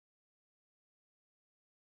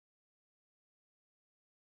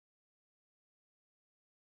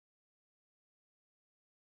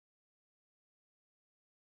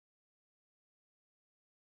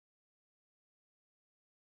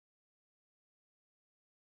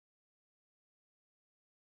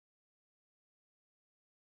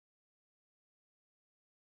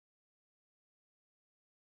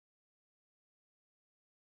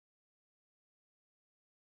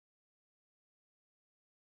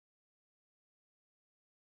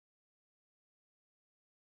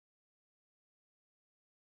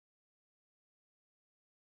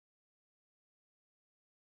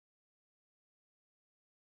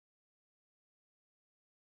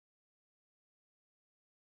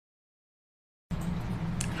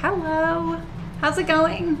Hello. How's it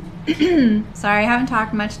going? Sorry, I haven't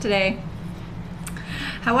talked much today.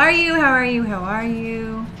 How are you? How are you? How are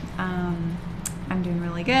you? I'm doing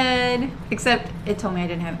really good, except it told me I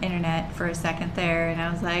didn't have internet for a second there, and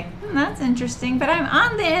I was like, that's interesting, but I'm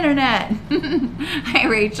on the internet. Hi,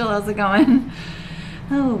 Rachel. How's it going?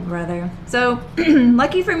 Oh, brother. So,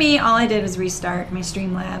 lucky for me, all I did was restart my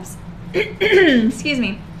Streamlabs. Excuse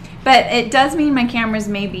me. But it does mean my cameras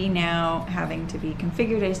may be now having to be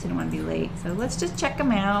configured. I just didn't want to be late. So let's just check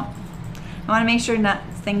them out. I want to make sure not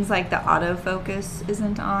things like the autofocus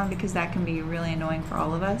isn't on, because that can be really annoying for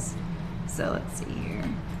all of us. So let's see here.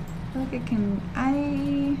 I feel like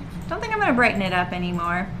I don't think I'm going to brighten it up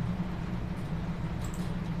anymore.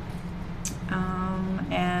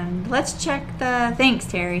 And let's check the, thanks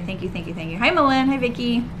Terry, thank you, thank you, thank you. Hi Malin, hi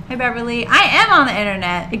Vicky, hi Beverly. I am on the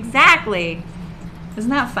internet, exactly. Isn't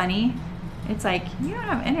that funny? It's like, you don't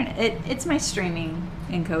have internet. It's my streaming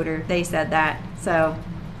encoder. They said that. So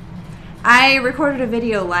I recorded a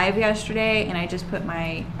video live yesterday, and I just put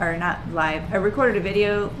my, or not live, I recorded a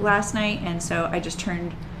video last night, and so I just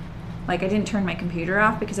turned, like I didn't turn my computer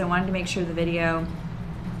off because I wanted to make sure the video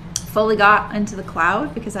fully got into the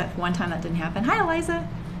cloud, because that one time that didn't happen. Hi Eliza,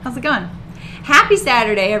 how's it going? Happy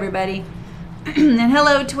Saturday, everybody. And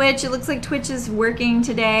hello Twitch. It looks like Twitch is working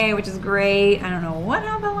today, which is great. I don't know what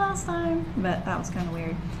happened last time, but that was kind of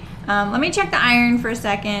weird. Let me check the iron for a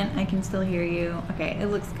second. I can still hear you. Okay, it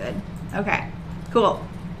looks good. Okay, cool.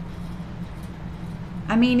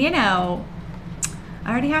 I mean, you know,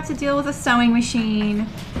 I already have to deal with a sewing machine.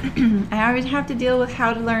 I already have to deal with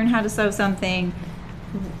how to learn how to sew something.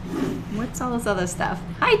 What's all this other stuff?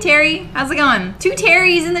 Hi Terry, how's it going? 2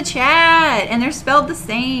 Terrys in the chat, and they're spelled the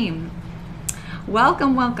same.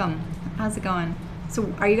 Welcome, welcome. How's it going?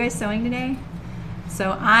 So are you guys sewing today?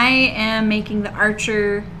 So I am making the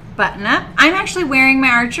Archer button up. I'm actually wearing my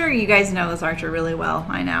Archer. You guys know this Archer really well.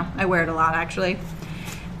 I know. I wear it a lot actually.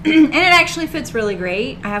 And it actually fits really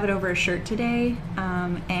great. I have it over a shirt today.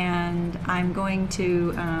 And I'm going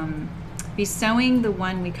to be sewing the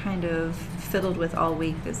one we kind of fiddled with all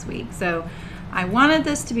week this week. So I wanted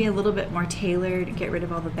this to be a little bit more tailored, get rid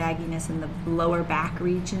of all the bagginess in the lower back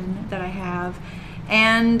region that I have.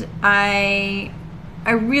 And I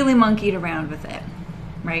really monkeyed around with it,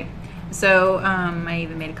 right? So I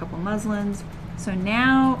even made a couple muslins. So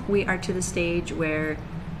now we are to the stage where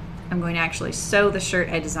I'm going to actually sew the shirt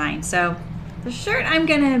I designed. So the shirt I'm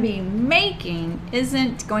gonna be making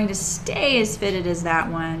isn't going to stay as fitted as that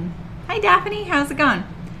one. Hi Daphne, how's it going?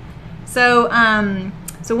 So,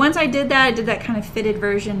 so once I did that kind of fitted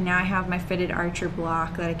version. Now I have my fitted Archer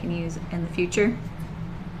block that I can use in the future.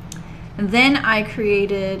 And then I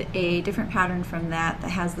created a different pattern from that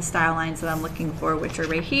has the style lines that I'm looking for, which are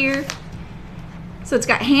right here. So it's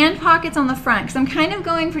got hand pockets on the front, because I'm kind of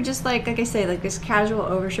going for just like I say, like this casual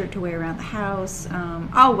overshirt to wear around the house.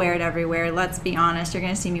 I'll wear it everywhere, let's be honest. You're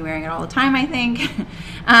gonna see me wearing it all the time, I think.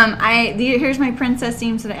 Here's my princess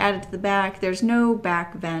seams that I added to the back. There's no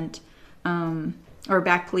back vent, or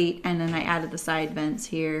back pleat, and then I added the side vents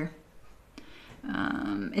here.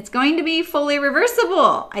 It's going to be fully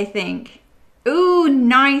reversible, I think. Ooh,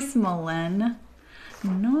 nice, Mullen.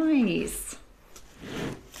 Nice.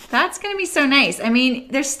 That's going to be so nice. I mean,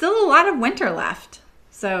 there's still a lot of winter left.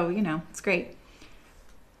 So, you know, it's great.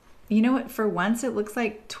 You know what? For once, it looks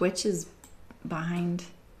like Twitch is behind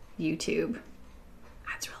YouTube.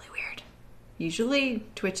 That's really weird. Usually,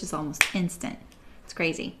 Twitch is almost instant. It's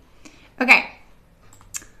crazy. Okay.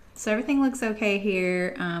 So everything looks okay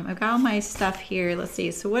here. I've got all my stuff here. Let's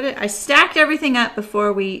see. So I stacked everything up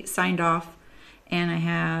before we signed off, and I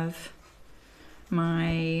have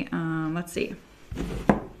my, let's see.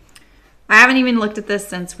 I haven't even looked at this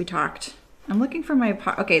since we talked. I'm looking for my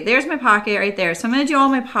pocket. Okay, there's my pocket right there. So I'm gonna do all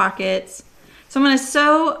my pockets. So I'm gonna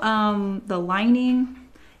sew the lining,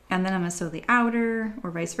 and then I'm gonna sew the outer,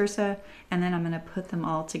 or vice versa, and then I'm gonna put them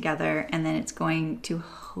all together, and then it's going to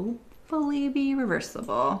hopefully be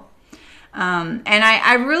reversible. And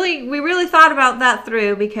we really thought about that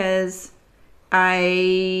through, because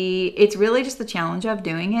it's really just the challenge of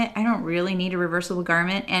doing it. I don't really need a reversible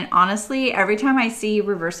garment, and honestly, every time I see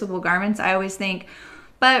reversible garments, I always think,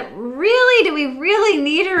 but really, do we really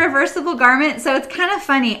need a reversible garment? So it's kind of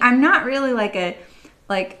funny. I'm not really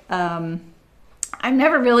I'm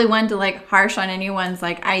never really one to like harsh on anyone's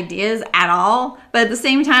like ideas at all, but at the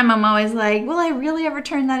same time, I'm always like, will I really ever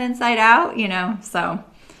turn that inside out? You know, so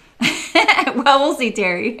well, we'll see,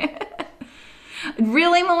 Terry.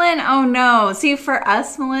 Really, Malin? Oh no. See, for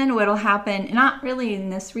us, Malin, what'll happen, not really in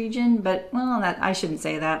this region, but well, I shouldn't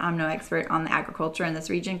say that. I'm no expert on the agriculture in this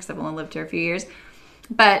region because I've only lived here a few years.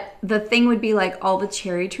 But the thing would be like all the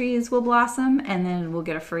cherry trees will blossom and then we'll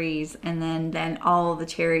get a freeze and then all the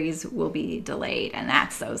cherries will be delayed. And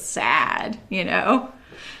that's so sad, you know?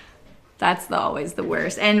 That's always the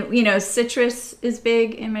worst. And, you know, citrus is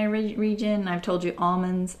big in my region. I've told you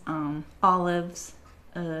almonds, olives,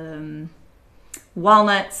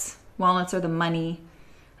 walnuts. Walnuts are the money.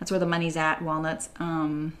 That's where the money's at, walnuts.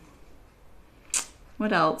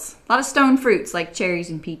 What else? A lot of stone fruits like cherries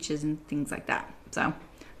and peaches and things like that. So,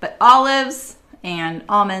 but olives and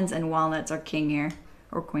almonds and walnuts are king here,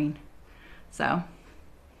 or queen. So,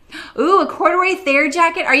 ooh, a corduroy Thayer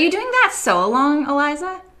jacket. Are you doing that sew along,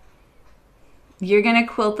 Eliza? You're gonna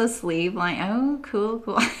quilt the sleeve line. Oh, cool,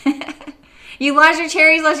 cool. You lost your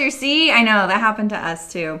cherries, lost your seed. I know, that happened to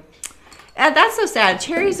us too. That's so sad.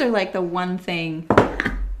 Cherries are like the one thing.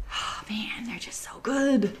 Oh man, they're just so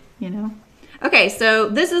good, you know? Okay, so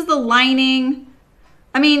this is the lining.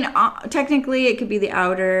 I mean, technically it could be the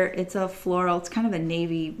outer. It's a floral. It's kind of a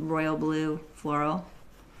navy royal blue floral.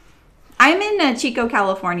 I'm in Chico,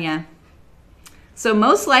 California. So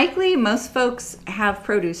most likely, most folks have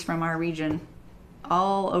produce from our region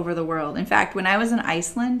all over the world. In fact, when I was in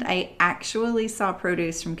Iceland, I actually saw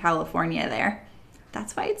produce from California there.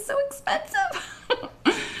 That's why it's so expensive.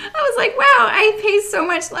 I was like, wow, I pay so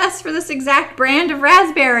much less for this exact brand of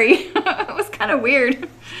raspberry. It was kind of weird.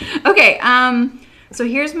 Okay, so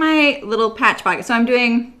here's my little patch pocket.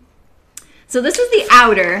 So this is the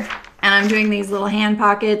outer, and I'm doing these little hand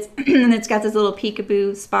pockets, and it's got this little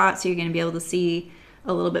peekaboo spot, so you're gonna be able to see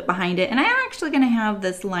a little bit behind it. And I'm actually gonna have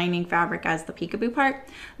this lining fabric as the peekaboo part.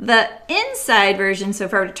 The inside version, so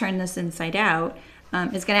if I were to turn this inside out,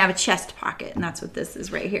 is gonna have a chest pocket, and that's what this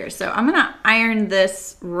is right here. So I'm gonna iron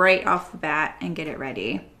this right off the bat and get it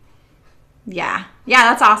ready. Yeah,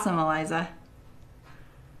 that's awesome, Eliza.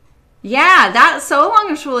 Yeah, that sew along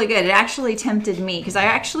was really good. It actually tempted me because I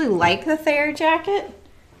actually like the Thayer jacket.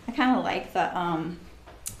 I kind of like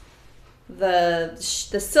the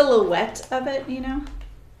silhouette of it, you know.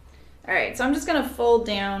 All right, so I'm just gonna fold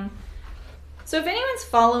down. So if anyone's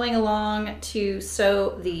following along to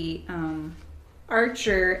sew the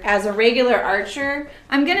archer as a regular archer,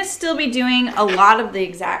 I'm gonna still be doing a lot of the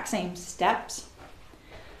exact same steps,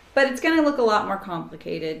 but it's gonna look a lot more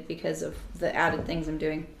complicated because of the added things I'm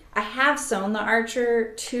doing. I have sewn the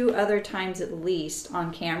archer 2 other times at least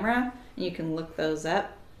on camera, and you can look those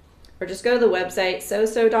up. Or just go to the website,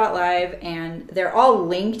 sewsew.live, and they're all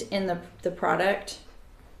linked in the project,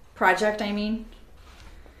 I mean.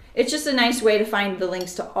 It's just a nice way to find the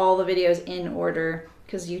links to all the videos in order,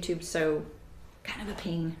 because YouTube's so kind of a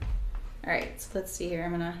pain. All right, so let's see here.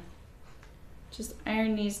 I'm gonna just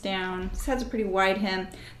iron these down. This has a pretty wide hem.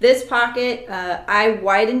 This pocket, I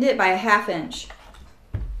widened it by a 1/2 inch.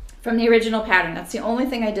 From the original pattern. That's the only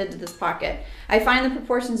thing I did to this pocket. I find the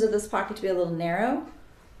proportions of this pocket to be a little narrow.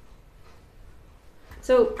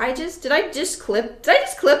 So did I just clip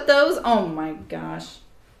those? Oh my gosh.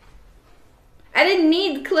 I didn't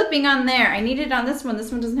need clipping on there. I need it on this one.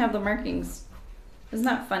 This one doesn't have the markings. Isn't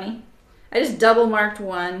that funny? I just double marked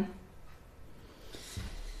one.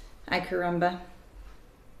 Ay caramba.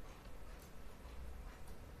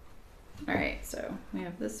 All right, so we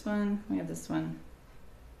have this one, we have this one.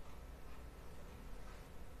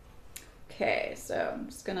 Okay, so I'm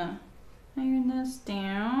just gonna iron this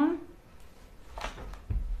down.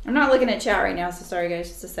 I'm not looking at chat right now, so sorry guys,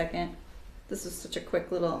 just a second. This is such a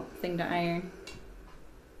quick little thing to iron.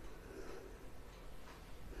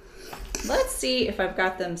 Let's see if I've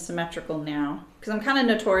got them symmetrical now, because I'm kind of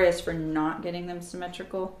notorious for not getting them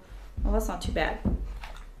symmetrical. Well, that's not too bad.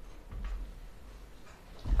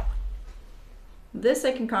 This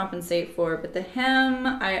I can compensate for, but the hem,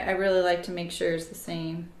 I really like to make sure is the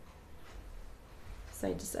same.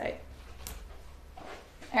 Side to side.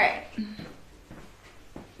 All right.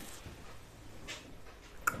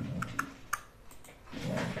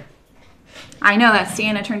 I know that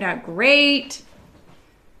Sienna turned out great.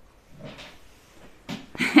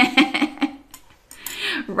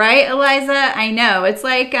 Right, Eliza? I know. It's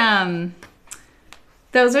like,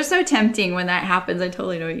 those are so tempting when that happens. I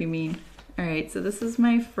totally know what you mean. All right, so this is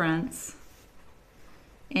my fronts.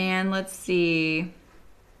 And let's see.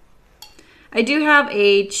 I do have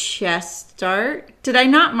a chest dart. Did I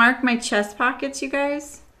not mark my chest pockets, you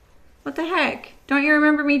guys? What the heck? Don't you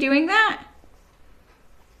remember me doing that?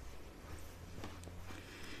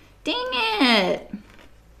 Dang it.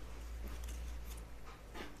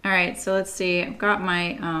 All right, so let's see. I've got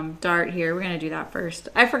my dart here. We're gonna do that first.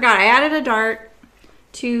 I forgot, I added a dart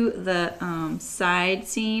to the side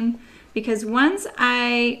seam because once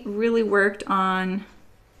I really worked on,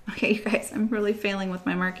 okay, you guys, I'm really failing with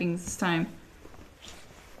my markings this time.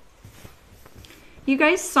 You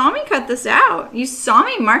guys saw me cut this out. You saw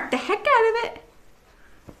me mark the heck out of it.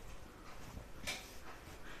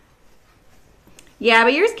 Yeah,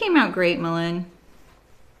 but yours came out great, Malin.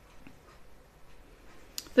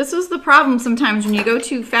 This was the problem sometimes when you go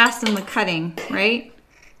too fast in the cutting, right?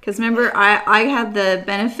 Because remember, I had the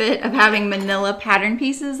benefit of having manila pattern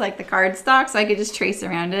pieces, like the cardstock, so I could just trace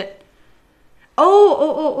around it.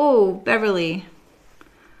 Oh, Beverly.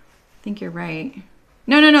 I think you're right.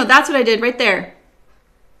 No, that's what I did right there.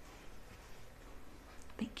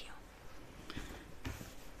 Thank you.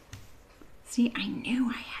 See, I knew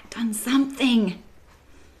I had done something.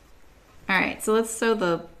 All right, so let's sew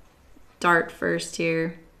the dart first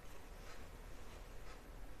here.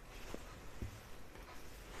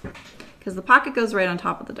 Because the pocket goes right on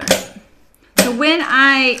top of the dart. So when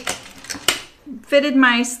I fitted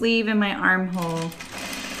my sleeve in my armhole,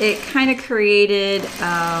 it kind of created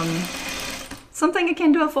something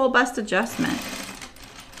akin to a full bust adjustment.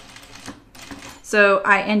 So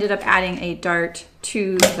I ended up adding a dart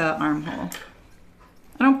to the armhole.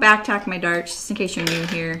 I don't back tack my darts, just in case you're new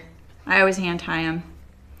here. I always hand tie them.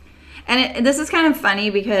 And this is kind of funny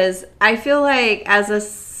because I feel like as a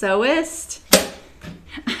sewist,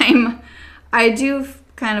 I do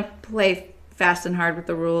kind of play fast and hard with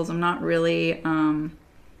the rules. I'm not really,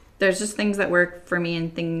 there's just things that work for me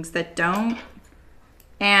and things that don't.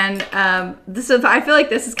 And I feel like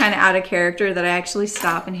this is kind of out of character that I actually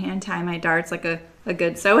stop and hand tie my darts like a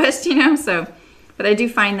good sewist, you know? So, but I do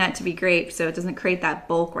find that to be great so it doesn't create that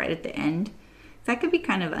bulk right at the end. That could be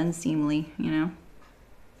kind of unseemly, you know?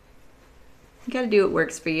 You gotta do what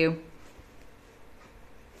works for you.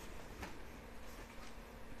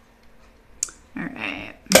 All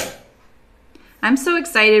right. I'm so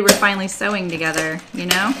excited we're finally sewing together, you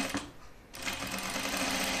know?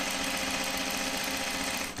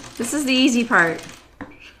 This is the easy part.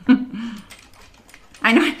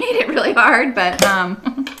 I know I made it really hard, but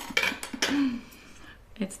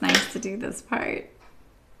it's nice to do this part.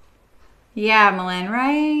 Yeah, Malin,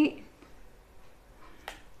 right?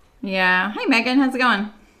 Yeah. Hi, Megan. How's it going?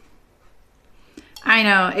 I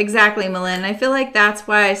know, exactly, Malin. I feel like that's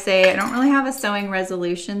why I say I don't really have a sewing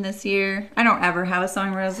resolution this year. I don't ever have a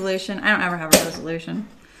sewing resolution. I don't ever have a resolution.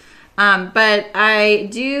 But I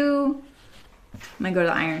do... I'm going to go to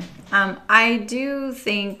the iron. I do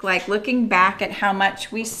think, like, looking back at how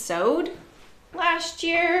much we sewed last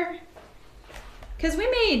year... Because we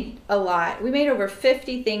made a lot. We made over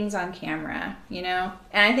 50 things on camera, you know?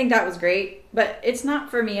 And I think that was great. But it's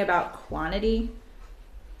not for me about quantity.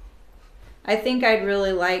 I think I'd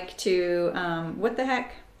really like to... what the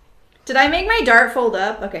heck? Did I make my dart fold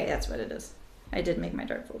up? Okay, that's what it is. I did make my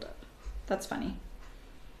dart fold up. That's funny.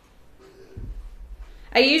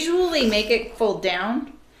 I usually make it fold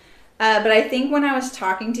down. But I think when I was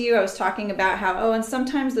talking to you, I was talking about how, oh, and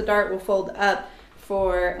sometimes the dart will fold up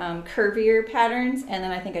for curvier patterns, and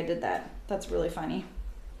then I think I did that. That's really funny.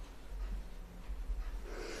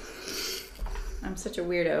 I'm such a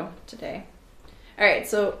weirdo today. All right,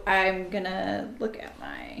 so I'm gonna look at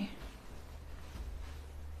my...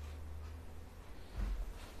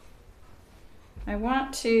 I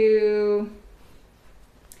want to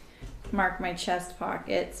mark my chest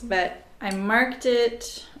pockets, but I marked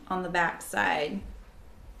it on the back side.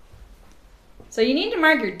 So you need to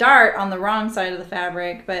mark your dart on the wrong side of the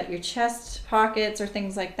fabric, but your chest pockets or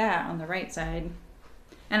things like that on the right side.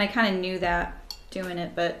 And I kind of knew that doing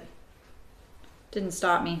it, but didn't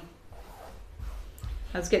stop me.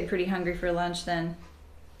 I was getting pretty hungry for lunch then,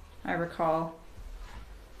 I recall.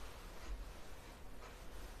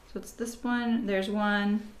 So it's this one, there's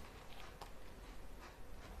one.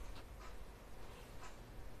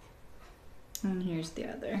 And here's the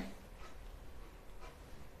other.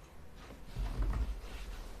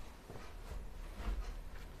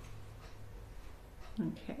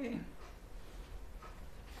 Okay.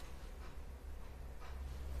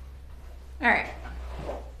 All right.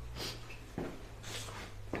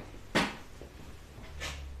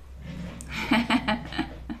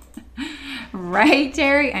 Right,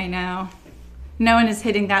 Terry? I know. No one is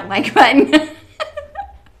hitting that like button.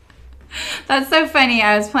 That's so funny.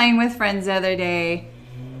 I was playing with friends the other day,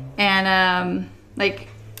 and like,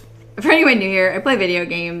 for anyone new here, I play video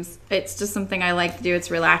games. It's just something I like to do. It's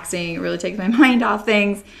relaxing. It really takes my mind off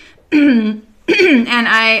things. And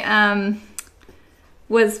I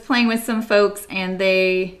was playing with some folks, and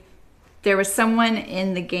there was someone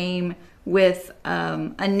in the game with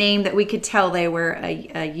a name that we could tell they were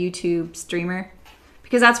a YouTube streamer,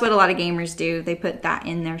 because that's what a lot of gamers do. They put that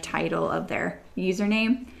in their title of their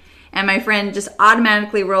username. And my friend just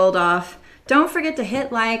automatically rolled off don't forget to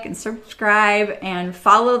hit like and subscribe and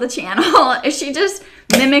follow the channel. She just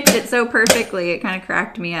mimicked it so perfectly, it kind of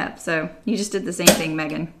cracked me up. So you just did the same thing,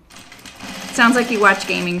 Megan. Sounds like you watch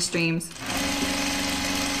gaming streams.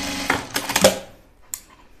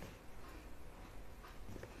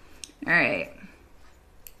 All right.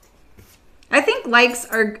 I think likes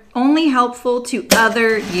are only helpful to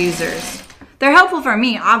other users. They're helpful for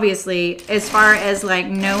me, obviously, as far as like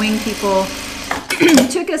knowing people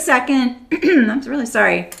took a second, I'm really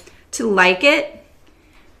sorry, to like it.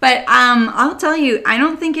 But I'll tell you, I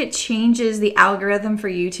don't think it changes the algorithm for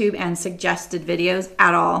YouTube and suggested videos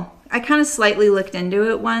at all. I kind of slightly looked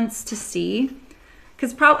into it once to see.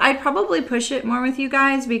 Because I'd probably push it more with you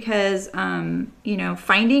guys because, you know,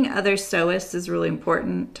 finding other sewists is really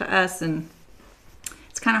important to us, and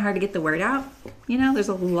it's kind of hard to get the word out. You know, there's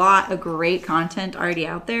a lot of great content already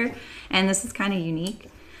out there, and this is kind of unique.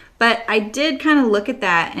 But I did kind of look at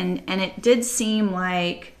that, and it did seem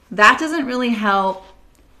like that doesn't really help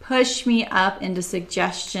push me up into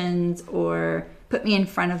suggestions or put me in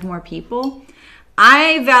front of more people.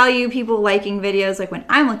 I value people liking videos like when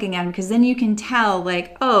I'm looking at them, because then you can tell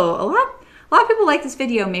like, oh, a lot of people like this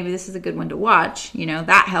video. Maybe this is a good one to watch. You know,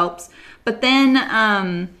 that helps. But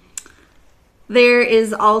then there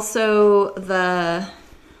is also the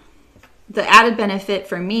added benefit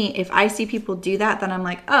for me. If I see people do that, then I'm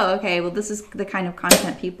like, oh, okay, well, this is the kind of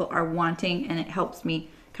content people are wanting, and it helps me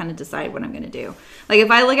kind of decide what I'm going to do. Like if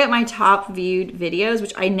I look at my top viewed videos,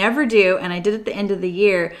 which I never do, and I did at the end of the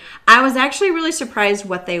year, I was actually really surprised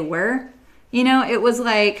what they were. You know, it was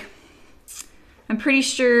like, I'm pretty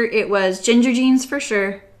sure it was ginger jeans for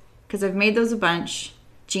sure, because I've made those a bunch.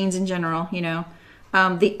 Jeans in general, you know.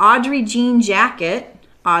 The Audrey jean jacket,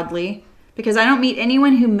 oddly, because I don't meet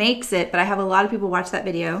anyone who makes it, but I have a lot of people watch that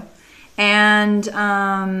video. And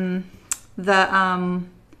the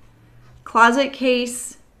closet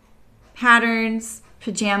case patterns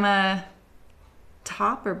pajama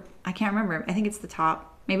top, or I can't remember. I think it's the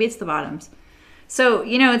top. Maybe it's the bottoms. So,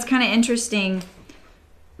 you know, it's kind of interesting.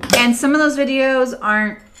 And some of those videos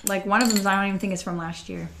aren't, like one of them I don't even think is from last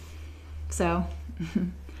year. So,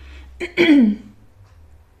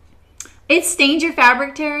 it stains your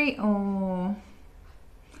fabric, Terry. Oh,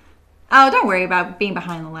 don't worry about being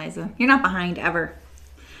behind, Eliza. You're not behind ever.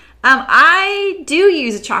 I do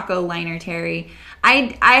use a Choco liner, Terry.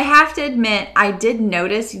 I have to admit, I did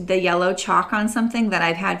notice the yellow chalk on something that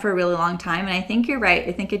I've had for a really long time, and I think you're right.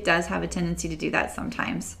 I think it does have a tendency to do that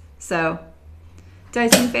sometimes. So, did I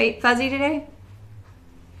seem fuzzy today?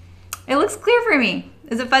 It looks clear for me.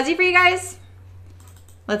 Is it fuzzy for you guys?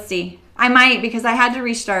 Let's see. I might, because I had to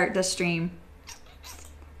restart the stream.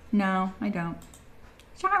 No, I don't.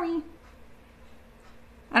 Sorry.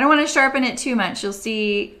 I don't want to sharpen it too much. You'll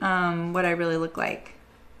see what I really look like.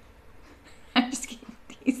 I'm just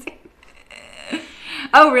teasing.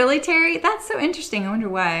 Oh, really, Terry? That's so interesting. I wonder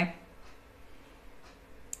why.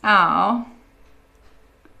 Oh.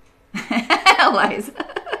 Eliza.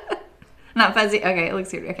 Not fuzzy. Okay, it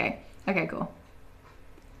looks good. Okay. Okay, cool.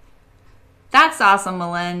 That's awesome,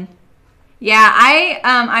 Malin. Yeah,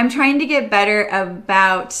 I'm trying to get better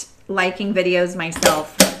about liking videos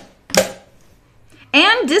myself.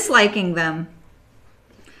 And disliking them.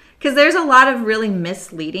 Because there's a lot of really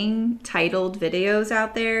misleading titled videos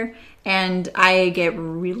out there, and I get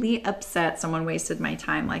really upset someone wasted my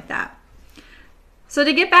time like that. So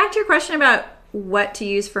to get back to your question about what to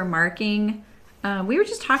use for marking, we were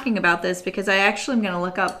just talking about this because I actually am going to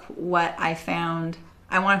look up what I found.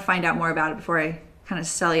 I want to find out more about it before I kind of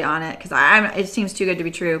sell you on it, because it seems too good to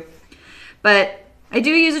be true. But I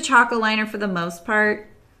do use a Choco liner for the most part,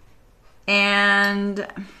 and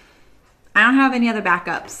I don't have any other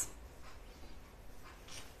backups.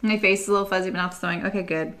 My face is a little fuzzy, but not sewing. Okay,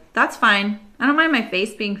 good. That's fine. I don't mind my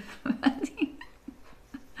face being fuzzy.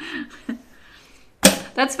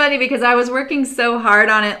 That's funny because I was working so hard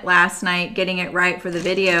on it last night, getting it right for the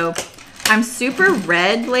video. I'm super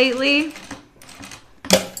red lately.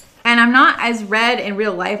 And I'm not as red in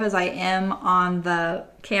real life as I am on the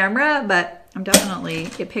camera, but I'm definitely,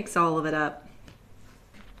 it picks all of it up.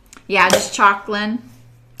 Yeah, just chalklin.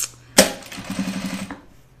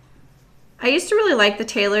 I used to really like the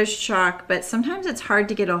Taylor's chalk, but sometimes it's hard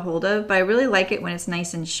to get a hold of, but I really like it when it's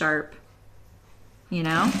nice and sharp, you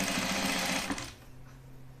know?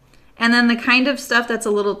 And then the kind of stuff that's a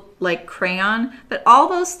little like crayon, but all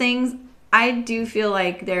those things, I do feel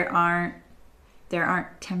like they aren't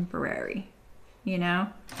temporary, you know?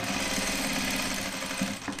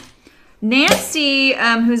 Nancy,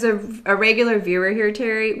 who's a regular viewer here,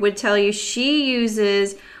 Terry, would tell you she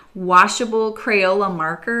uses washable Crayola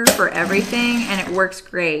marker for everything, and it works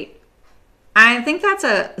great. I think that's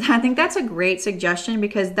a great suggestion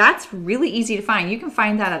because that's really easy to find. You can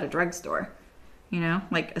find that at a drugstore, you know,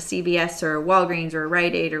 like a CVS or a Walgreens or a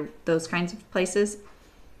Rite Aid or those kinds of places.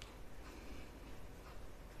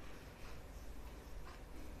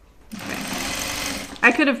 Okay.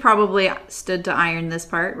 I could have probably stood to iron this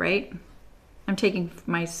part, right? I'm taking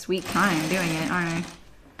my sweet time doing it, aren't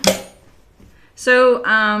I? So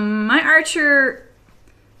my Archer,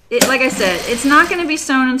 like I said, it's not going to be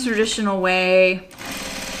sewn in the traditional way.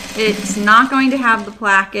 It's not going to have the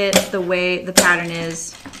placket the way the pattern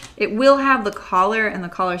is. It will have the collar and the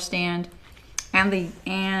collar stand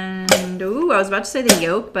and ooh, I was about to say the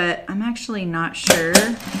yoke, but I'm actually not sure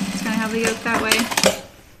it's going to have the yoke that way.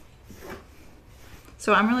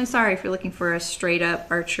 So I'm really sorry if you're looking for a straight up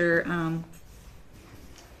Archer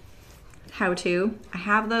how-to. I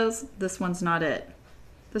have those. This one's not it.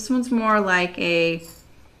 This one's more like a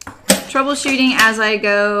troubleshooting as I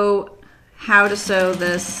go, how to sew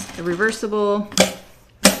this, the reversible.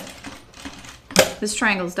 This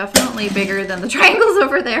triangle is definitely bigger than the triangles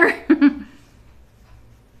over there.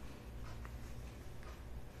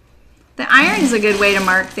 The iron is a good way to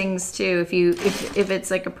mark things too if it's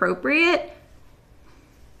like appropriate.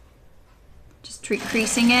 Just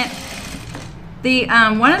creasing it. The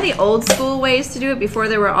one of the old school ways to do it before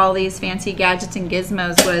there were all these fancy gadgets and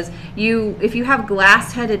gizmos was if you have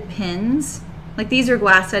glass-headed pins, like these are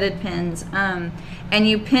glass-headed pins, and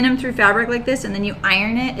you pin them through fabric like this and then you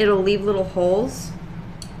iron it, it'll leave little holes.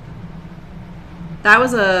 That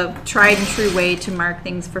was a tried and true way to mark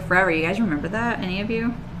things for forever. You guys remember that? Any of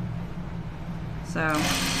you? So,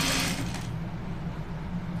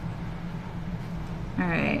 all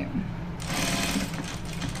right.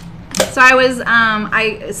 So I was,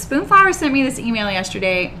 Spoonflower sent me this email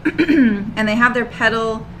yesterday, and they have their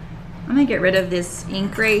petal. I'm gonna get rid of this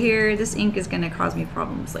ink right here. This ink is gonna cause me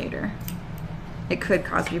problems later. It could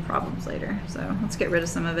cause me problems later, so let's get rid of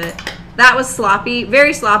some of it. That was sloppy,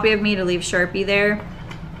 very sloppy of me to leave Sharpie there.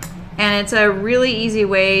 And it's a really easy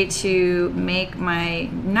way to make my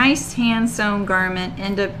nice hand-sewn garment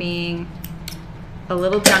end up being a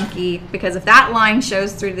little junky, because if that line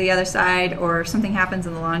shows through to the other side or something happens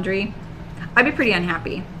in the laundry, I'd be pretty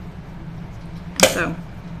unhappy. So,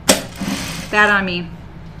 bad on me.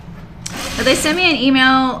 But they sent me an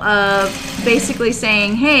email of basically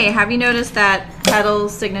saying, hey, have you noticed that Petal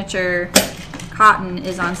Signature Cotton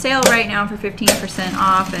is on sale right now for 15%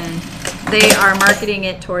 off, and they are marketing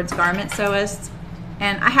it towards garment sewists.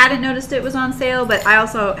 And I hadn't noticed it was on sale, but I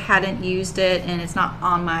also hadn't used it, and it's not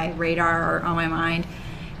on my radar or on my mind.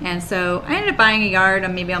 And so I ended up buying a yard,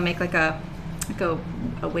 and maybe I'll make like a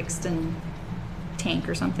Wixton tank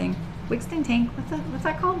or something. Wixton tank? What's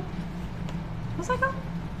that called? What's that called?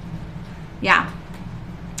 Yeah.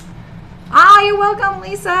 Ah, you're welcome,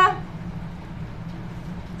 Lisa.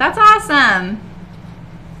 That's awesome.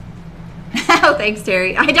 Oh, thanks,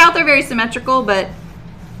 Terry. I doubt they're very symmetrical, but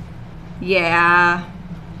yeah.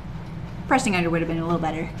 Pressing under would have been a little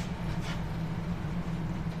better.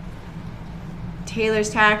 Taylor's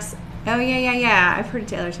tax. Oh, yeah. I've heard of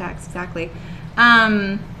Taylor's tax, exactly.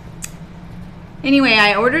 Anyway,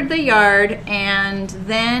 I ordered the yard, and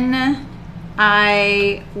then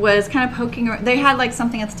I was kind of poking around. They had like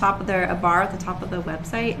something at the top of a bar at the top of the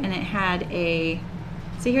website, and it had a,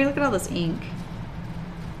 see here, look at all this ink.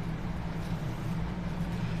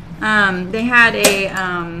 They had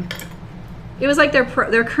a, it was like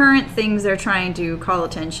their current things they're trying to call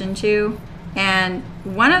attention to, and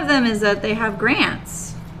one of them is that they have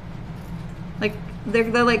grants. Like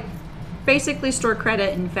they're like basically store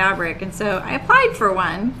credit in fabric, and so I applied for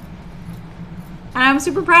one. And I'm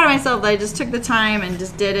super proud of myself that I just took the time and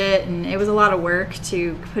just did it, and it was a lot of work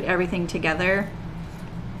to put everything together.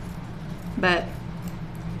 But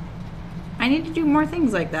I need to do more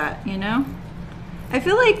things like that, you know? I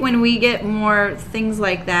feel like when we get more things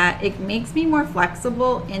like that, it makes me more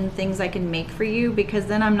flexible in things I can make for you, because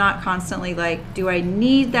then I'm not constantly like, do I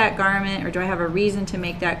need that garment, or do I have a reason to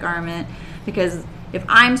make that garment? Because if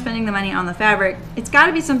I'm spending the money on the fabric, it's got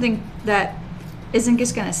to be something that isn't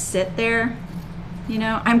just going to sit there. You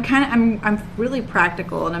know, I'm really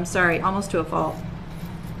practical, and I'm sorry, almost to a fault.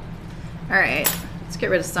 All right, let's get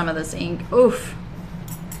rid of some of this ink. Oof.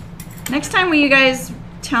 Next time, will you guys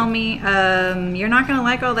tell me, you're not gonna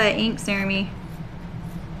like all that ink, Jeremy?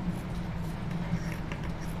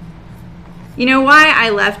 You know why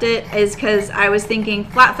I left it is because I was thinking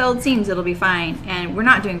flat felled seams, it'll be fine, and we're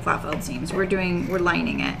not doing flat felled seams. We're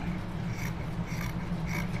lining it.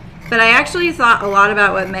 But I actually thought a lot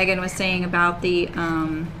about what Megan was saying about the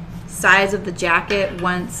size of the jacket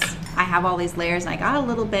once I have all these layers, and I got a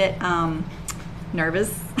little bit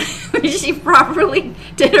nervous She properly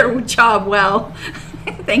did her job well.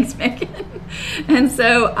 Thanks, Megan. And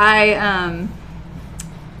so I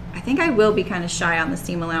think I will be kind of shy on the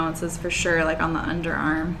seam allowances for sure, like on the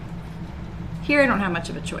underarm. Here I don't have much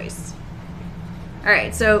of a choice. All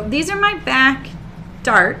right, so these are my back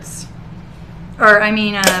darts, or I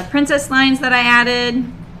mean princess lines that I added.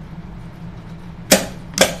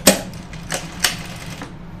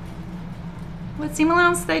 What seam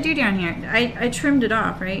allowance did I do down here? I trimmed it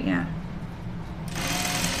off, right? Yeah.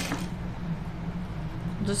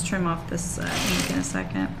 I'll just trim off this ink in a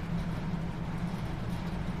second.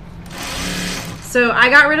 So I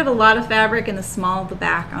got rid of a lot of fabric in the small of the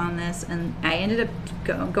back on this, and I ended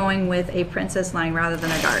up going with a princess line rather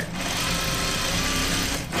than a dart.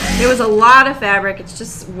 It was a lot of fabric. It's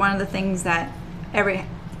just one of the things that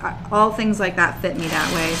all things like that fit me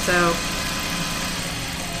that way. So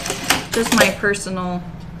just my personal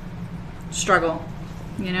struggle,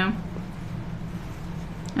 you know?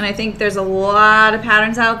 And I think there's a lot of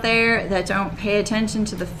patterns out there that don't pay attention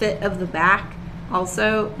to the fit of the back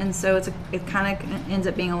also, and so it kind of ends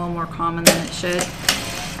up being a little more common than it should.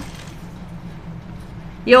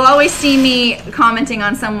 You'll always see me commenting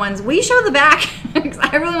on someone's, will you show the back? Because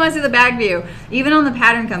I really want to see the back view, even on the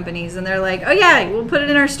pattern companies, and they're like, oh yeah, we'll put it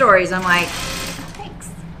in our stories. I'm like, thanks,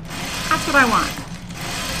 that's what I want.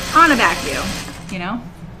 I want a back view, you know?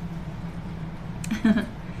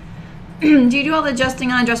 Do you do all the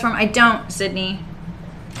adjusting on a dress form? I don't, Sydney.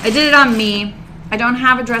 I did it on me. I don't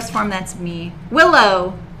have a dress form that's me.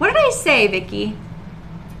 Willow. What did I say, Vicky?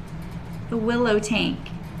 The Willow tank.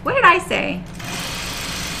 What did I say?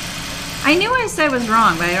 I knew what I said was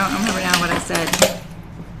wrong, but I don't remember now what I said.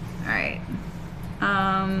 All right.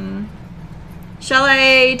 Shall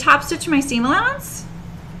I top stitch my seam allowance?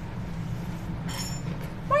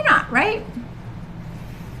 Why not, right?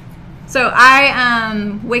 So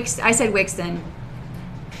I said Wixton.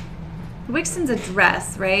 Wixton's a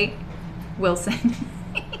dress, right? Wilson.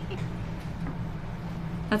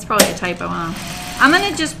 That's probably a typo, huh? I'm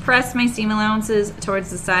gonna just press my seam allowances towards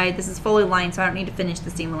the side. This is fully lined, so I don't need to finish the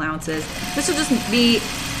seam allowances. This will just be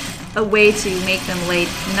a way to make them laid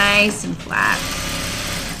nice and flat.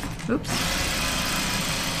 Oops.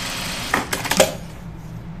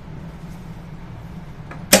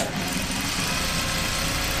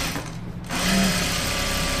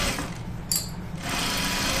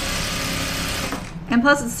 And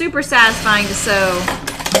plus it's super satisfying to sew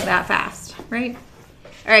that fast, right?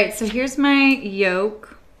 All right, so here's my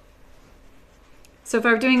yoke. So if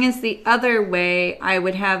I were doing this the other way, I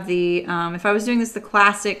would have the, if I was doing this the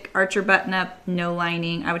classic Archer button-up, no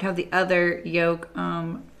lining, I would have the other yoke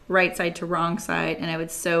right side to wrong side, and I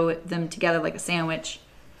would sew them together like a sandwich.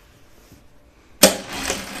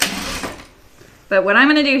 But what I'm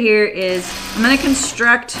gonna do here is I'm gonna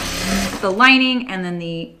construct the lining and then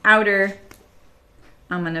the outer.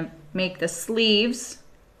 I'm gonna make the sleeves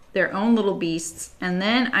their own little beasts, and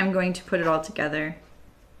then I'm going to put it all together.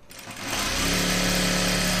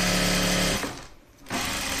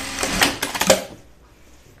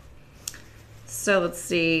 So let's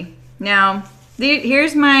see. Now,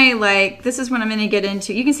 here's my, like, this is what I'm gonna get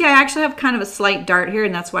into. You can see I actually have kind of a slight dart here,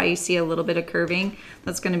 and that's why you see a little bit of curving.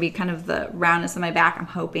 That's gonna be kind of the roundness of my back, I'm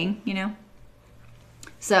hoping, you know?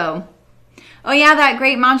 So, oh yeah, that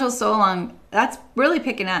great module so long. That's really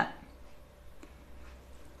picking up.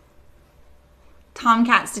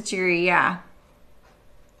 Tomcat Stitchery, yeah.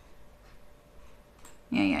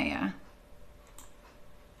 Yeah.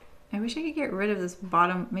 I wish I could get rid of this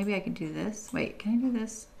bottom. Maybe I could do this. Wait, can I do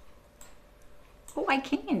this? Oh, I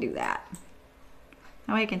can do that.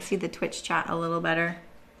 That way I can see the Twitch chat a little better.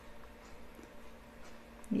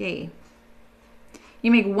 Yay.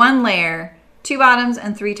 You make one layer, 2 bottoms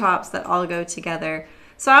and 3 tops that all go together.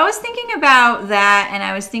 So I was thinking about that, and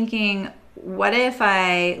I was thinking, what if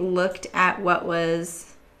I looked at what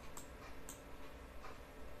was,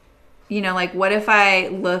 you know, like what if I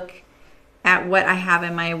look at what I have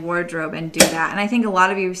in my wardrobe and do that? And I think a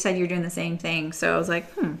lot of you said you're doing the same thing. So I was like,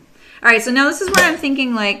 All right, so now this is where I'm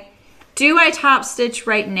thinking, like, do I top stitch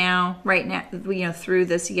right now, you know, through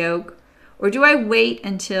this yoke? Or do I wait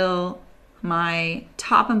until my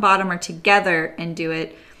top and bottom are together and do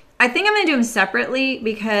it? I think I'm gonna do them separately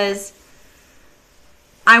because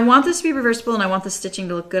I want this to be reversible and I want the stitching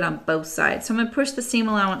to look good on both sides. So I'm gonna push the seam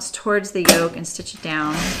allowance towards the yoke and stitch it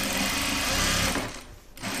down.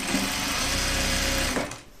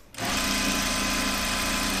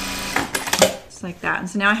 Just like that. And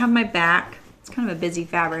so now I have my back. It's kind of a busy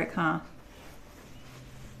fabric, huh?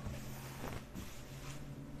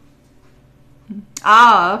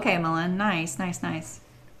 Oh, okay, Melon. Nice.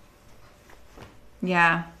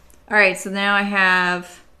 Yeah. All right, so now I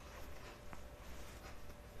have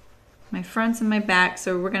my fronts and my back.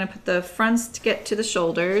 So we're gonna put the fronts to get to the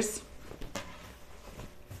shoulders.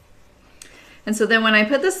 And so then when I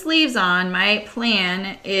put the sleeves on, my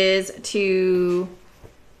plan is to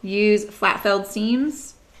use flat felled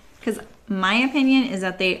seams, because my opinion is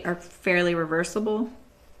that they are fairly reversible.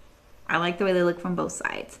 I like the way they look from both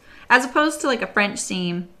sides, as opposed to like a French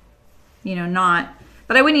seam, you know, not,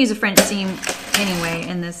 but I wouldn't use a French seam anyway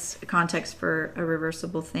in this context for a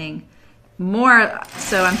reversible thing. More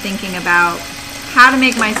so I'm thinking about how to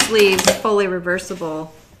make my sleeves fully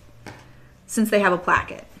reversible since they have a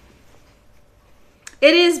placket.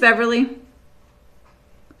 It is, Beverly.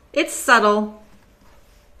 It's subtle.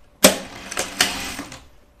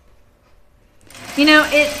 You know,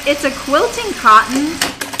 it's a quilting cotton,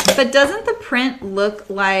 but doesn't the print look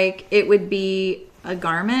like it would be a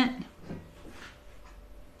garment?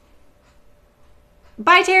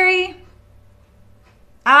 Bye, Terry.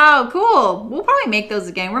 Oh, cool. We'll probably make those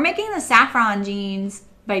again. We're making the saffron jeans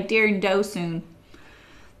by Deer Doe soon.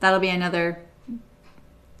 That'll be another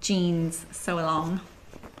jeans sew along.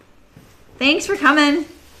 Thanks for coming.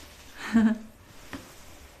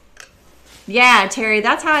 Yeah, Terry,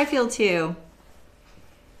 that's how I feel too.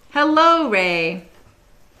 Hello, Ray.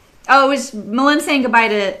 Oh, it was Melinda saying goodbye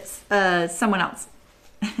to someone else.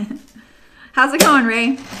 How's it going,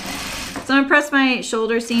 Ray? So I'm gonna press my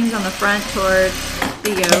shoulder seams on the front toward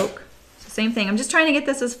the yoke. So same thing. I'm just trying to get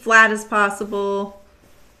this as flat as possible.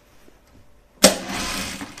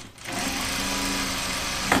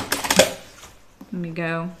 There we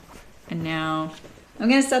go. And now I'm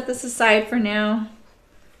gonna set this aside for now,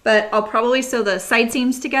 but I'll probably sew the side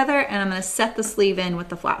seams together and I'm gonna set the sleeve in with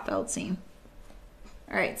the flat felled seam.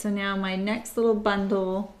 All right, so now my next little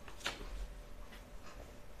bundle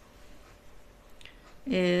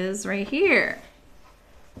is right here.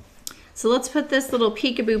 So let's put this little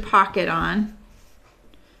peekaboo pocket on.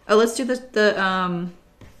 Oh, let's do the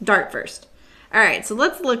dart first. All right, so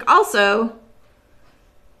let's look also.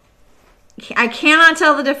 I cannot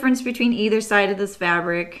tell the difference between either side of this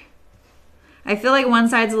fabric. I feel like one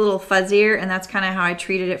side's a little fuzzier, and that's kind of how I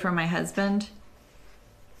treated it for my husband.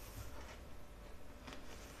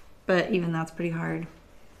 But even that's pretty hard.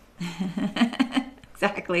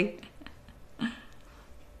 Exactly.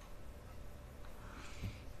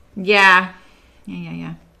 Yeah.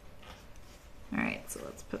 Yeah. All right, so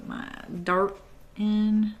let's put my dart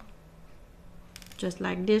in just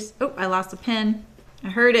like this. Oh, I lost a pin. I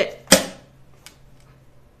heard it.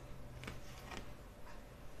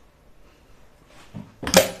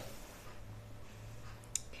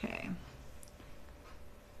 Okay.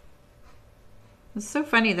 It's so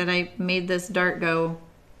funny that I made this dart go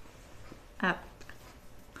up.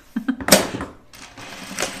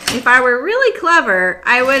 If I were really clever,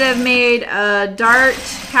 I would have made a dart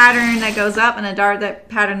pattern that goes up and a dart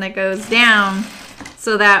pattern that goes down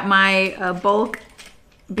so that my bulk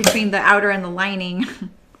between the outer and the lining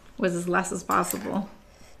was as less as possible.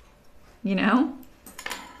 You know?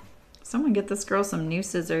 Someone get this girl some new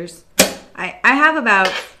scissors. I have about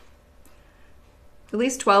at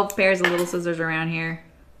least 12 pairs of little scissors around here.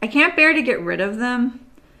 I can't bear to get rid of them,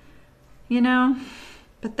 you know?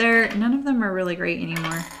 But none of them are really great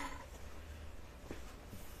anymore.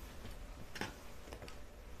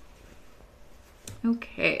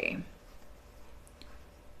 Okay.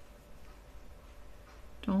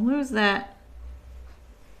 Don't lose that.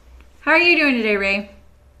 How are you doing today, Ray?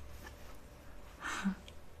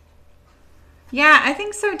 Yeah, I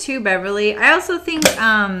think so too, Beverly. I also think,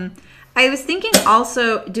 I was thinking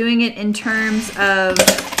also doing it in terms of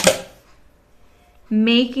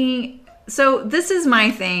making, so this is my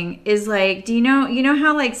thing, is like, do you know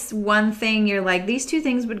how like one thing you're like, these two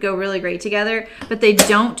things would go really great together, but they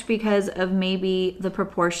don't because of maybe the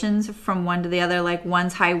proportions from one to the other, like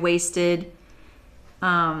one's high-waisted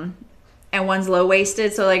and one's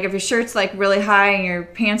low-waisted. So like if your shirt's like really high and your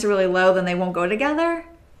pants are really low, then they won't go together,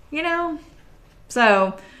 you know?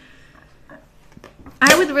 So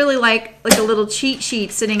I would really like a little cheat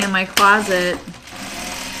sheet sitting in my closet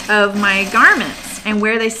of my garments and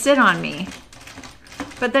where they sit on me.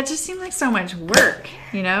 But that just seemed like so much work,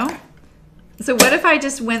 you know? So what if I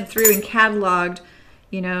just went through and cataloged,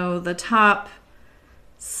 you know, the top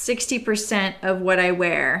 60% of what I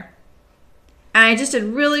wear. And I just did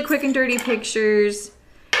really quick and dirty pictures,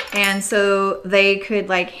 and so they could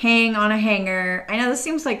like hang on a hanger. I know this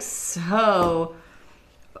seems like so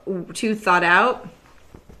too thought out,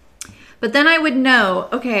 but then I would know,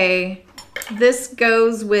 okay, this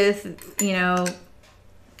goes with, you know,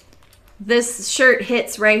 this shirt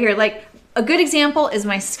hits right here. Like a good example is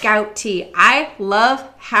my Scout tee. I love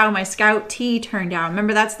how my Scout tee turned out.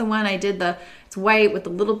 Remember, that's the one I did it's white with a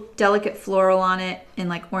little delicate floral on it in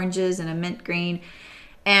like oranges and a mint green.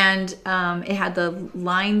 And it had the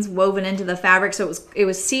lines woven into the fabric, so it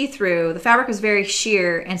was see-through. The fabric was very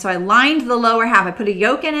sheer, and so I lined the lower half. I put a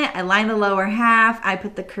yoke in it. I lined the lower half. I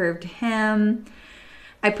put the curved hem.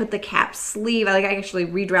 I put the cap sleeve. I actually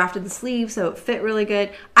redrafted the sleeve so it fit really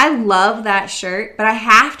good. I love that shirt, but I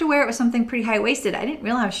have to wear it with something pretty high-waisted. I didn't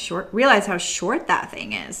realize how short that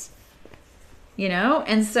thing is, you know?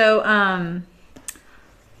 And so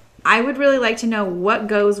I would really like to know what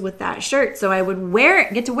goes with that shirt so I would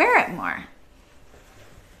get to wear it more.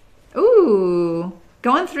 Ooh,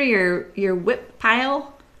 going through your whip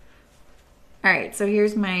pile. All right, so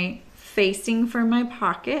here's my facing for my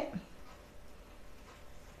pocket.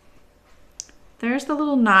 There's the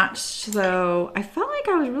little notch. So I felt like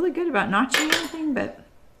I was really good about notching everything, but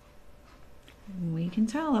we can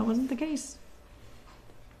tell that wasn't the case.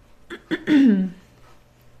 Oops,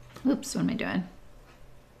 what am I doing?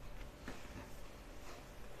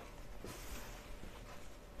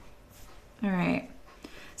 All right,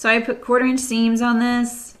 so I put 1/4 inch seams on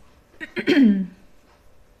this.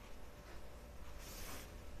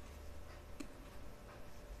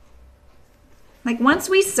 Like once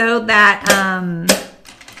we sewed that,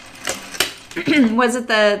 was it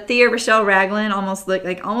the Thea Rochelle Raglan almost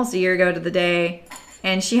almost a year ago to the day,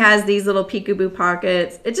 and she has these little peekaboo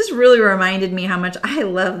pockets. It just really reminded me how much I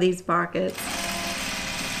love these pockets.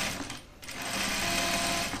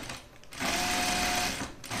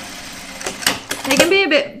 They can be a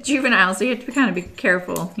bit juvenile, so you have to kind of be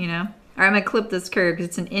careful, you know. All right, I'm gonna clip this curve because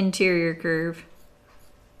it's an interior curve.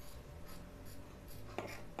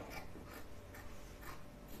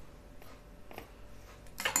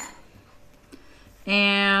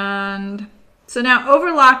 And so now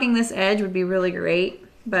overlocking this edge would be really great,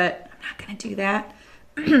 but I'm not gonna do that.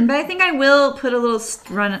 But I think I will put a little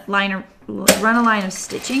run a line of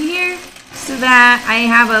stitching here so that I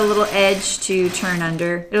have a little edge to turn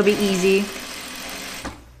under. It'll be easy.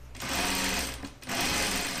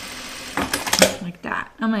 Like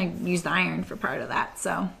that. I'm gonna use the iron for part of that,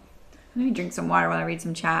 so let me drink some water while I read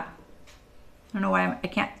some chat. I don't know why I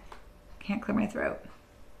can't clear my throat.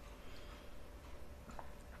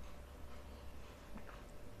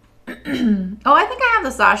 Oh, I think I have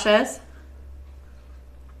the sashes.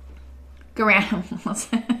 Granules.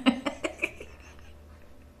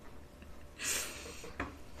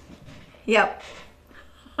 Yep.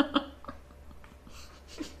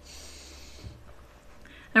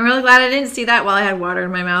 I'm really glad I didn't see that while I had water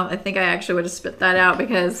in my mouth. I think I actually would have spit that out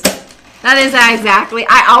because that is exactly.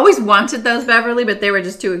 I always wanted those, Beverly, but they were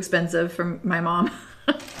just too expensive for my mom.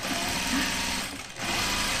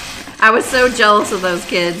 I was so jealous of those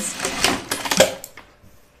kids.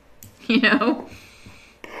 You know?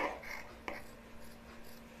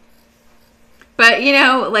 But, you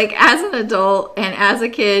know, like as an adult and as a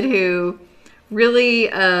kid who really,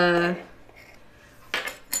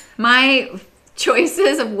 my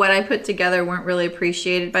choices of what I put together weren't really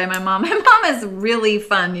appreciated by my mom. My mom is really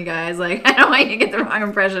fun, you guys. Like, I don't want you to get the wrong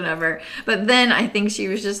impression of her. But then I think she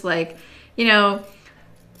was just like, you know,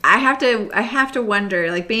 I have to wonder,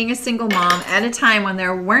 like being a single mom at a time when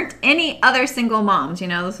there weren't any other single moms, you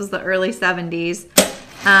know, this was the early 70s.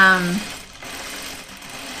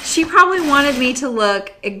 She probably wanted me to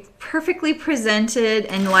look perfectly presented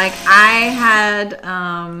and like I had,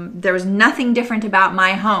 there was nothing different about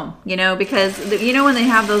my home, you know, because, you know, when they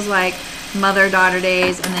have those like mother-daughter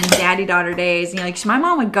days and then daddy-daughter days, you know, like my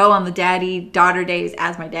mom would go on the daddy-daughter days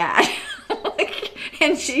as my dad.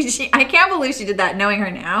 And I can't believe she did that knowing her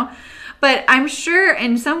now. But I'm sure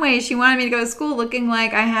in some ways she wanted me to go to school looking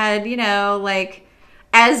like I had, you know, like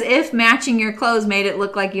as if matching your clothes made it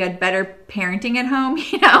look like you had better parenting at home,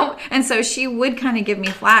 you know? And so she would kind of give me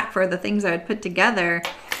flack for the things I would put together,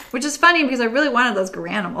 which is funny because I really wanted those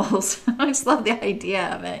Grainimals. I just love the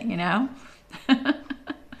idea of it, you know?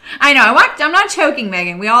 I know, I'm not choking,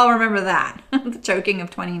 Megan. We all remember that. The choking of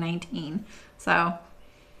 2019. So...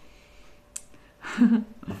 all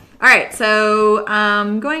right, so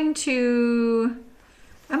I'm gonna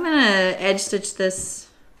edge stitch this.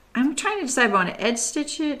 I'm trying to decide if I want to edge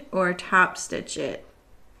stitch it or top stitch it.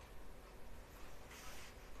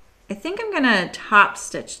 I think I'm gonna top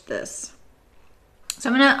stitch this. So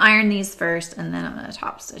I'm gonna iron these first and then I'm gonna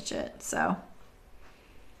top stitch it. So,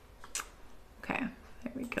 okay,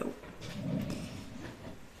 there we go.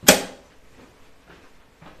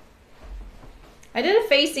 I did a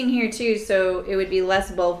facing here too, so it would be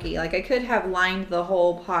less bulky. Like I could have lined the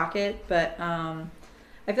whole pocket, but I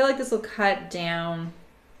feel like this will cut down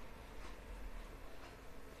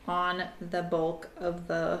on the bulk of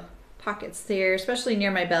the pockets there, especially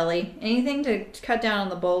near my belly. Anything to cut down on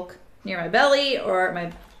the bulk near my belly or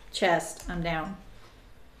my chest, I'm down.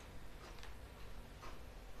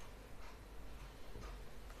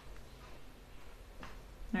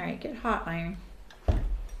 All right, get hot iron.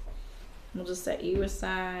 We'll just set you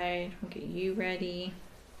aside. We'll get you ready.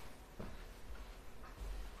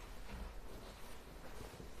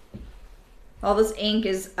 All this ink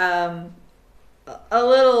is a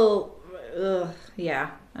little,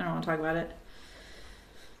 yeah, I don't want to talk about it.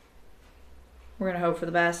 We're going to hope for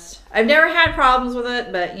the best. I've never had problems with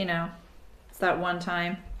it, but you know, it's that one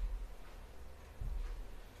time.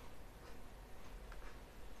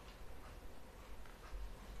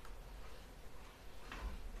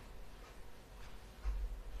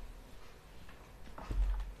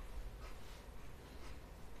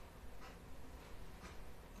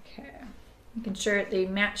 Okay, making sure they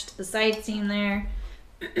matched the side seam there.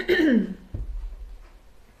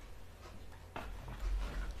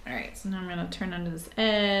 All right, so now I'm gonna turn under this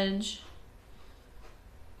edge.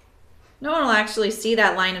 No one will actually see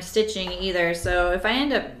that line of stitching either, so if I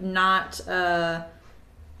end up not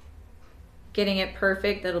getting it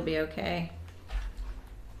perfect, that'll be okay.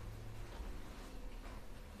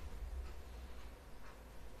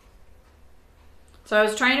 So I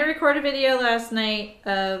was trying to record a video last night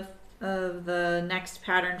of the next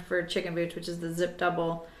pattern for chicken boots, which is the zip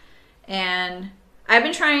double, and I've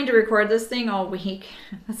been trying to record this thing all week.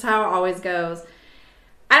 That's how it always goes.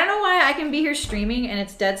 I don't know why I can be here streaming and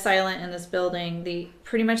it's dead silent in this building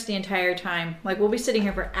pretty much the entire time. Like, we'll be sitting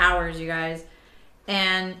here for hours, you guys.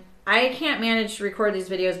 And I can't manage to record these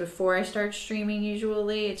videos before I start streaming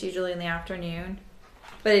usually. It's usually in the afternoon.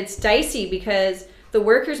 But it's dicey because the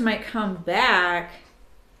workers might come back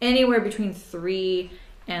anywhere between 3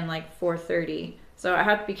 and like 4:30. So I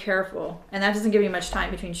have to be careful. And that doesn't give me much time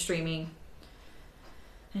between streaming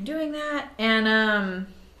and doing that. And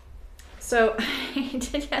so I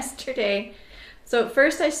did yesterday. So at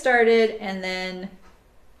first I started, and then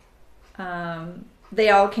they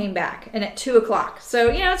all came back, and at 2 o'clock. So,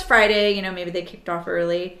 you know, it's Friday, you know, maybe they kicked off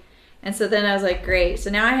early. And so then I was like, great. So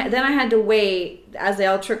now I had to wait as they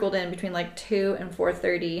all trickled in between like 2 and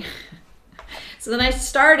 4:30. So then I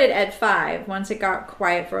started at 5 once it got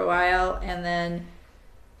quiet for a while. And then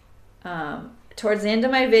towards the end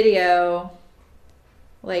of my video,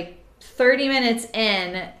 like 30 minutes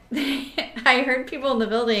in, I heard people in the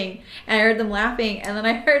building, and I heard them laughing, and then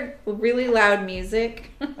I heard really loud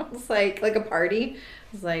music. It was like a party. I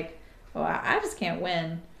was like, oh, I just can't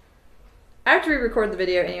win. I have to re-record the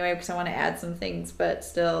video anyway because I want to add some things, but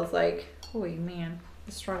still, it's like, holy man,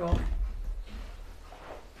 the struggle.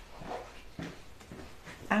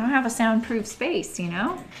 I don't have a soundproof space, you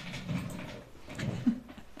know?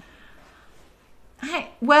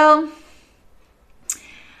 Well,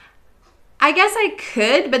 I guess I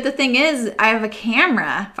could, but the thing is, I have a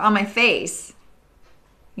camera on my face,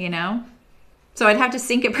 you know? So I'd have to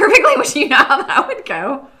sync it perfectly, which you know how that would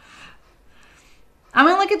go. I'm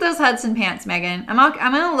going to look at those Hudson pants, Megan. I'm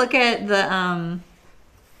going to look at the, I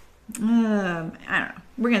don't know.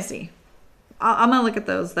 We're going to see. I'm going to look at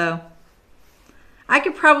those, though. I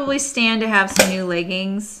could probably stand to have some new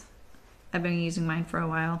leggings. I've been using mine for a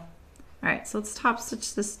while. All right, so let's top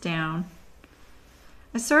stitch this down.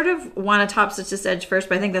 I sort of want to top stitch this edge first,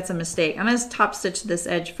 but I think that's a mistake. I'm going to top stitch this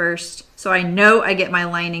edge first so I know I get my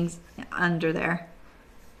linings under there.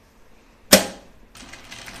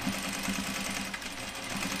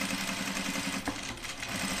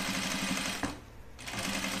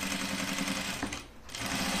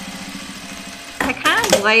 I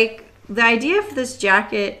kind of like the idea for this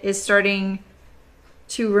jacket is starting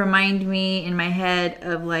to remind me in my head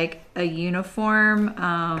of like a uniform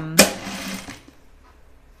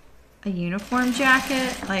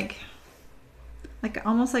jacket, like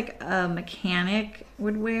almost like a mechanic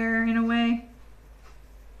would wear in a way.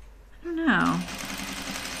 I don't know.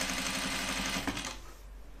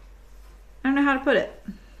 I don't know how to put it.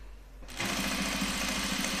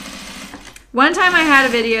 One time I had a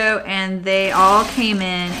video and they all came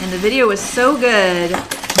in and the video was so good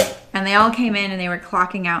and they all came in and they were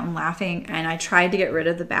clocking out and laughing, and I tried to get rid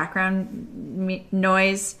of the background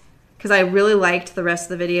noise because I really liked the rest of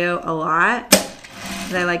the video a lot.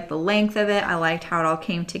 I liked the length of it. I liked how it all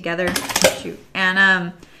came together. Shoot.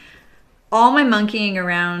 And all my monkeying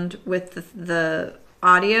around with the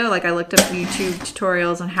audio, like I looked up YouTube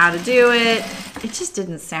tutorials on how to do it. It just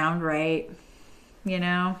didn't sound right, you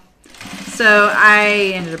know? So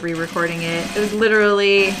I ended up re-recording it. It was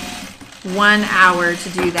literally 1 hour to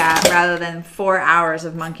do that rather than 4 hours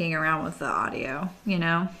of monkeying around with the audio, you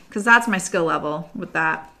know? Because that's my skill level with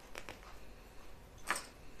that.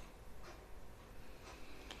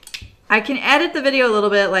 I can edit the video a little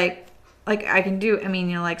bit, like I can do, I mean,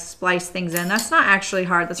 you know, like splice things in. That's not actually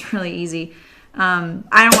hard. That's really easy. I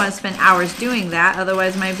don't want to spend hours doing that.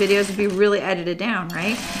 Otherwise, my videos would be really edited down,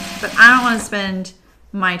 right? But I don't want to spend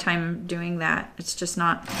my time doing that. It's just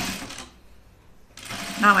not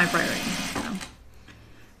my priority. So.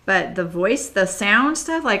 But the voice, the sound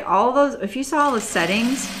stuff, like all those, if you saw all the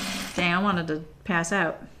settings, dang, I wanted to pass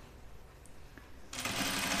out.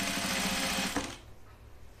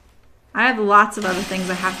 I have lots of other things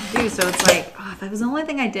I have to do, so it's like, oh, if that was the only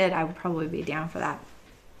thing I did, I would probably be down for that.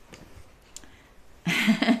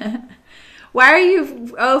 Why are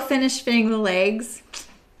you, finished fitting the legs?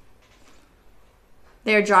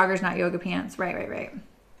 They're joggers, not yoga pants. Right.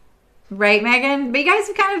 Right, Megan? But you guys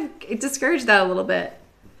have kind of discouraged that a little bit.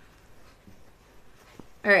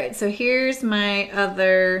 All right, so here's my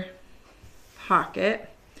other pocket.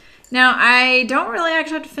 Now, I don't really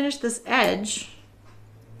actually have to finish this edge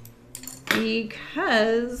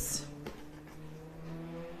because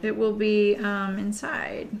it will be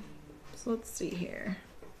inside. So let's see here.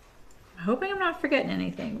 I'm hoping I'm not forgetting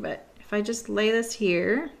anything, but if I just lay this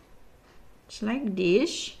here, just like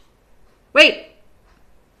this. Wait!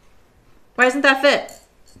 Why doesn't that fit?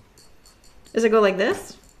 Does it go like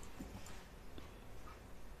this?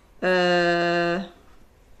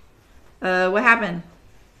 What happened?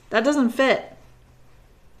 That doesn't fit.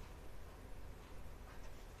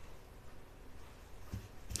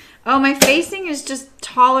 Oh, my facing is just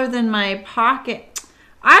taller than my pocket.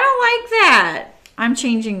 I don't like that. I'm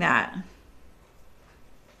changing that.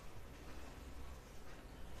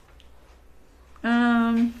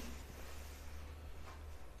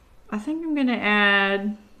 I think I'm gonna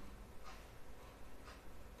add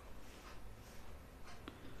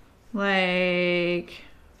like,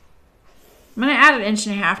 I'm gonna add 1.5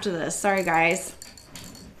 inches to this. Sorry, guys.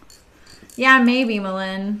 Yeah, maybe,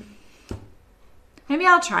 Malin. Maybe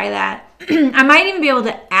I'll try that. I might even be able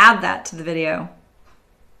to add that to the video,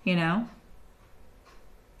 you know?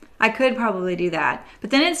 I could probably do that.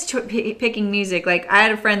 But then it's picking music. Like, I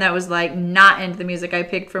had a friend that was like not into the music I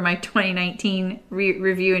picked for my 2019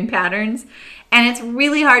 review and patterns. And it's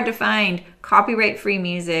really hard to find copyright-free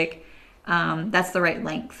music that's the right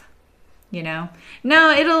length, you know?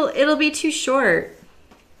 No, it'll be too short.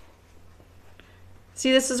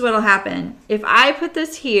 See, this is what'll happen. If I put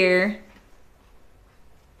this here,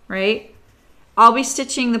 right, I'll be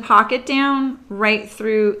stitching the pocket down right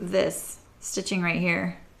through this, stitching right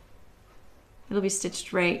here. It'll be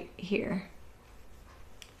stitched right here.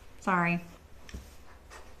 Sorry.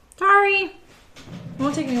 Sorry. It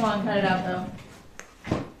won't take me long to cut it out though.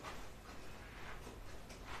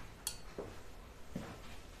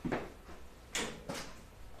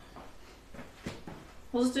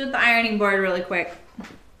 We'll just do it with the ironing board really quick.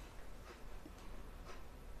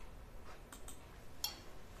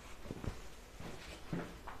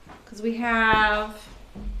 Because we have,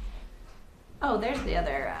 oh, there's the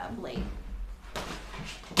other blade.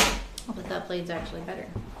 Oh, but that blade's actually better.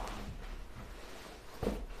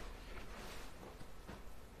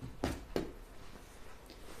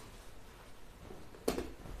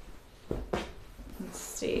 Let's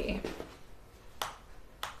see.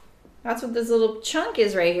 That's what this little chunk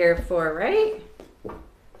is right here for, right?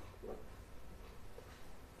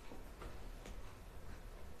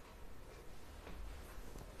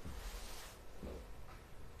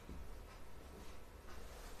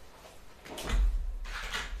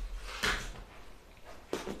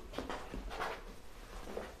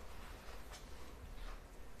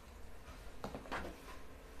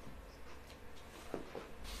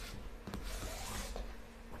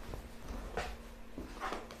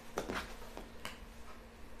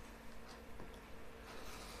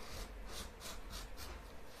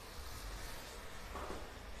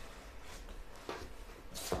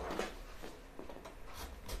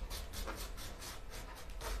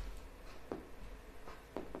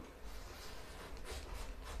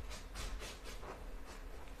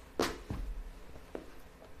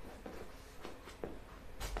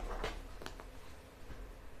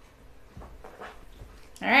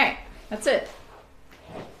 All right, that's it.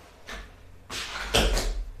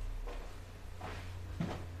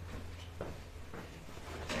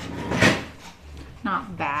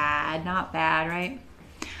 Not bad, right?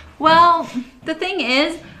 Well, the thing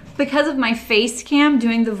is, because of my face cam,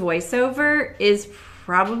 doing the voiceover is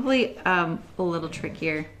probably a little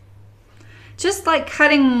trickier. Just like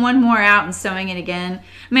cutting one more out and sewing it again.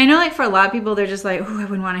 I mean, I know like for a lot of people, they're just like, oh, I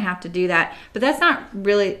wouldn't want to have to do that. But that's not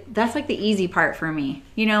really, that's like the easy part for me.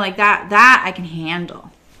 You know, like that I can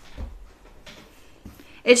handle.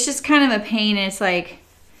 It's just kind of a pain. It's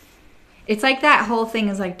It's like that whole thing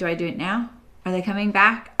is like, do I do it now? Are they coming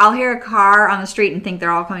back? I'll hear a car on the street and think they're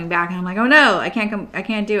all coming back, and I'm like, oh no, I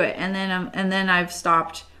can't do it. And then I've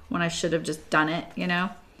stopped when I should have just done it, you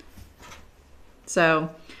know? So,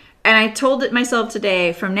 and I told it myself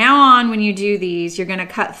today, from now on when you do these, you're gonna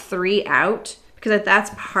cut 3 out, because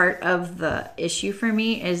that's part of the issue for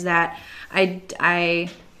me, is that I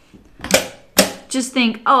just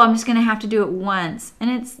think, oh, I'm just gonna have to do it once. And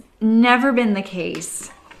it's never been the case,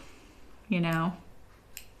 you know?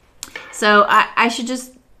 So I should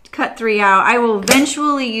just cut 3 out. I will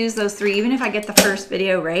eventually use those 3, even if I get the first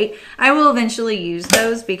video right. I will eventually use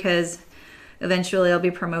those because eventually I'll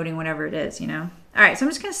be promoting whatever it is, you know. All right, so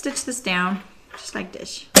I'm just gonna stitch this down just like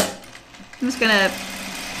this. I'm just gonna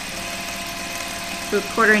do a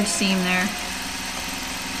 1/4 inch seam there.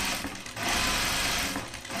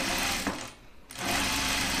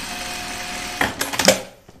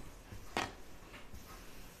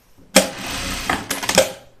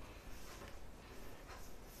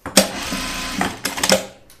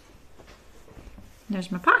 There's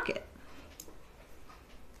my pocket.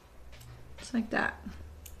 Just like that.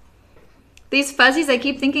 These fuzzies, I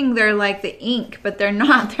keep thinking they're like the ink, but they're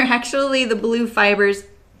not. They're actually the blue fibers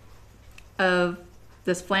of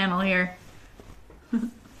this flannel here.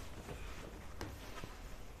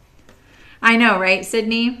 I know, right,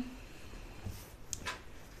 Sydney?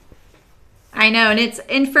 I know,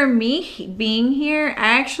 and for me being here,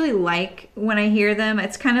 I actually like when I hear them.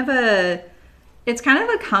 It's kind of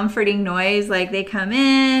a comforting noise. Like they come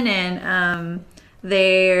in and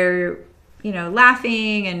they're, you know,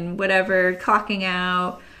 laughing and whatever, clocking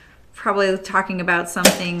out, probably talking about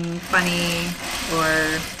something funny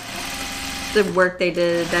or the work they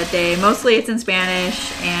did that day. Mostly it's in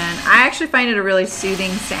Spanish, and I actually find it a really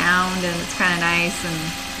soothing sound, and it's kind of nice,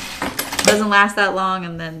 and it doesn't last that long,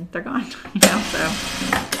 and then they're gone, you know, so.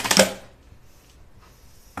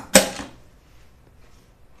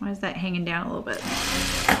 Why is that hanging down a little bit?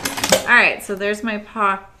 All right, so there's my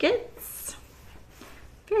pockets.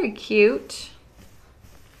 Very cute.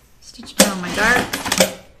 Stitch down my dart.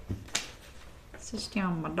 Stitch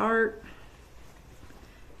down my dart.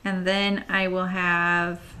 And then I will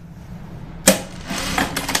have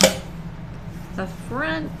the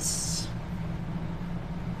front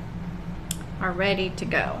are ready to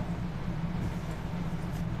go.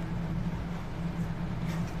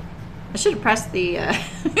 I should have pressed the I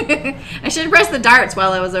should have pressed the darts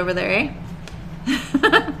while I was over there, eh?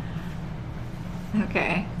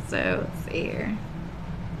 Okay, so let's see here.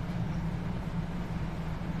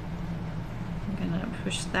 I'm gonna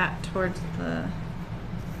push that towards the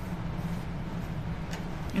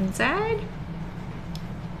inside.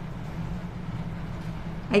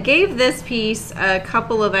 I gave this piece a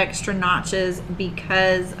couple of extra notches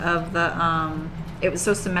because of the it was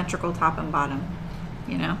so symmetrical top and bottom,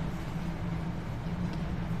 you know.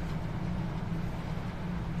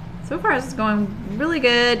 So far this is going really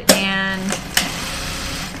good, and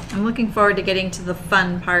I'm looking forward to getting to the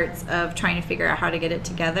fun parts of trying to figure out how to get it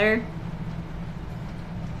together.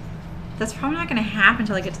 That's probably not going to happen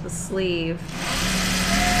until I get to the sleeve.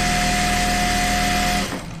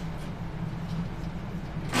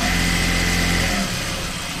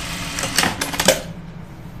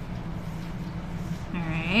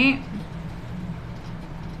 Alright.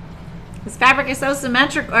 This fabric is so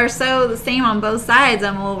symmetrical, or so the same on both sides,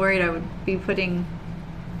 I'm a little worried I would be putting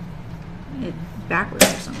it backwards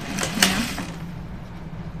or something, you know?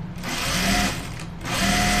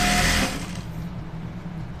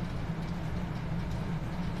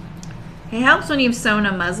 It helps when you've sewn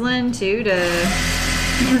a muslin too,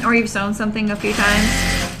 or you've sewn something a few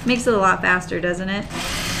times. Makes it a lot faster, doesn't it?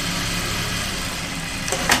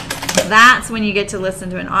 That's when you get to listen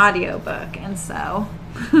to an audio book and sew.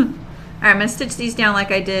 All right, I'm gonna stitch these down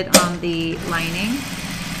like I did on the lining.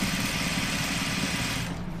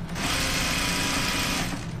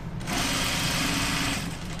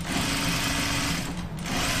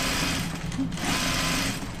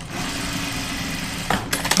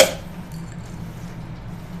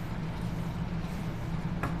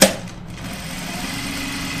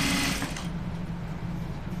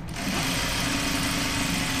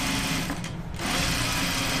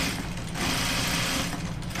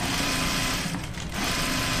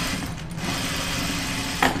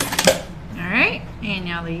 And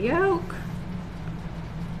now the yoke.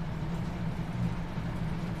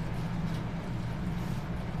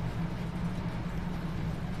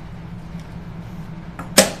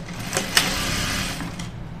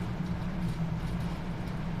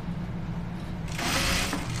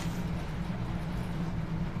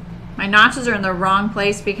 My notches are in the wrong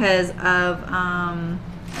place because of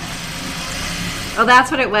Oh,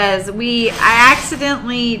 that's what it was. I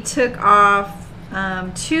accidentally took off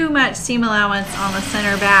too much seam allowance on the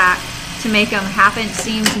center back to make them 1/2 inch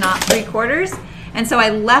seams, not 3/4. And so I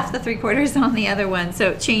left the 3/4 on the other one. So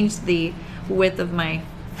it changed the width of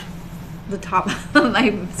the top of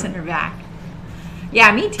my center back.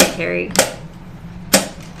 Yeah, me too, Carrie.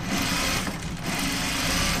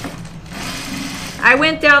 I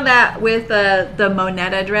went down that with the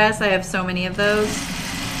Moneta dress. I have so many of those.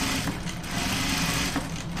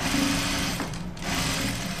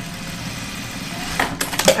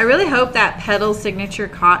 I really hope that Petal Signature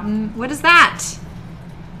Cotton. What is that?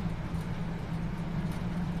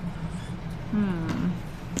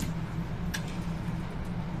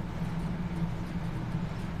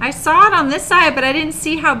 I saw it on this side, but I didn't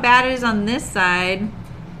see how bad it is on this side.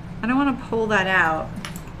 I don't want to pull that out.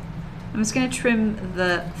 I'm just going to trim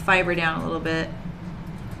the fiber down a little bit.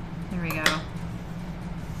 There we go.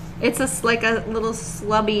 It's like a little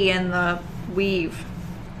slubby in the weave.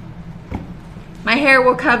 My hair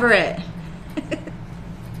will cover it.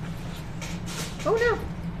 Oh no.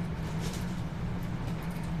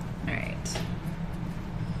 All right.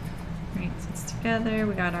 Right, so it's together.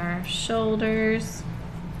 We got our shoulders.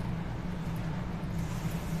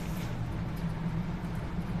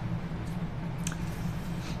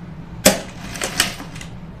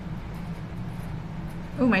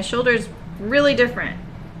 Oh, my shoulder's really different.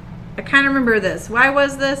 I kind of remember this. Why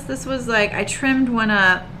was this? This was like I trimmed one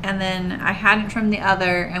up and then I hadn't trimmed the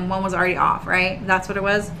other and one was already off, right? That's what it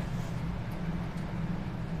was.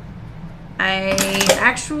 I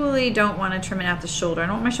actually don't want to trim it at the shoulder. I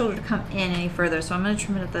don't want my shoulder to come in any further, so I'm going to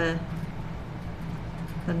trim it at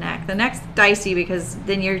the neck. The neck's dicey because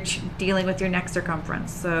then you're dealing with your neck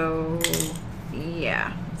circumference. So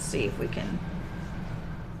yeah, let's see if we can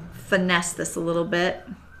finesse this a little bit.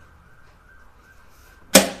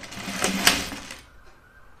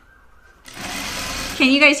 Can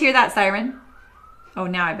you guys hear that siren? Oh,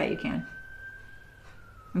 now I bet you can.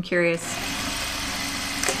 I'm curious.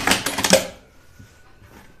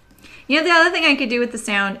 You know, the other thing I could do with the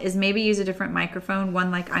sound is maybe use a different microphone, one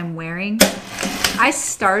like I'm wearing. I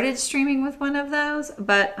started streaming with one of those,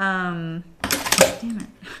 but damn it.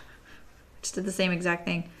 Just did the same exact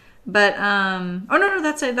thing. But oh no,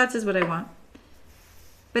 that's what I want.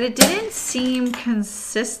 But it didn't seem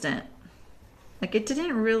consistent. Like it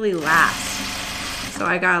didn't really last. So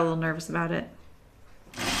I got a little nervous about it.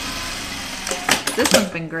 This one's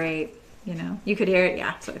been great, you know. You could hear it,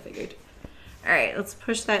 yeah, so I figured. All right, let's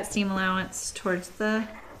push that seam allowance towards the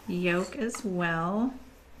yoke as well.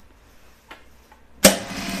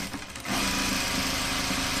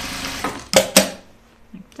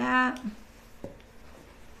 Like that.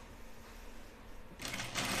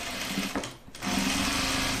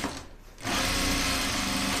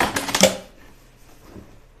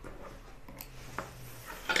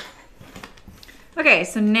 Okay,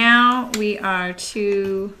 so now we have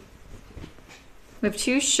two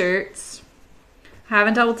shirts. I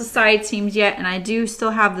haven't dealt with the side seams yet, and I do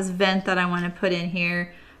still have this vent that I want to put in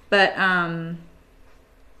here, but I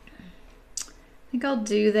think I'll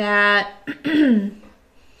do that.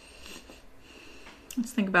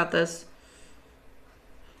 Let's think about this.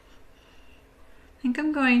 I think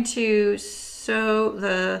I'm going to sew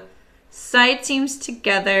the side seams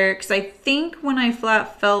together because I think when I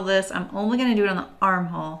flat fell this, I'm only going to do it on the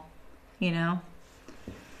armhole, you know?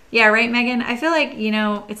 Yeah, right, Megan? I feel like, you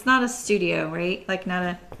know, it's not a studio, right? Like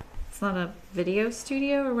it's not a video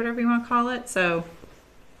studio or whatever you want to call it, so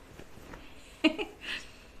I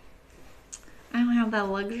don't have that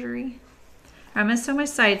luxury. I'm going to sew my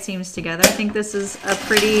side seams together. I think this is a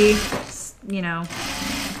pretty, you know,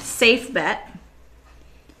 safe bet.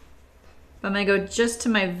 I'm going to go just to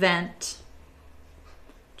my vent,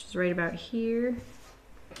 which is right about here.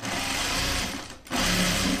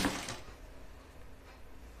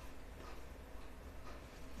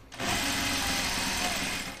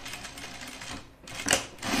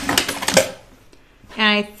 And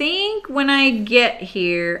I think when I get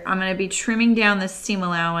here, I'm going to be trimming down the seam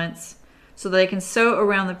allowance so that I can sew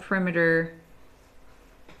around the perimeter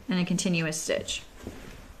in a continuous stitch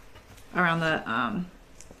around the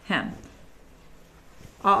hem.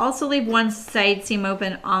 I'll also leave one side seam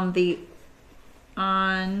open you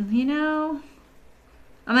know,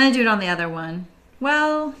 I'm going to do it on the other one.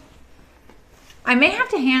 Well, I may have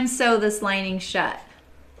to hand sew this lining shut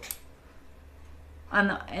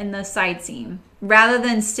in the side seam rather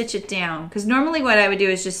than stitch it down, because normally what I would do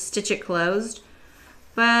is just stitch it closed,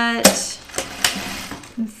 but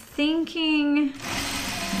I'm thinking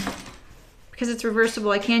because it's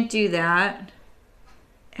reversible I can't do that.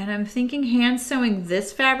 And I'm thinking hand sewing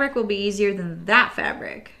this fabric will be easier than that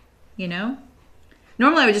fabric, you know?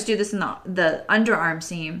 Normally I would just do this in the underarm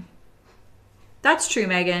seam. That's true,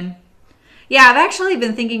 Megan. Yeah, I've actually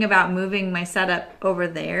been thinking about moving my setup over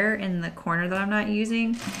there in the corner that I'm not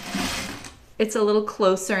using. It's a little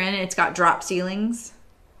closer in. It's got drop ceilings.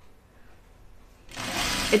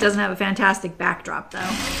 It doesn't have a fantastic backdrop though,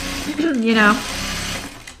 you know?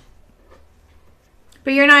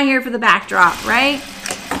 But you're not here for the backdrop, right?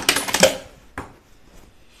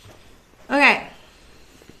 Okay.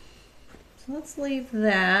 So let's leave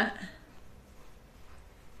that.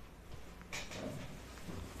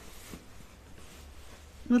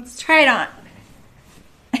 Let's try it on.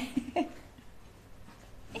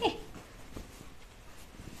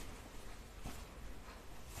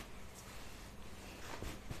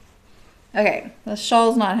 Okay, the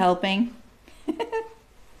shawl's not helping.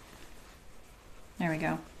 There we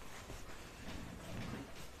go.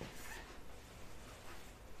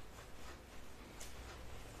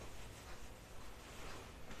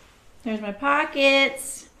 There's my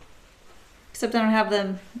pockets, except I don't have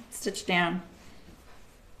them stitched down.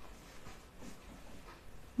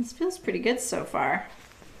 This feels pretty good so far.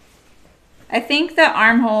 I think the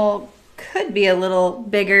armhole could be a little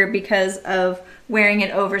bigger because of wearing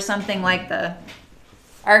it over something like the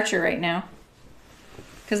Archer right now.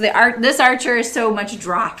 Because this Archer is so much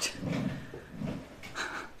dropped.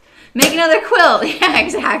 Make another quilt. Yeah,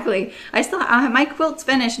 exactly. I still have my quilt's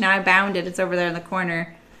finished now. I bound it. It's over there in the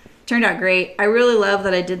corner. Turned out great. I really love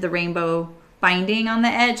that I did the rainbow binding on the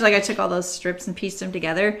edge. Like I took all those strips and pieced them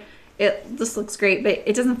together. This looks great, but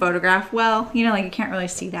it doesn't photograph well. You know, like you can't really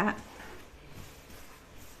see that.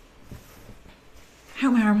 I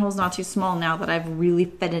hope my armhole's not too small now that I've really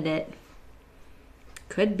fitted it.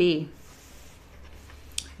 Could be.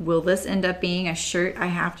 Will this end up being a shirt I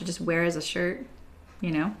have to just wear as a shirt? You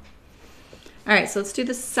know? All right, so let's do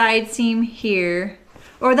the side seam here.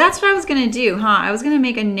 Or that's what I was gonna do, huh? I was gonna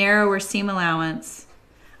make a narrower seam allowance.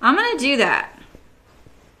 I'm gonna do that.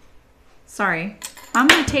 Sorry. I'm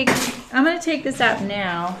gonna take this out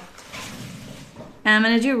now. And I'm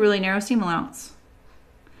gonna do a really narrow seam allowance.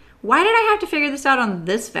 Why did I have to figure this out on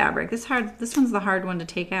this fabric? This one's the hard one to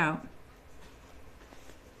take out.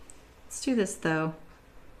 Let's do this though.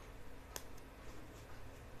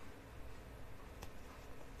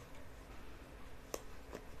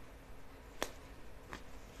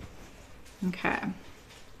 Okay.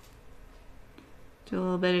 Do a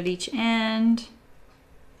little bit at each end.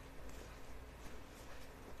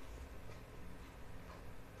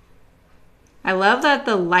 I love that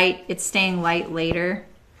it's staying light later.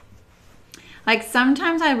 Like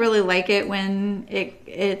sometimes I really like it when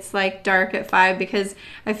it's like dark at 5 because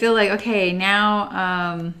I feel like, okay,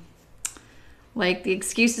 now like the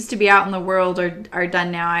excuses to be out in the world are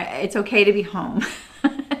done now. It's okay to be home.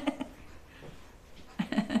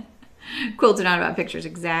 Quilts are not about pictures,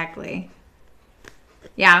 exactly.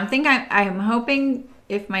 Yeah, I'm hoping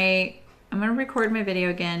I'm gonna record my video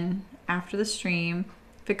again after the stream.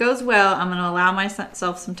 If it goes well, I'm gonna allow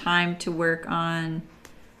myself some time to work on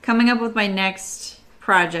coming up with my next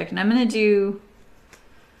project. And I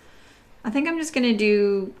think I'm just gonna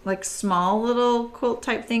do like small little quilt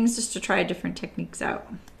type things just to try different techniques out.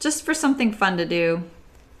 Just for something fun to do.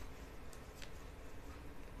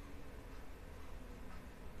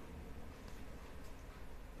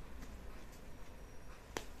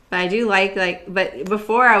 But I do but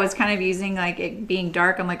before I was kind of using like it being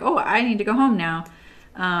dark. I'm like, oh, I need to go home now.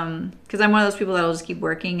 Because I'm one of those people that'll just keep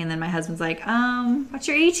working, and then my husband's like, what's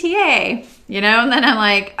your ETA? You know, and then I'm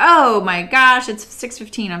like, oh my gosh, it's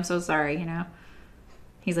 6:15. I'm so sorry, you know.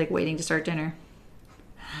 He's like waiting to start dinner.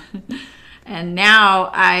 And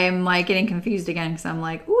now I'm like getting confused again because I'm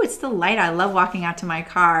like, ooh, it's still light. I love walking out to my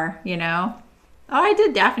car, you know. Oh, I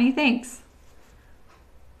did, Daphne, thanks.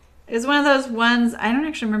 It's one of those ones, I don't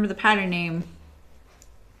actually remember the pattern name.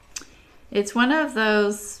 It's one of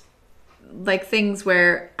those like things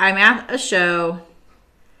where I'm at a show.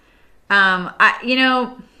 You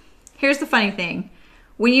know, here's the funny thing.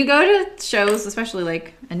 When you go to shows, especially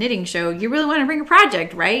like a knitting show, you really want to bring a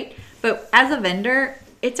project, right? But as a vendor,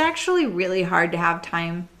 it's actually really hard to have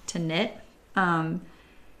time to knit.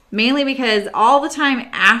 Mainly because all the time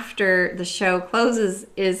after the show closes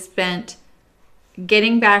is spent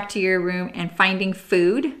getting back to your room and finding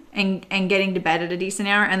food and getting to bed at a decent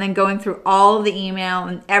hour, and then going through all of the email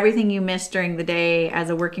and everything you missed during the day as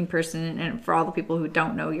a working person. And for all the people who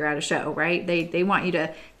don't know you're at a show, right? They want you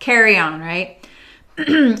to carry on, right?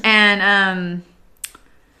 And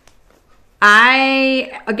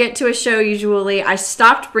I get to a show usually. I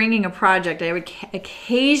stopped bringing a project. I would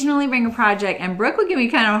occasionally bring a project, and Brooke would give me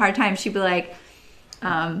kind of a hard time. She'd be like,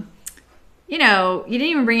 you know, you didn't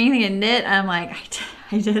even bring anything to knit. I'm like,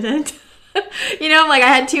 I didn't. You know, like I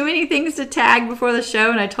had too many things to tag before the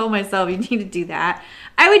show, and I told myself you need to do that.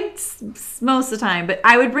 I would most of the time, but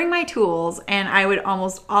I would bring my tools, and I would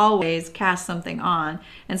almost always cast something on.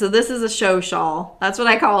 And so this is a show shawl. That's what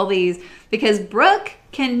I call these, because Brooke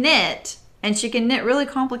can knit, and she can knit really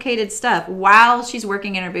complicated stuff while she's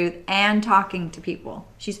working in her booth and talking to people.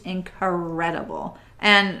 She's incredible.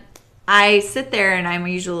 And I sit there, and I'm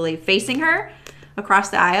usually facing her across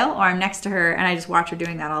the aisle, or I'm next to her, and I just watch her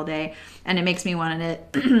doing that all day, and it makes me want to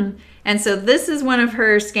knit. And so this is one of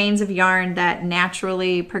her skeins of yarn that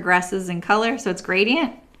naturally progresses in color, so it's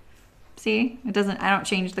gradient. See, it doesn't, I don't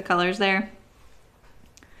change the colors there.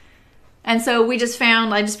 And so I just found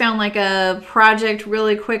like a project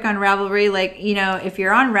really quick on Ravelry. Like, you know, if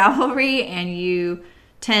you're on Ravelry and you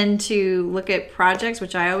tend to look at projects,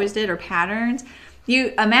 which I always did, or patterns,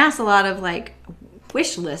 you amass a lot of like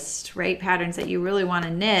wish list, right? Patterns that you really want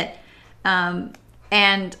to knit.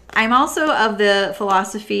 And I'm also of the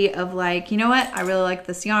philosophy of like, you know what? I really like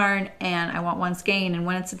this yarn, and I want one skein, and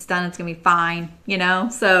once it's done, it's gonna be fine, you know?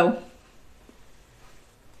 So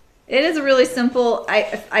it is a really simple,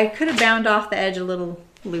 I could have bound off the edge a little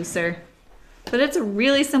looser, but it's a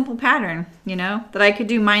really simple pattern, you know, that I could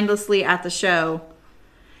do mindlessly at the show.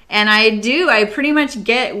 And I pretty much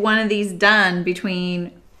get one of these done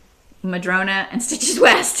between Madrona and Stitches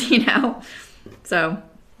West, you know? So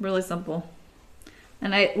really simple.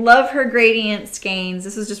 And I love her gradient skeins.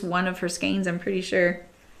 This is just one of her skeins, I'm pretty sure.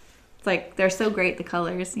 It's like, they're so great, the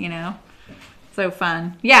colors, you know? So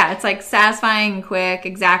fun. Yeah, it's like satisfying and quick,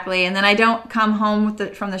 exactly. And then I don't come home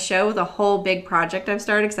from the show with a whole big project I've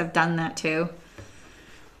started, because I've done that too.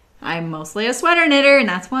 I'm mostly a sweater knitter, and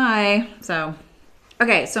that's why. So,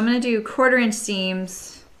 okay, so I'm going to do 1/4 inch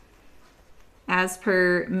seams as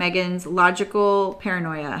per Megan's logical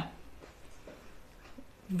paranoia.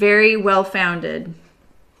 Very well founded.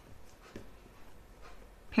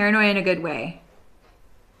 Paranoia in a good way.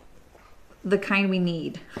 The kind we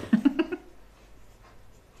need.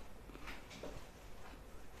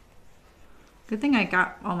 Good thing I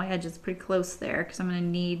got all my edges pretty close there, because I'm going to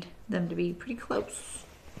need them to be pretty close.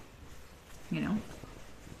 You know.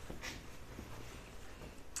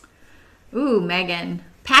 Ooh, Megan.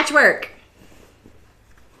 Patchwork.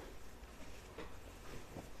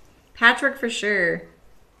 Patchwork for sure.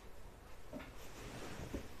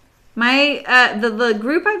 My the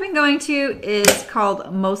group I've been going to is called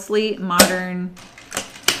Mostly Modern,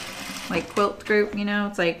 like quilt group, you know.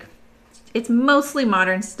 It's like, it's mostly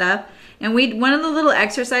modern stuff. And one of the little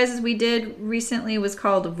exercises we did recently was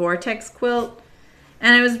called a vortex quilt,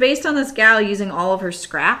 and it was based on this gal using all of her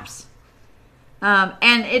scraps.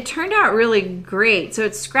 And it turned out really great. So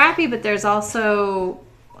it's scrappy, but there's also,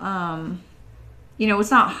 you know,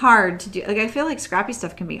 it's not hard to do. Like, I feel like scrappy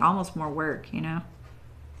stuff can be almost more work, you know.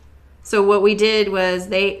 So what we did was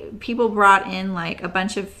people brought in like a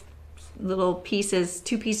bunch of little pieces,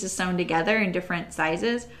 2 pieces sewn together in different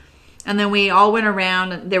sizes. And then we all went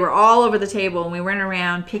around, they were all over the table, and we went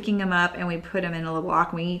around picking them up, and we put them in a little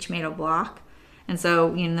block, and we each made a block. And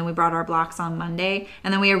so, you know, then we brought our blocks on Monday,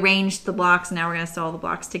 and then we arranged the blocks, and now we're going to sew all the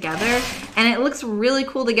blocks together. And it looks really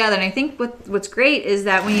cool together. And I think what's great is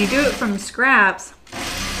that when you do it from scraps,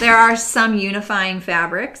 there are some unifying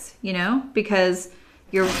fabrics, you know, because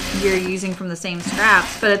you're using from the same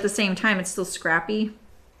scraps, but at the same time, it's still scrappy,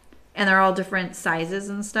 and they're all different sizes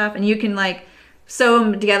and stuff. And you can like sew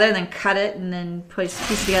them together and then cut it and then put a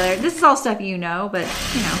piece together. This is all stuff you know, but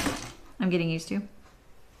you know, I'm getting used to.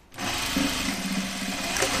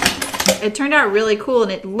 It turned out really cool,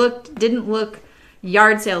 and it didn't look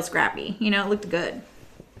yard sale scrappy. You know, it looked good.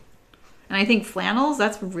 And I think flannels,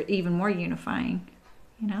 that's even more unifying,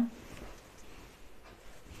 you know?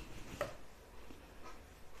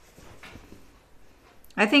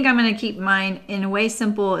 I think I'm going to keep mine in a way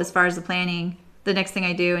simple as far as the planning, the next thing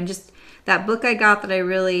I do, and just that book I got that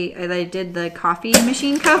I did the coffee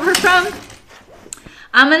machine cover from.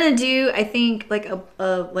 I'm going to do, I think, like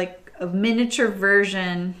a miniature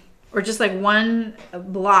version, or just like one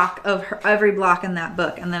block of every block in that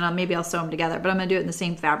book, and then maybe I'll sew them together, but I'm going to do it in the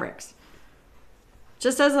same fabrics.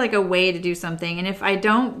 Just as like a way to do something. And if I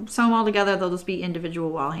don't sew them all together, they'll just be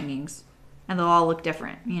individual wall hangings, and they'll all look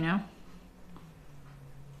different, you know?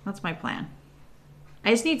 That's my plan. I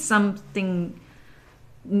just need something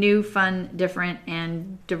new, fun, different,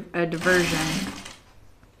 and a diversion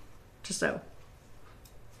to sew.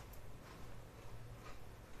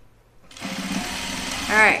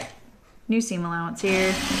 All right. new seam allowance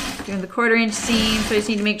here. Doing the 1/4 inch seam, so I just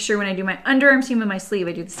need to make sure when I do my underarm seam and my sleeve,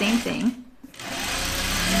 I do the same thing.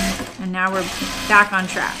 And now we're back on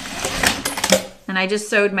track. And I just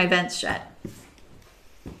sewed my vents shut.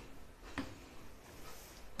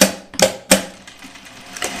 I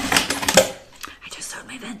just sewed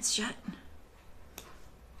my vents shut.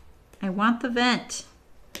 I want the vent.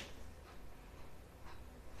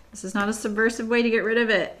 This is not a subversive way to get rid of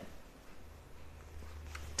it.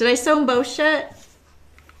 Did I sew them both shut?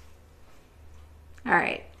 All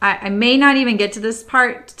right. I may not even get to this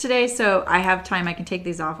part today, so I have time. I can take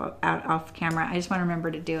these off camera. I just want to remember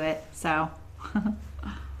to do it. So,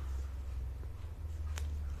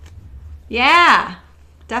 yeah,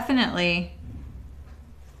 definitely.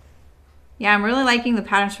 Yeah, I'm really liking the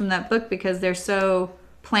patterns from that book because they're so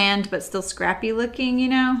planned but still scrappy looking, you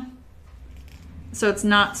know? So it's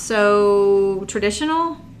not so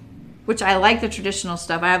traditional, which I like the traditional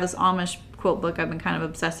stuff. I have this Amish quilt book I've been kind of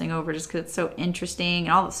obsessing over just because it's so interesting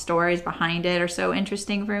and all the stories behind it are so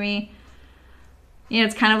interesting for me. You know,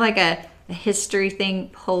 it's kind of like a history thing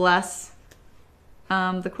plus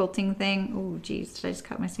the quilting thing. Oh, geez, did I just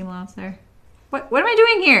cut my seam allowance there? What am I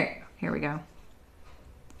doing here? Here we go.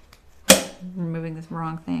 Removing this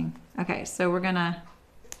wrong thing. Okay, so we're gonna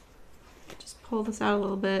just pull this out a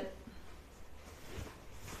little bit.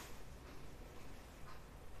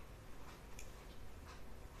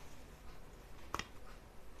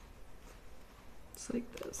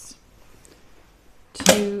 Like this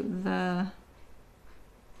to the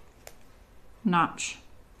notch.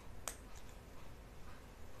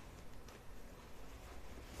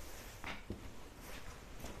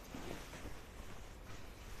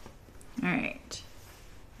 All right,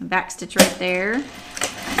 back stitch right there,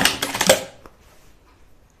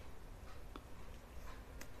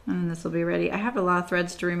 and this will be ready. I have a lot of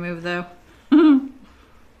threads to remove though.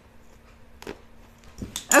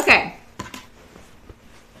 Okay.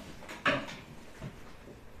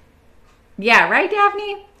 Yeah, right,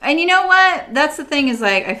 Daphne? And you know what? That's the thing is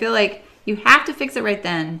like, I feel like you have to fix it right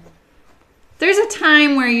then. There's a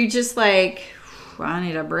time where you just like, I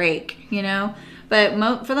need a break, you know?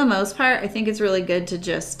 But for the most part, I think it's really good to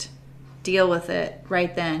just deal with it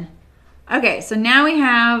right then. Okay, so now we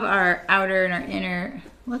have our outer and our inner.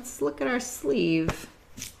 Let's look at our sleeve.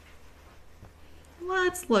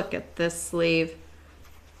 Let's look at this sleeve.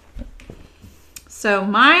 So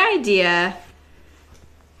my idea,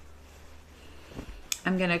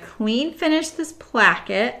 I'm gonna clean finish this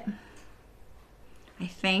placket. I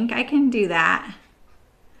think I can do that.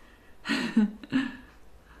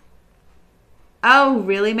 Oh,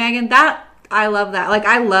 really, Megan? I love that. Like,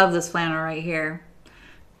 I love this flannel right here.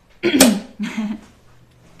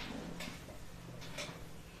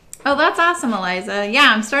 Oh, that's awesome, Eliza.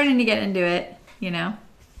 Yeah, I'm starting to get into it, you know.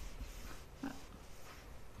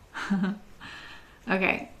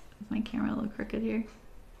 Okay, is my camera a little crooked here?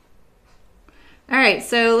 All right,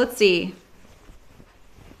 so let's see.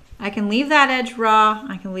 I can leave that edge raw.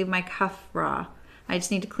 I can leave my cuff raw. I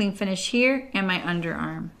just need to clean finish here and my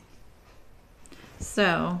underarm.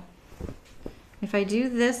 So if I do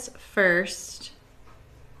this first,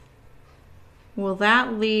 will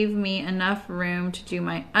that leave me enough room to do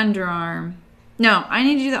my underarm? No, I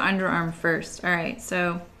need to do the underarm first. All right,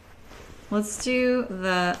 so let's do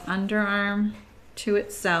the underarm to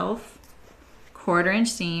itself, 1/4 inch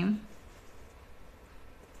seam.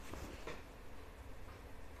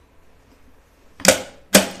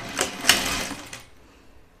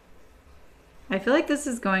 I feel like this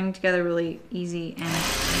is going together really easy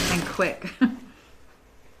and quick. I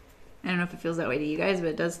don't know if it feels that way to you guys, but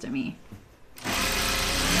it does to me.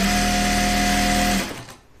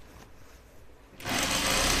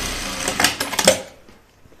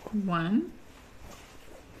 One.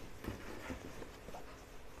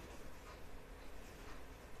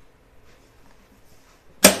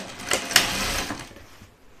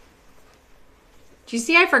 Do you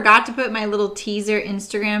see I forgot to put my little teaser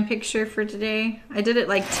Instagram picture for today? I did it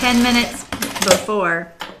like 10 minutes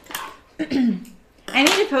before. I need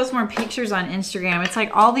to post more pictures on Instagram. It's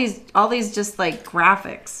like all these just like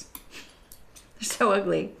graphics. They're so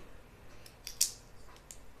ugly.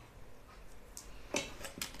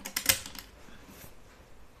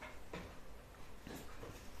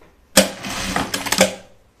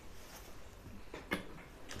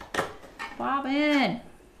 Bobbin.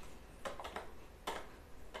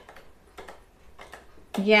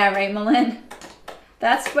 Yeah, right, Malin?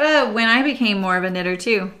 That's when I became more of a knitter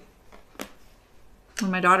too.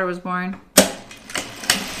 When my daughter was born.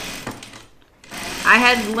 I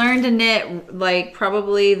had learned to knit like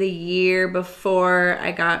probably the year before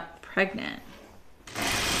I got pregnant.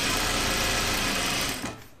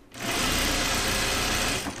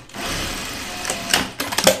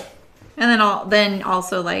 And then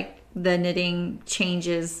also like the knitting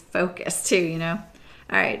changes focus too, you know.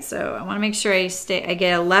 All right, so I want to make sure I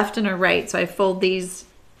get a left and a right. So I fold these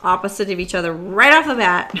opposite of each other right off the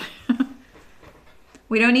bat.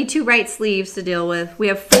 We don't need 2 right sleeves to deal with. We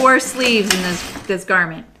have 4 sleeves in this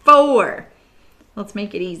garment. 4. Let's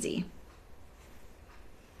make it easy.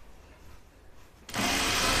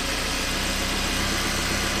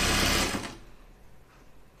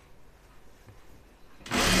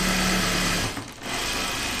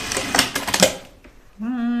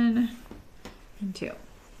 And 2.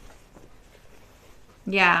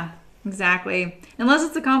 Yeah, exactly. Unless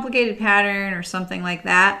it's a complicated pattern or something like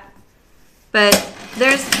that. But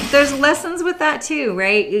there's lessons with that too,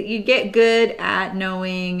 right? You get good at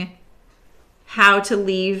knowing how to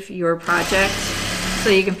leave your project so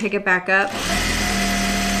you can pick it back up.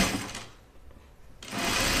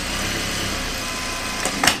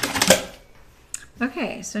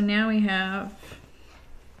 Okay, so now we have,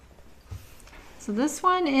 so this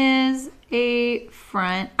one is a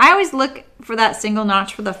front. I always look for that single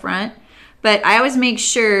notch for the front, but I always make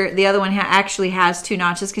sure the other one actually has 2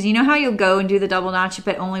 notches, because you know how you'll go and do the double notch,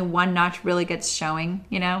 but only 1 notch really gets showing,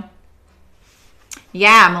 you know?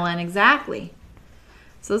 Yeah, Malin, exactly.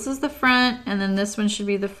 So this is the front, and then this one should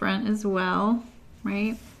be the front as well,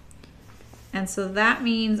 right? And so that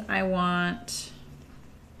means I want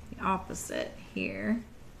the opposite here.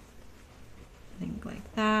 I think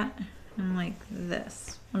like that, and like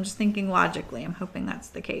this. I'm just thinking logically. I'm hoping that's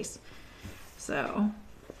the case. So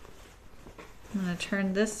I'm going to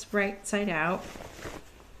turn this right side out.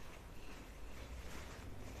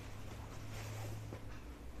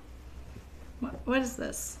 What is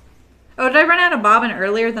this? Oh, did I run out of bobbin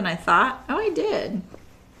earlier than I thought? Oh, I did.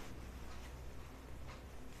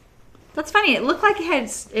 That's funny. It looked like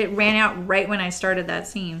it ran out right when I started that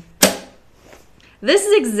seam. This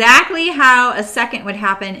is exactly how a second would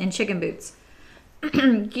happen in chicken boots.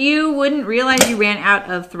 You wouldn't realize you ran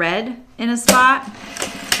out of thread in a spot,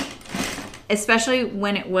 especially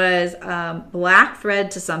when it was black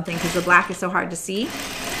thread to something, because the black is so hard to see.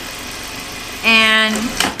 And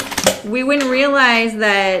we wouldn't realize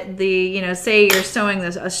that say you're sewing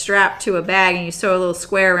a strap to a bag and you sew a little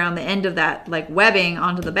square around the end of that like webbing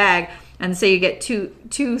onto the bag, and say you get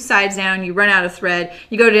two sides down, you run out of thread,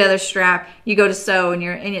 you go to the other strap, you go to sew, and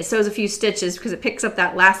it sews a few stitches because it picks up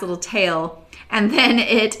that last little tail, and then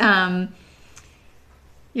it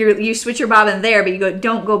you switch your bobbin there, but you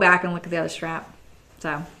don't go back and look at the other strap.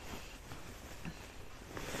 So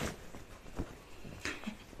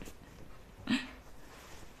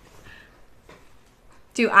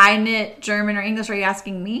do I knit German or English? Are you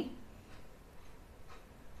asking me?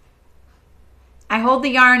 I hold the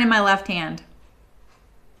yarn in my left hand.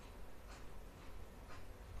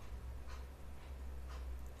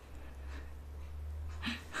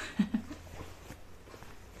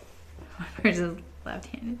 Versus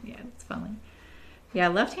left-handed. Yeah, it's funny. Yeah,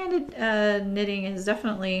 left-handed knitting is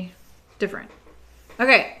definitely different.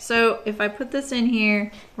 Okay, so if I put this in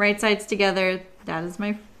here, right sides together, that is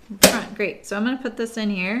my front. Great. So I'm going to put this in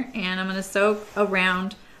here, and I'm going to sew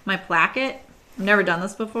around my placket. I've never done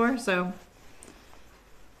this before, so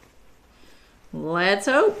let's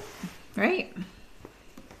hope, right?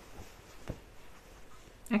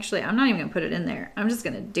 Actually, I'm not even going to put it in there. I'm just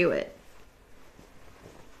going to do it.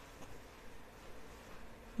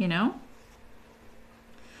 You know?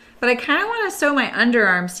 But I kind of want to sew my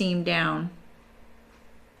underarm seam down.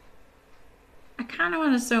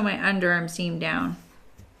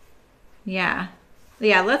 Yeah.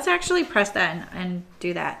 Yeah, let's actually press that and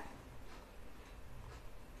do that.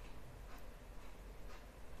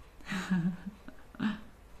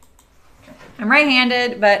 I'm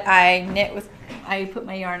right-handed, but I put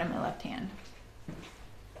my yarn in my left hand.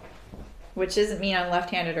 Which doesn't mean I'm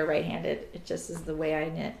left-handed or right-handed. It just is the way I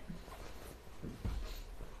knit.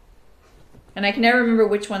 And I can never remember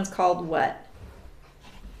which one's called what.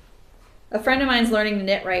 A friend of mine's learning to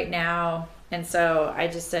knit right now, and so I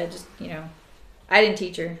just said, I didn't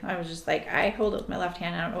teach her. I was just like, I hold it with my left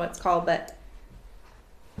hand. I don't know what it's called, but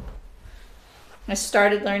I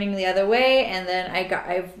started learning the other way, and then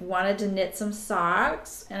I wanted to knit some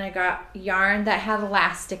socks, and I got yarn that had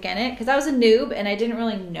elastic in it because I was a noob and I didn't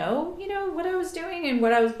really know, what I was doing and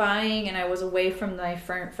what I was buying, and I was away from my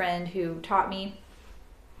friend who taught me.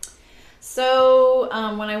 So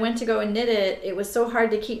when I went to go and knit it, it was so hard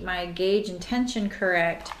to keep my gauge and tension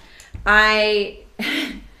correct. I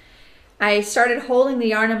started holding the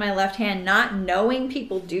yarn in my left hand, not knowing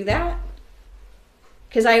people do that.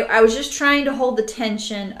 Because I was just trying to hold the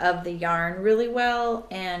tension of the yarn really well,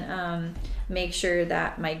 and make sure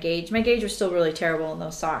that my gauge was still really terrible in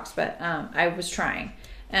those socks, but I was trying.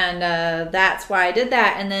 And that's why I did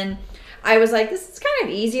that. And then I was like, this is kind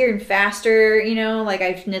of easier and faster, you know, like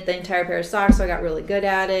I knit the entire pair of socks, so I got really good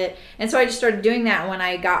at it. And so I just started doing that. When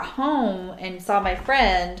I got home and saw my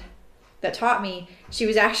friend that taught me, she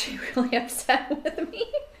was actually really upset with me.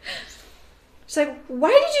 She's like,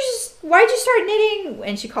 why'd you start knitting?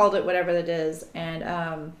 And she called it whatever that is. And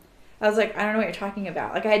I was like, I don't know what you're talking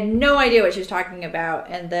about. Like, I had no idea what she was talking about.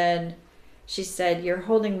 And then she said, you're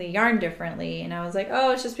holding the yarn differently. And I was like,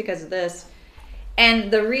 oh, it's just because of this.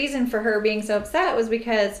 And the reason for her being so upset was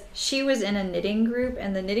because she was in a knitting group,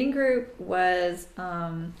 and the knitting group was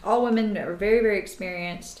all women that were very, very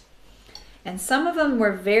experienced. And some of them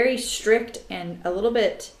were very strict and a little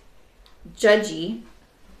bit judgy.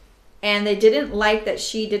 And they didn't like that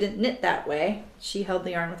she didn't knit that way. She held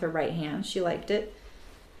the yarn with her right hand. She liked it.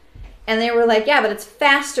 And they were like, yeah, but it's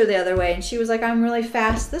faster the other way. And she was like, I'm really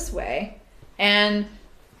fast this way. And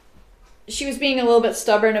she was being a little bit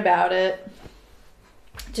stubborn about it,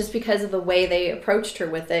 just because of the way they approached her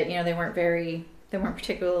with it. You know, they weren't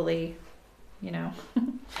particularly, you know,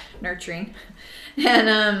 nurturing.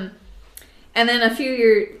 And then a few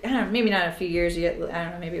years, I don't know, maybe not a few years yet, I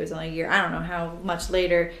don't know, maybe it was only a year, I don't know how much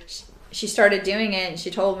later, she started doing it, and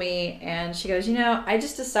she told me, and she goes, you know, I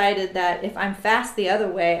just decided that if I'm fast the other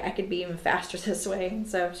way, I could be even faster this way. And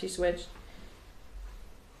so she switched.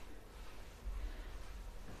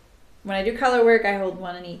 When I do color work, I hold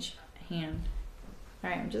one in each hand. All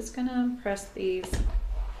right, I'm just gonna press these.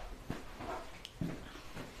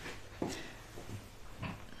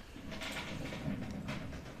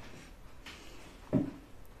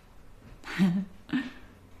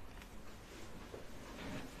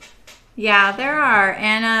 Yeah, there are.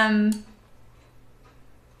 And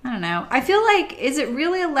I don't know. I feel like, is it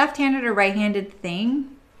really a left-handed or right-handed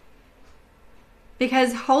thing?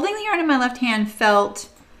 Because holding the yarn in my left hand felt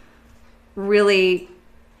really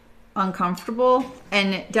uncomfortable,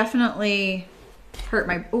 and it definitely hurt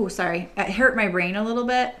my, it hurt my brain a little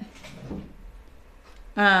bit.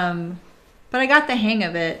 But I got the hang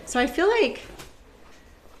of it. So I feel like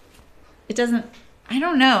it doesn't, I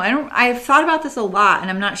don't know. I've thought about this a lot, and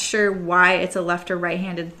I'm not sure why it's a left or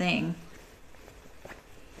right-handed thing.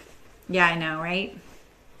 Yeah, I know, right?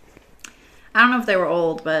 I don't know if they were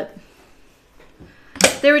old, but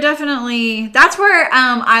they were definitely, that's where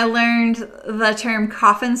I learned the term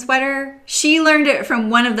coffin sweater. She learned it from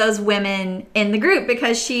one of those women in the group,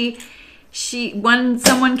 because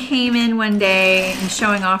someone came in one day and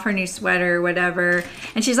showing off her new sweater or whatever,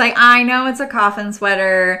 and she's like, I know it's a coffin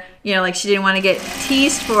sweater, you know, like she didn't want to get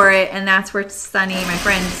teased for it. And that's where Sunny, my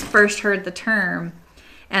friend, first heard the term,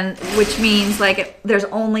 and which means like there's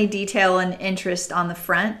only detail and interest on the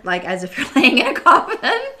front, like as if you're laying in a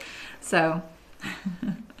coffin. So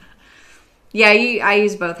yeah, I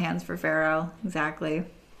use both hands for Pharaoh. Exactly.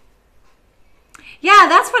 Yeah,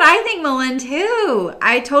 that's what I think, Malin, too.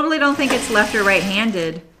 I totally don't think it's left or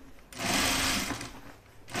right-handed.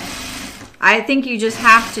 I think you just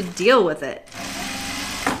have to deal with it.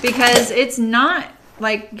 Because it's not,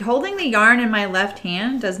 like, holding the yarn in my left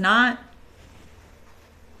hand does not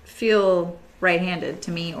feel right-handed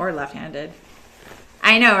to me, or left-handed.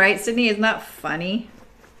 I know, right, Sydney? Isn't that funny?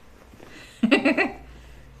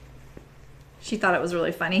 She thought it was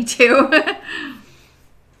really funny, too.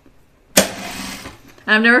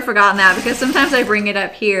 I've never forgotten that, because sometimes I bring it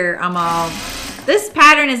up here. I'm all, this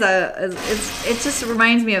pattern is it just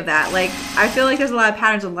reminds me of that. Like, I feel like there's a lot of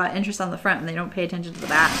patterns with a lot of interest on the front, and they don't pay attention to the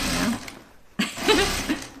back, you know?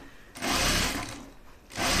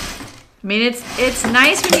 I mean, it's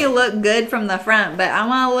nice when you look good from the front, but I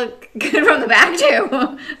want to look good from the back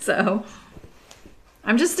too. So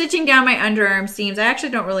I'm just stitching down my underarm seams. I actually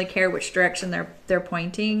don't really care which direction they're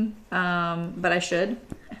pointing, but I should.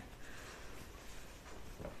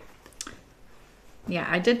 Yeah,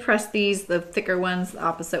 I did press these, the thicker ones, the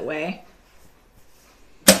opposite way.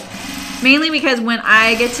 Mainly because when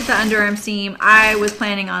I get to the underarm seam, I was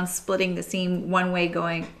planning on splitting the seam one way,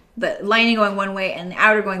 going, the lining going one way and the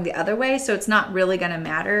outer going the other way, so it's not really going to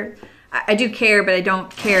matter. I do care, but I don't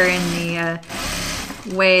care in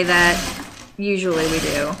the way that usually we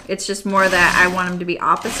do. It's just more that I want them to be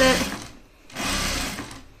opposite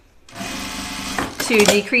to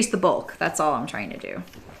decrease the bulk. That's all I'm trying to do.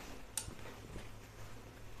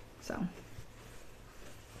 So,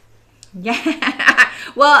 yeah.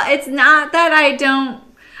 Well, it's not that I don't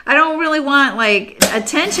really want like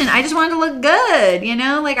attention. I just want it to look good, you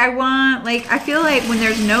know? Like I feel like when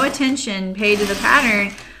there's no attention paid to the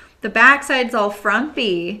pattern, the backside's all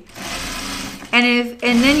frumpy. And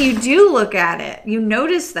then you do look at it, you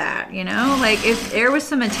notice that, you know, like if there was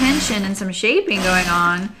some attention and some shaping going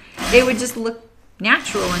on, it would just look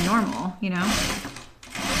natural and normal, you know.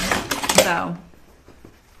 So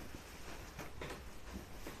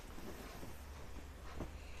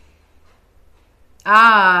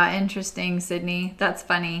ah, interesting, Sydney. That's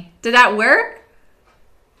funny. Did that work?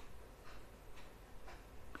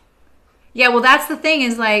 Yeah, well, that's the thing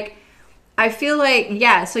is like, I feel like,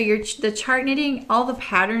 yeah, so the chart knitting, all the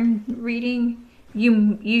pattern reading,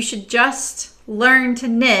 you should just learn to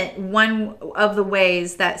knit one of the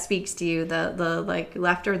ways that speaks to you, the like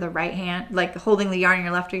left or the right hand, like holding the yarn in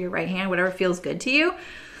your left or your right hand, whatever feels good to you,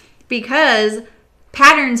 because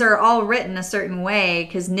patterns are all written a certain way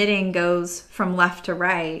because knitting goes from left to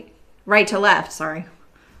right, right to left, sorry.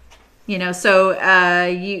 You know, so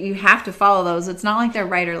you have to follow those. It's not like they're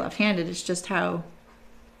right or left-handed. It's just how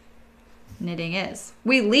knitting is.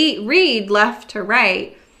 We read left to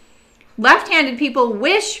right. Left-handed people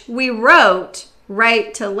wish we wrote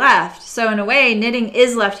right to left. So in a way, knitting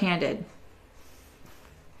is left-handed.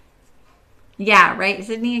 Yeah, right,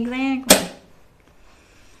 Sydney? Exactly.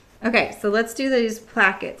 Okay, so let's do these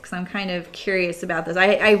plackets because I'm kind of curious about this.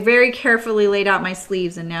 I very carefully laid out my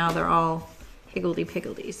sleeves and now they're all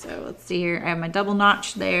higgledy-piggledy. So let's see here. I have my double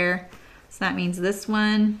notch there. So that means this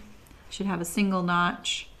one should have a single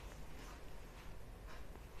notch.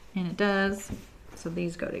 And it does. So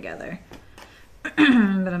these go together. But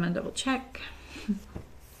I'm going to double check. So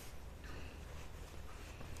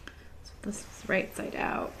this is right side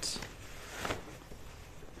out.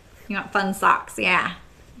 You want fun socks. Yeah.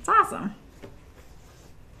 It's awesome.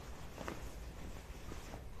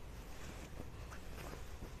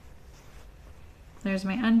 There's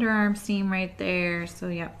my underarm seam right there. So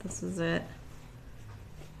yep, this is it.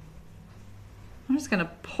 I'm just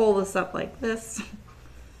gonna pull this up like this.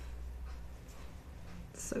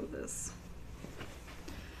 Sew this.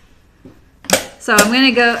 So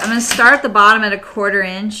I'm gonna start at the bottom at a 1/4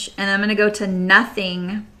 inch and I'm gonna go to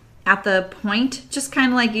nothing at the point, just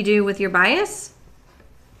kind of like you do with your bias.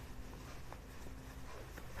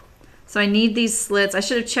 So I need these slits. I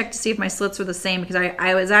should have checked to see if my slits were the same because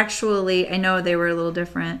I was actually, I know they were a little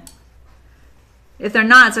different. If they're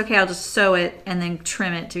not, it's okay. I'll just sew it and then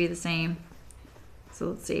trim it to be the same. So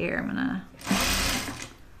let's see here. I'm gonna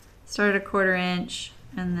start at a 1/4 inch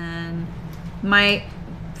and then my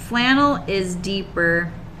flannel is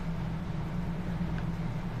deeper.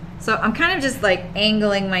 So I'm kind of just like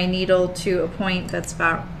angling my needle to a point that's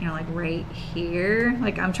about, you know, like right here.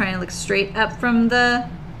 Like I'm trying to look straight up from the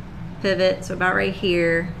pivot, so about right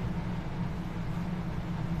here.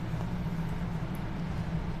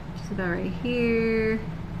 Just about right here.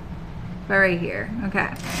 About right here. Okay.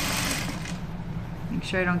 Make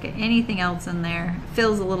sure I don't get anything else in there. It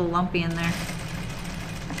feels a little lumpy in there.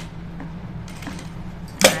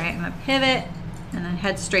 All right, I'm gonna pivot and then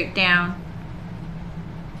head straight down.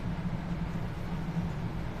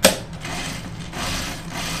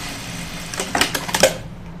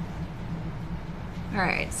 All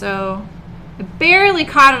right, so I barely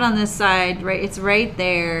caught it on this side, right? It's right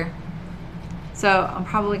there. So I'm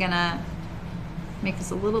probably gonna make this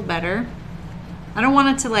a little better. I don't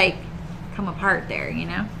want it to like come apart there, you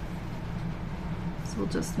know? So we'll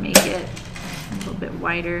just make it a little bit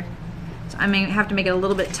wider. So I may have to make it a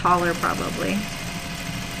little bit taller probably.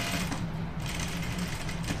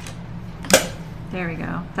 There we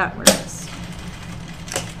go, that works.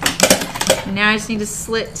 And now I just need to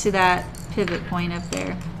slit to that pivot point up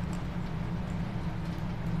there.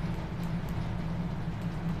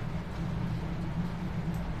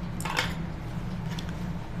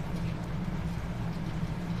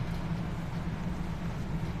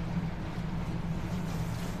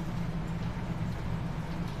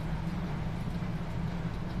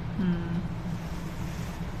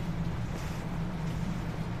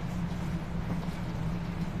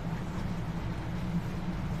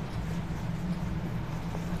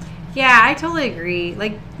 Yeah, I totally agree.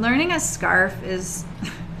 Like, learning a scarf is...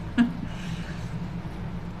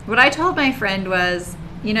 What I told my friend was,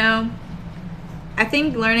 you know, I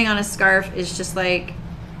think learning on a scarf is just like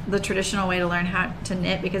the traditional way to learn how to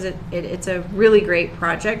knit because it's a really great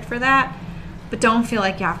project for that, but don't feel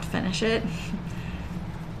like you have to finish it.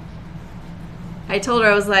 I told her,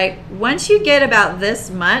 I was like, once you get about this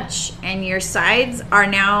much and your sides are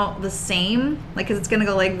now the same, like, because it's going to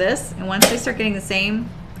go like this, and once they start getting the same,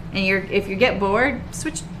 and if you get bored,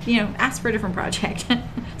 switch, you know, ask for a different project.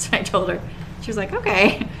 So I told her. She was like,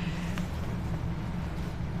 okay.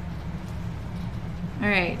 All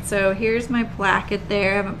right, so here's my placket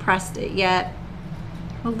there. I haven't pressed it yet.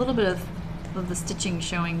 A little bit of the stitching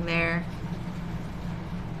showing there.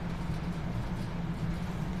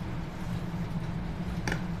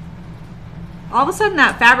 All of a sudden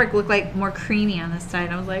that fabric looked like more creamy on this side.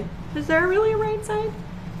 I was like, is there really a right side?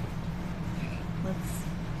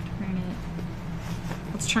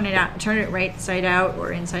 Let's turn it out. Turn it right side out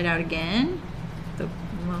or inside out again. The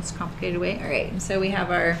most complicated way. All right, and so we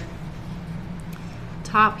have our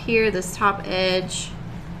top here. This top edge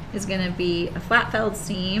is going to be a flat felled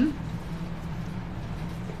seam.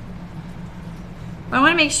 But I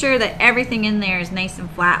want to make sure that everything in there is nice and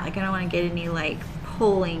flat. Like I don't want to get any like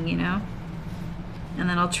pulling, you know. And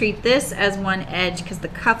then I'll treat this as one edge because the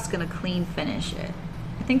cuff's going to clean finish it.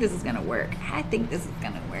 I think this is going to work. I think this is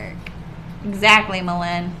going to work. Exactly,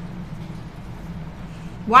 Malin.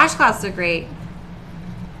 Washcloths are great.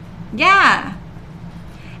 Yeah.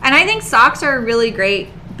 And I think socks are a really great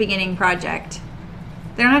beginning project.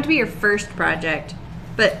 They don't have to be your first project,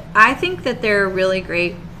 but I think that they're a really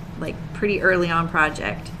great, like pretty early on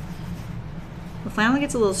project. The flannel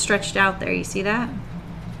gets a little stretched out there. You see that?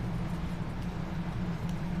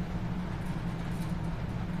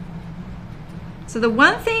 So the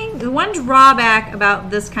one drawback about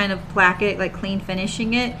this kind of placket, like clean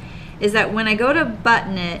finishing it, is that when I go to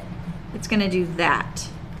button it, it's gonna do that.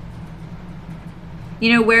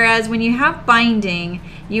 You know, whereas when you have binding,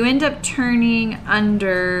 you end up turning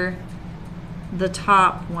under the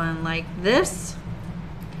top one like this,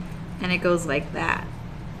 and it goes like that.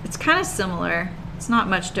 It's kind of similar. It's not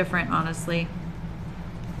much different, honestly.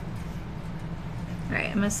 All right,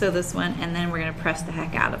 I'm gonna sew this one, and then we're gonna press the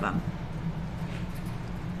heck out of them.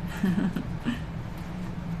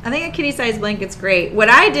 I think a kitty size blanket's great. What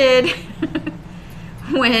I did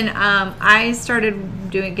when I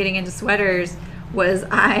started getting into sweaters was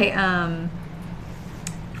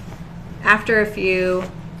after a few,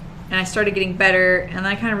 and I started getting better, and then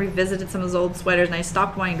I kind of revisited some of those old sweaters, and I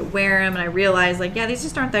stopped wanting to wear them, and I realized like, yeah, these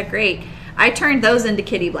just aren't that great. I turned those into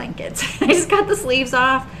kitty blankets. I just got the sleeves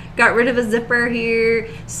off, got rid of a zipper here,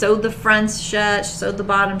 sewed the fronts shut, sewed the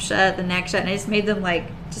bottom shut, the neck shut, and I just made them like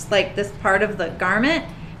just like this part of the garment,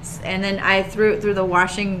 and then I threw it through the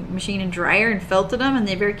washing machine and dryer and felted them, and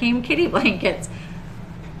they became kitty blankets.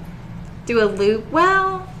 Do a loop?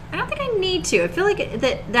 Well, I don't think I need to. I feel like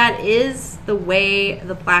that is the way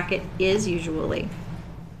the placket is usually.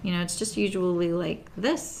 You know, it's just usually like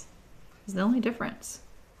this is the only difference.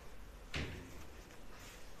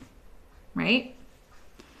 Right?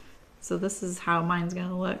 So this is how mine's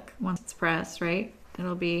gonna look once it's pressed, right?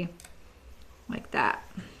 It'll be like that.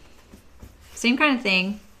 Same kind of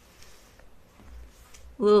thing,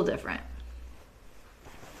 a little different.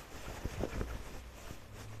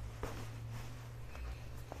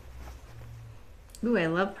 Ooh, I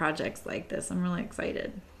love projects like this. I'm really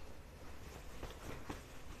excited.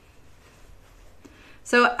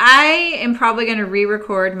 So I am probably gonna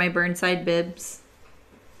re-record my Burnside Bibs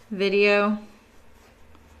video.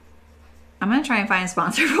 I'm gonna try and find a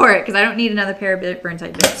sponsor for it because I don't need another pair of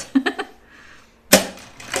Burnside Bibs.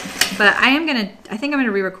 But I think I'm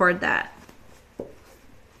gonna re-record that.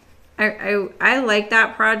 I like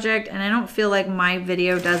that project, and I don't feel like my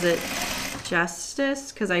video does it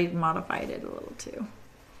justice because I modified it a little too.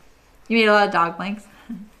 You made a lot of dog blanks.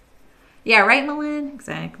 Yeah, right, Malin?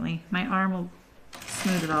 Exactly. My arm will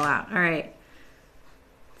smooth it all out. All right.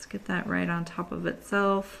 Let's get that right on top of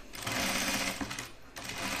itself.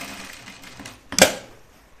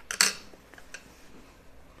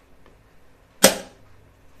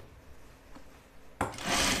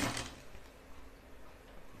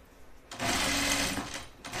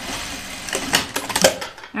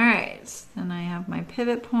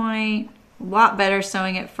 Pivot point. A lot better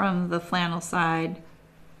sewing it from the flannel side.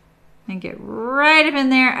 And get right up in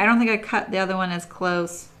there. I don't think I cut the other one as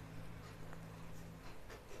close.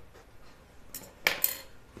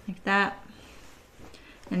 Like that.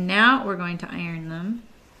 And now we're going to iron them.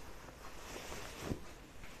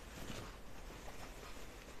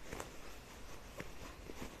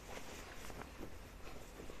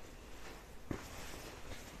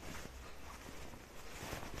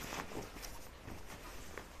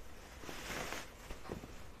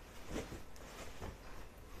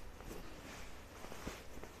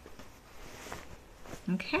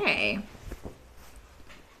 Okay.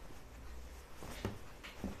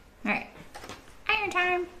 All right. Iron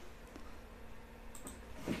time.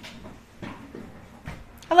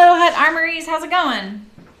 Hello, Hut Armories. How's it going?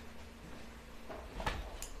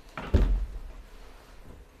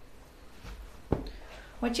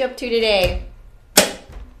 What you up to today?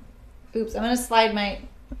 Oops, I'm gonna slide my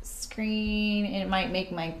screen and it might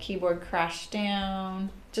make my keyboard crash down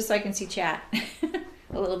just so I can see chat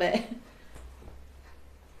a little bit.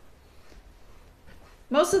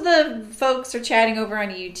 Most of the folks are chatting over on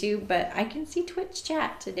YouTube, but I can see Twitch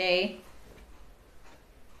chat today.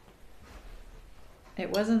 It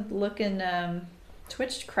wasn't looking,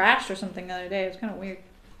 Twitch crashed or something the other day. It was kind of weird.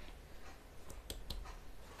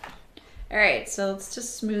 All right, so let's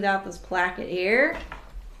just smooth out this placket here.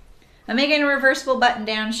 I'm making a reversible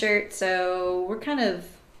button-down shirt, so we're kind of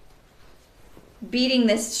beating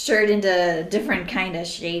this shirt into a different kind of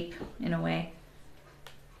shape in a way.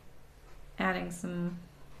 Adding some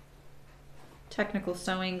technical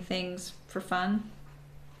sewing things for fun.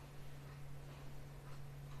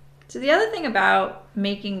 So the other thing about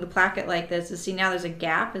making the placket like this is, see, now there's a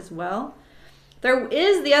gap as well. There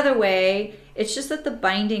is the other way. It's just that the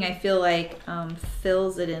binding, I feel like,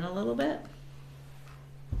 fills it in a little bit.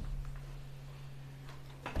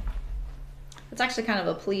 It's actually kind of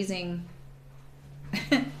a pleasing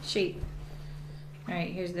shape. All right,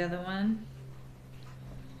 here's the other one.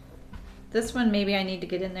 This one, maybe I need to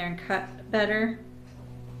get in there and cut better.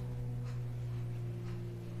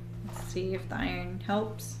 Let's see if the iron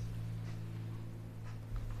helps.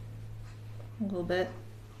 A little bit.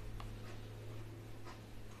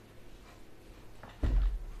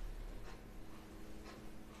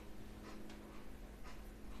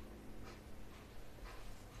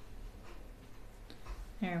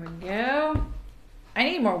 There we go. I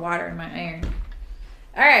need more water in my iron.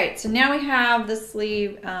 All right, so now we have the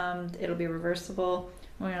sleeve. It'll be reversible.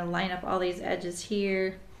 We're gonna line up all these edges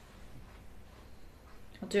here.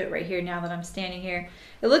 I'll do it right here now that I'm standing here.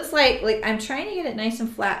 It looks like I'm trying to get it nice and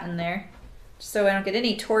flat in there so I don't get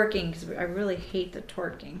any torquing, because I really hate the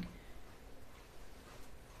torquing.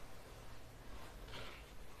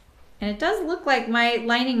 And it does look like my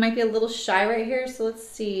lining might be a little shy right here, so let's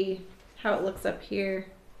see how it looks up here.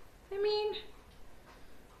 I mean,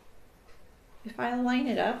 if I line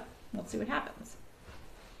it up, let's see what happens.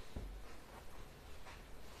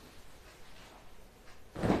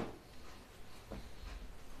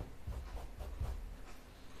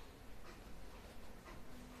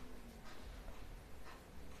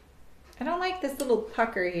 I don't like this little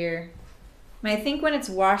pucker here. I think when it's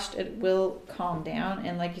washed, it will calm down.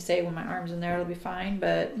 And like you say, when my arm's in there, it'll be fine.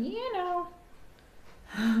 But, you know,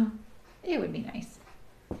 it would be nice.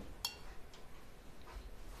 All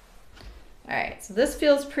right, so this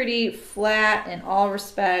feels pretty flat in all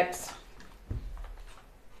respects.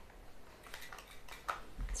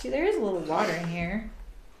 See, there is a little water in here.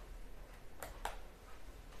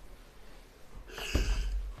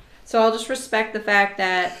 So I'll just respect the fact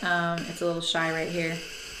that it's a little shy right here.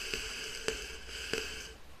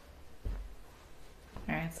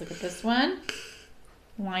 All right, let's look at this one.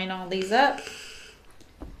 Line all these up.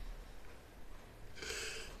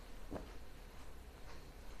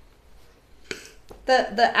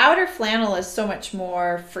 The outer flannel is so much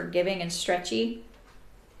more forgiving and stretchy.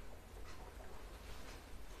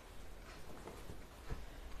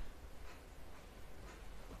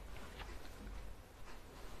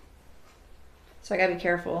 So I gotta be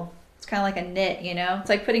careful. It's kind of like a knit, you know? It's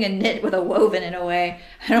like putting a knit with a woven in a way.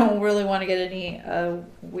 I don't really want to get any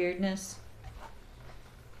weirdness.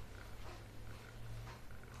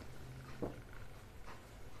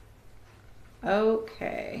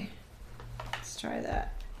 Okay. Let's try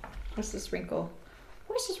that. What's this wrinkle?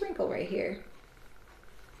 What's this wrinkle right here?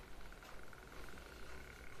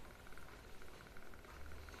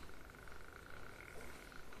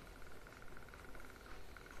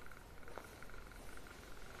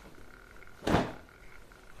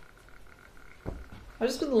 I've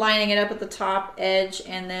just been lining it up at the top edge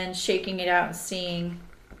and then shaking it out and seeing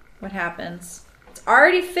what happens. It's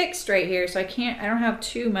already fixed right here, so I don't have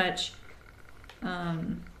too much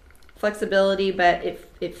flexibility, but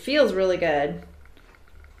it feels really good.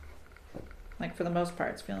 Like, for the most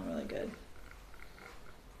part, it's feeling really good.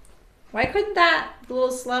 Why couldn't that little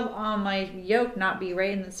slub on my yoke not be right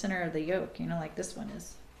in the center of the yoke, you know, like this one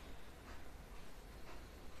is?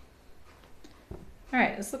 All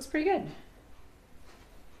right, this looks pretty good.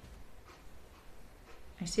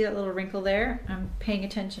 I see that little wrinkle there. I'm paying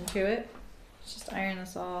attention to it. Let's just iron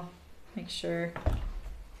this all, make sure I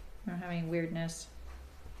don't have any weirdness.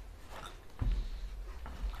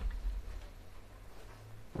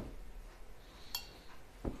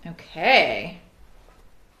 Okay.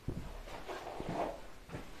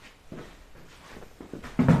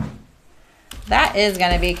 That is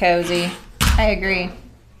gonna be cozy. I agree.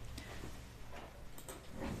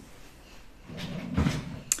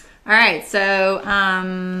 All right, so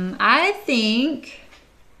I think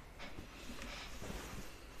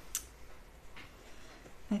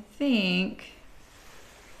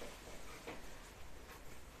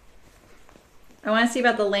I want to see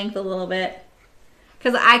about the length a little bit,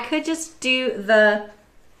 because I could just do the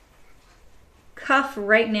cuff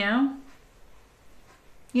right now,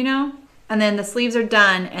 you know, And then the sleeves are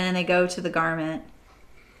done, and then they go to the garment.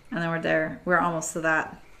 And then we're there. We're almost to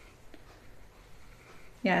that.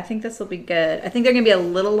 Yeah, I think this will be good. I think they're going to be a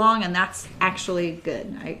little long, and that's actually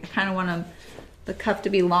good. I kind of want the cuff to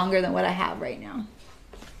be longer than what I have right now.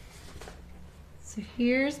 So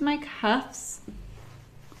here's my cuffs.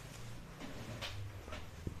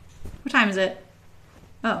 What time is it?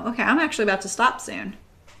 Oh, okay. I'm actually about to stop soon.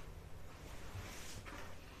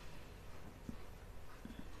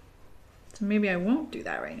 So maybe I won't do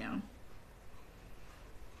that right now.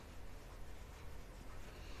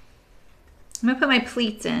 I'm gonna put my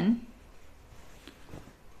pleats in.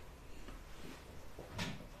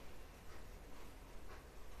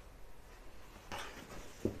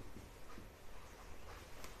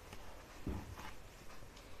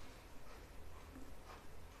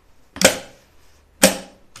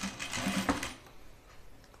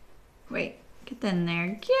 Wait, get in there,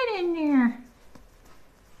 get in there.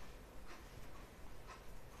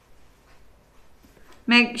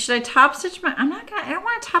 Meg, should I top stitch my, I don't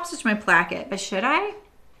want to top stitch my placket, but should I?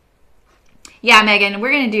 Yeah, Megan,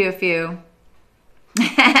 we're going to do a few.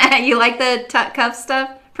 You like the cuff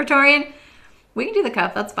stuff, Praetorian? We can do the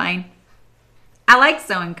cuff, that's fine. I like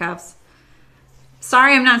sewing cuffs.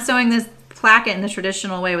 Sorry I'm not sewing this placket in the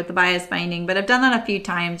traditional way with the bias binding, but I've done that a few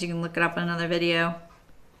times. You can look it up in another video. I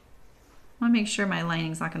want to make sure my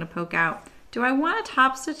lining's not going to poke out. Do I want to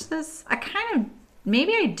top stitch this? I kind of,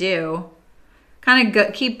 maybe I do. Kind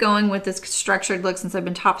of keep going with this structured look since I've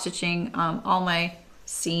been top stitching all my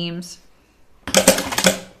seams.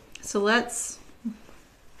 So let's,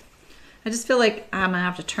 I just feel like I'm gonna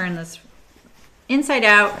have to turn this inside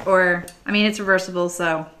out, or, I mean, it's reversible,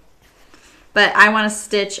 so, but I want to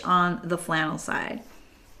stitch on the flannel side.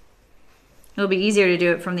 It'll be easier to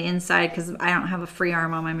do it from the inside because I don't have a free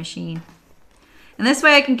arm on my machine. And this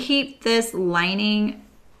way I can keep this lining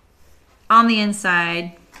on the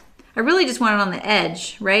inside. I really just want it on the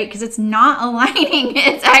edge, right? Because it's not a lining,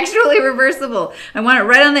 it's actually reversible. I want it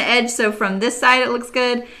right on the edge, so from this side it looks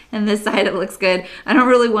good, and this side it looks good. I don't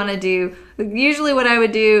really want to do, usually what I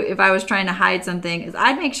would do if I was trying to hide something is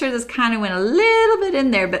I'd make sure this kind of went a little bit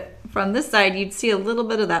in there, but from this side you'd see a little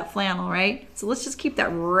bit of that flannel, right? So let's just keep that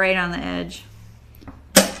right on the edge.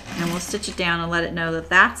 And we'll stitch it down and let it know that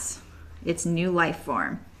that's its new life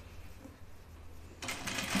form.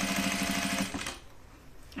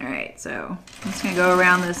 All right, so I'm just gonna go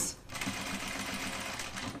around this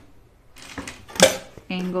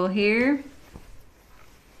angle here.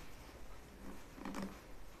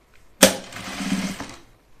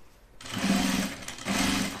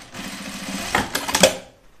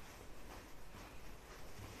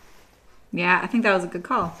 Yeah, I think that was a good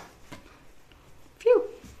call. Phew.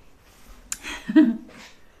 All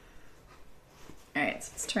right,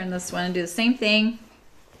 so let's turn this one and do the same thing.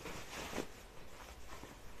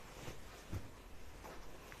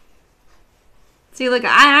 See, look,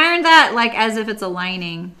 I ironed that like as if it's a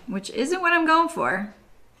lining, which isn't what I'm going for.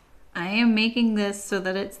 I am making this so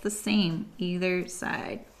that it's the same either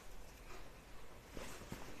side.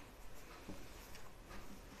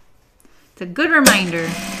 It's a good reminder.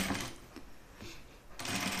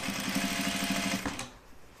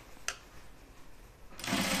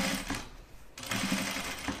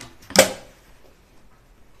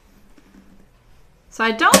 So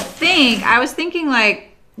I don't think, I was thinking like,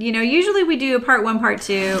 you know, usually we do a part 1, part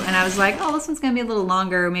 2, and I was like, oh, this one's gonna be a little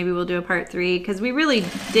longer. Maybe we'll do a part 3, because we really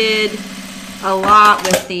did a lot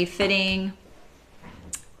with the fitting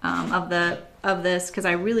of this, because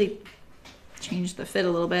I really changed the fit a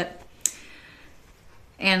little bit.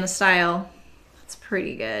 And the style, it's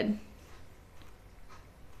pretty good.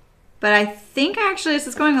 But I think actually this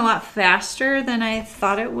is going a lot faster than I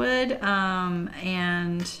thought it would,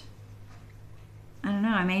 and I don't know,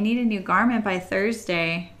 I may need a new garment by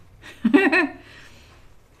Thursday. All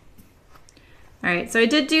right, so I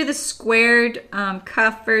did do the squared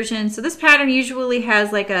cuff version. So this pattern usually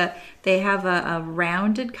has like they have a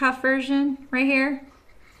rounded cuff version right here.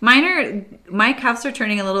 My cuffs are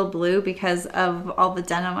turning a little blue because of all the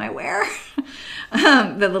denim I wear.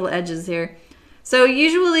 The little edges here. So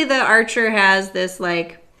usually the Archer has this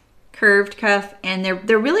like curved cuff, and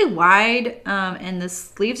they're really wide, and the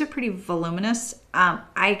sleeves are pretty voluminous.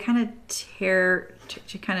 I kind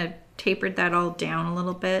of tapered that all down a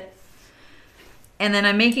little bit. And then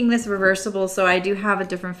I'm making this reversible, so I do have a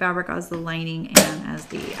different fabric as the lining and as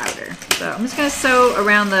the outer. So I'm just gonna sew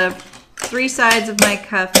around the 3 sides of my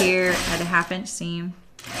cuff here at a 1/2 inch seam.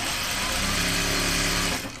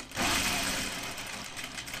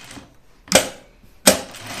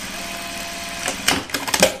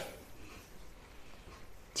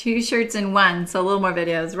 2 shirts in one, so a little more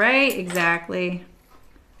videos, right? Exactly.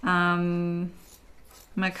 I'm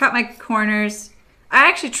gonna cut my corners. I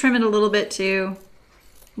actually trim it a little bit too.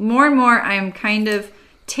 More and more, I'm kind of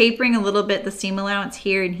tapering a little bit the seam allowance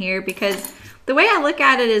here and here, because the way I look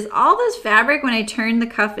at it is all this fabric, when I turn the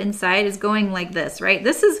cuff inside, is going like this, right?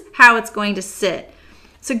 This is how it's going to sit.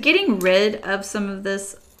 So getting rid of some of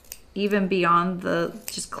this, even beyond the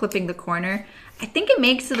just clipping the corner, I think it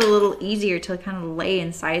makes it a little easier to kind of lay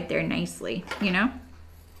inside there nicely, you know?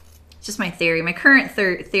 It's just my theory, my current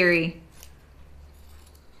theory.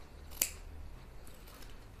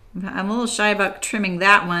 I'm a little shy about trimming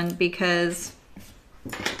that one because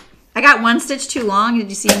I got one stitch too long. Did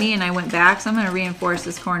you see me? And I went back, so I'm going to reinforce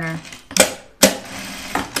this corner.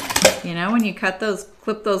 You know, when you cut those,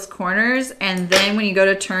 clip those corners, and then when you go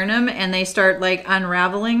to turn them and they start like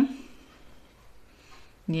unraveling.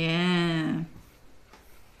 Yeah.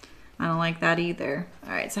 I don't like that either. All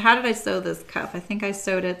right, so how did I sew this cuff? I think I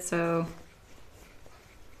sewed it so,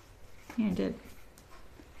 yeah, I did.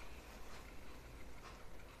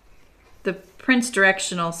 The print's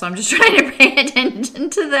directional, so I'm just trying to pay attention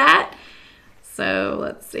to that. So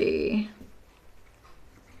let's see.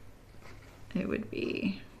 It would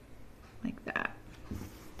be like that.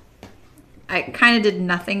 I kind of did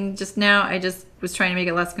nothing just now. I just was trying to make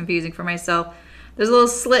it less confusing for myself. There's a little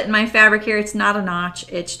slit in my fabric here. It's not a notch.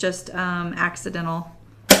 It's just accidental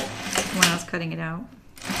when I was cutting it out.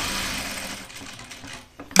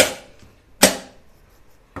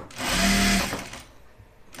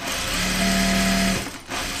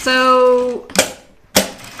 So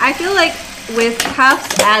I feel like with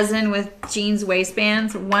cuffs, as in with jeans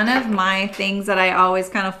waistbands, one of my things that I always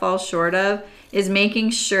kind of fall short of is making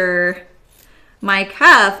sure my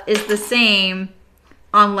cuff is the same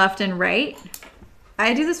on left and right.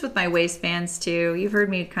 I do this with my waistbands too. You've heard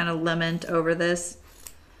me kind of lament over this.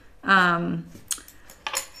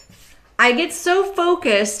 I get so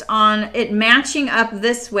focused on it matching up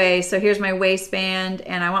this way. So here's my waistband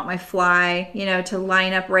and I want my fly, you know, to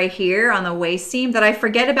line up right here on the waist seam, that I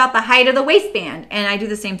forget about the height of the waistband. And I do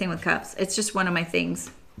the same thing with cuffs. It's just one of my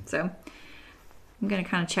things. So I'm going to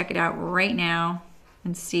kind of check it out right now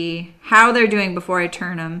and see how they're doing before I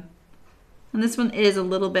turn them. And this one is a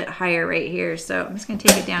little bit higher right here. So I'm just going to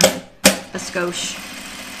take it down a skosh.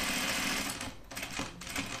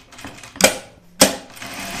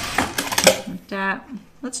 That.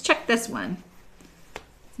 Let's check this one,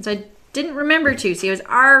 since I didn't remember to. See, I was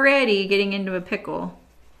already getting into a pickle.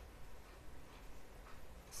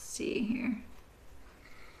 Let's see here.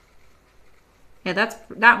 Yeah,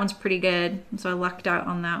 that one's pretty good. So I lucked out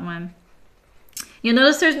on that one. You'll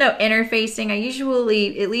notice there's no interfacing. I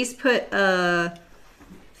usually at least put a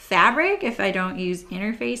fabric if I don't use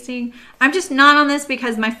interfacing. I'm just not on this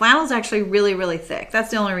because my flannel is actually really, really thick. That's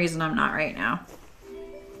the only reason I'm not right now.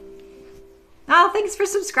 Oh, thanks for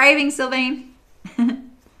subscribing, Sylvain.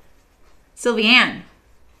 Sylvianne.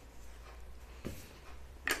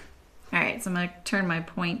 All right, so I'm gonna turn my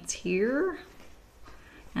points here.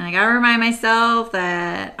 And I gotta remind myself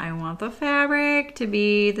that I want the fabric to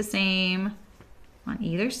be the same on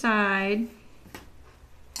either side. And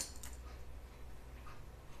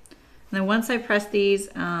then once I press these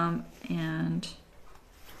and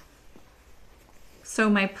sew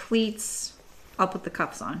my pleats, I'll put the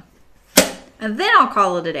cuffs on. And then I'll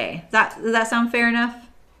call it a day. Does that sound fair enough?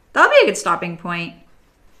 That'll be a good stopping point.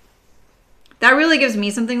 That really gives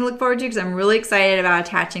me something to look forward to because I'm really excited about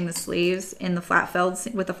attaching the sleeves in the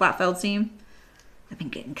with the flat felled seam. I've been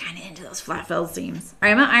getting kind of into those flat felled seams. All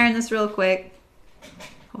right, I'm gonna iron this real quick.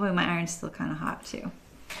 Hopefully my iron's still kind of hot too.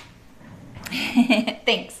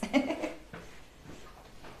 Thanks.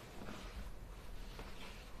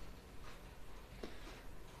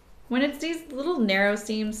 When it's these little narrow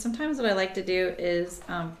seams, sometimes what I like to do is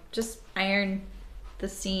just iron the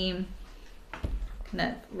seam kind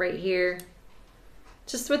of right here.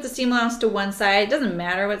 Just with the seam allowance to one side. It doesn't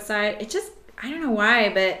matter what side. It just, I don't know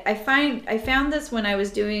why, but I found this when I was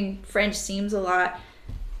doing French seams a lot,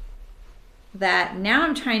 that now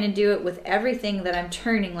I'm trying to do it with everything that I'm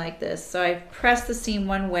turning like this. So I press the seam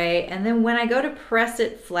one way, and then when I go to press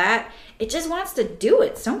it flat, it just wants to do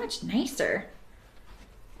it so much nicer.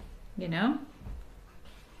 You know?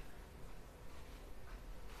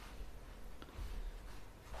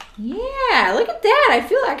 Yeah, look at that. I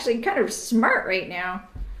feel actually kind of smart right now.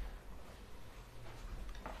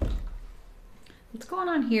 What's going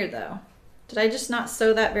on here though? Did I just not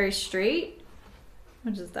sew that very straight?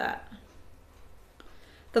 What is that?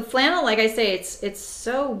 The flannel, like I say, it's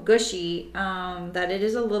so gushy that it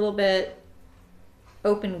is a little bit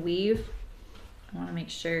open weave. I want to make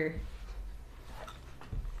sure.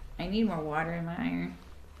 I need more water in my iron.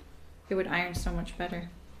 It would iron so much better.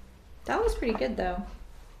 That was pretty good though.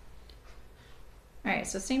 All right,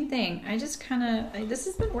 so same thing. I just kind of, this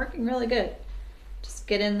has been working really good. Just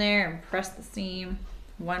get in there and press the seam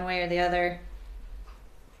one way or the other.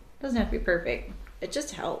 Doesn't have to be perfect. It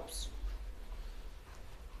just helps.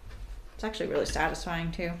 It's actually really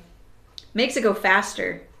satisfying too. Makes it go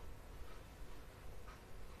faster.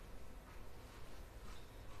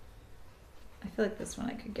 I feel like this one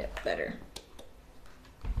I could get better.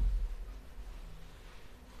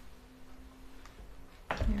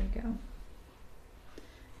 There we go.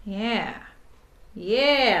 Yeah.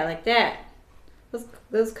 Yeah, like that.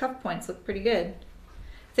 Those cuff points look pretty good.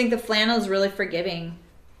 I think the flannel is really forgiving.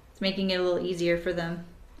 It's making it a little easier for them.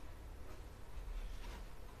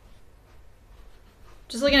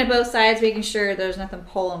 Just looking at both sides, making sure there's nothing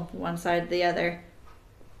pulling one side to the other.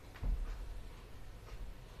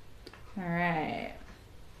 All right.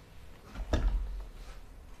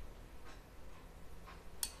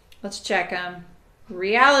 Let's check them.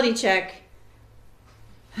 Reality check.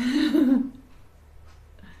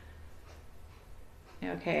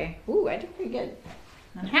 Okay. Ooh, I did pretty good.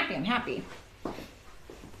 I'm happy, I'm happy.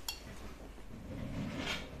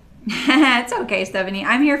 It's okay, Stephanie.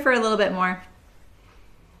 I'm here for a little bit more.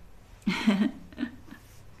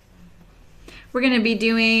 We're going to be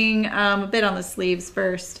doing a bit on the sleeves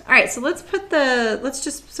first. All right, so let's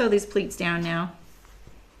just sew these pleats down now.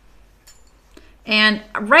 And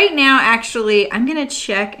right now, actually, I'm going to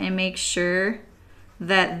check and make sure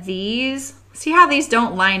that these, see how these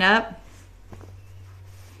don't line up?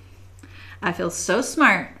 I feel so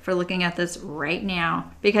smart for looking at this right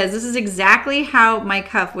now because this is exactly how my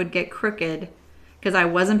cuff would get crooked because I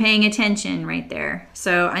wasn't paying attention right there.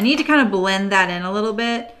 So I need to kind of blend that in a little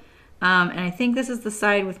bit. And I think this is the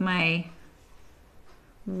side with my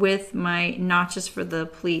notches for the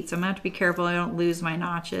pleats. I'm gonna have to be careful I don't lose my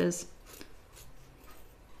notches.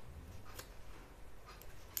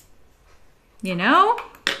 You know?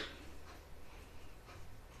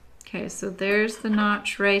 Okay, so there's the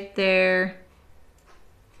notch right there.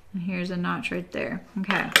 And here's a notch right there.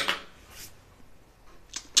 Okay.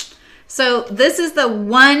 So this is the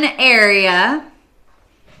one area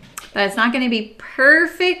that it's not going to be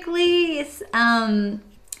perfectly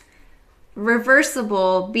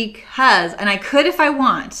reversible because, and I could if I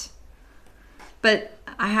want, but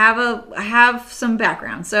I have some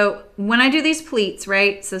background. So when I do these pleats,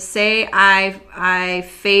 right? So say I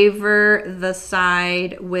favor the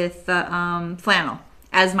side with the flannel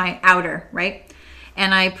as my outer, right?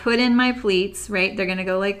 And I put in my pleats, right? They're gonna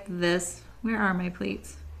go like this. Where are my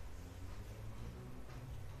pleats?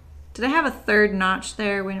 Did I have a third notch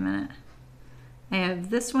there? Wait a minute. I have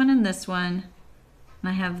this one and this one, and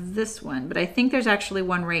I have this one, but I think there's actually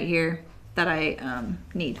one right here that I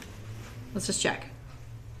need. Let's just check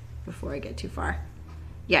before I get too far.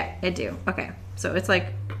 Yeah, I do. Okay, so it's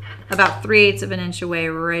like about 3/8 of an inch away,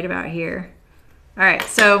 right about here. All right,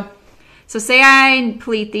 so say I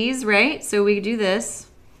pleat these, right? So we do this,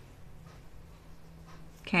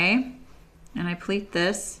 okay, and I pleat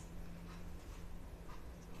this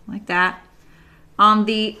like that. On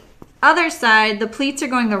the other side, the pleats are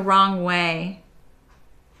going the wrong way.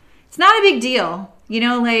 It's not a big deal, you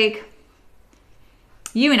know, like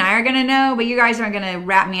you and I are gonna know, but you guys aren't gonna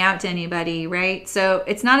rat me out to anybody, right? So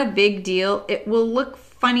it's not a big deal. It will look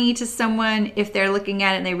funny to someone if they're looking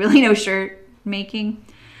at it and they really know shirt making.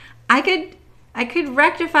 I could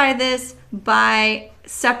rectify this by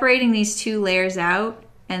separating these two layers out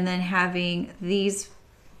and then having these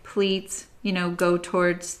pleats, you know, go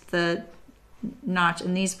towards the notch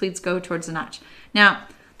and these pleats go towards the notch. Now,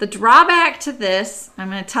 the drawback to this, I'm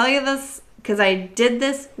going to tell you this because I did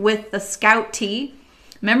this with the Scout tee.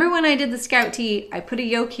 Remember when I did the Scout tee, I put a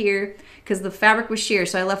yoke here because the fabric was sheer.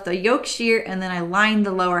 So I left the yoke sheer and then I lined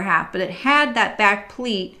the lower half, but it had that back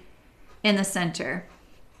pleat in the center.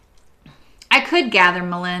 I could gather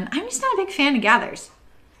Malin. I'm just not a big fan of gathers.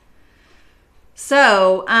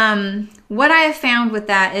 So what I have found with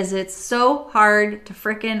that is it's so hard to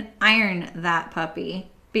frickin' iron that puppy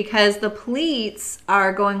because the pleats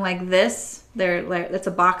are going like this. That's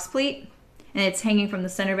a box pleat and it's hanging from the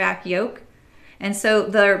center back yoke. And so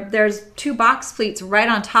there's two box pleats right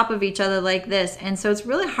on top of each other like this. And so it's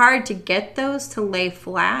really hard to get those to lay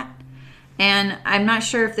flat. And I'm not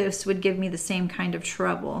sure if this would give me the same kind of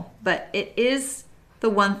trouble, but it is the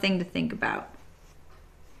one thing to think about,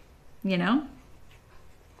 you know?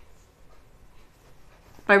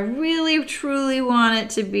 If I really, truly want it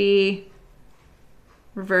to be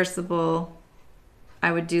reversible,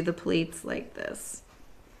 I would do the pleats like this.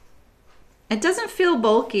 It doesn't feel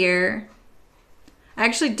bulkier. I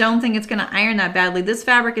actually don't think it's gonna iron that badly. This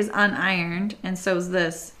fabric is unironed, and so is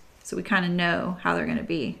this. So we kind of know how they're gonna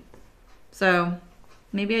be. So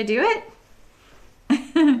maybe I do it?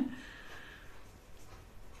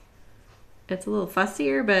 It's a little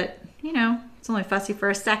fussier, but you know, it's only fussy for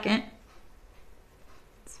a second.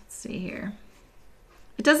 Let's see here.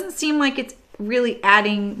 It doesn't seem like it's really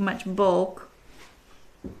adding much bulk.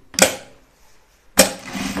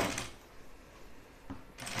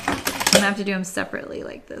 I'm gonna have to do them separately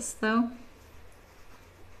like this though.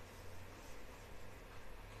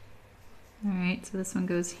 All right, so this one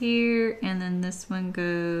goes here, and then this one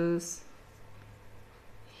goes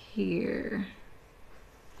here.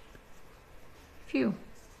 Phew.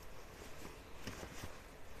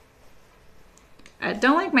 I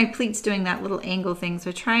don't like my pleats doing that little angle thing,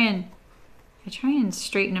 so I try and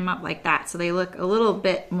straighten them up like that so they look a little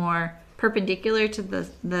bit more perpendicular to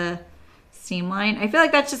the seam line. I feel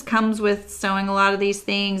like that just comes with sewing a lot of these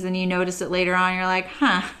things, and you notice it later on, you're like,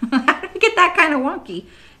 huh, how did I get that kind of wonky,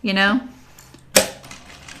 you know?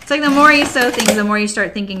 It's like the more you sew things, the more you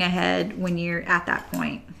start thinking ahead when you're at that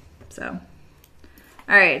point. So,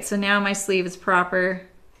 all right, so now my sleeve is proper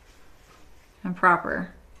and proper.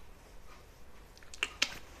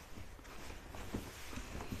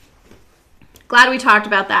 Glad we talked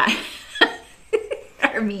about that.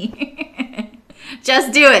 Or me.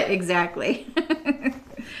 Just do it, exactly.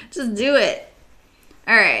 Just do it.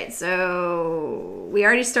 All right, so we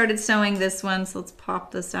already started sewing this one, so let's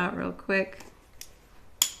pop this out real quick.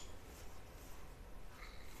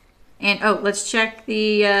 And oh, let's check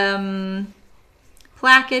the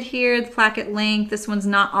placket here, the placket length. This one's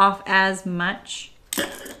not off as much,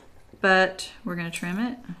 but we're gonna trim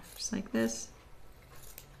it just like this.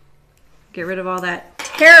 Get rid of all that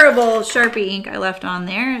terrible Sharpie ink I left on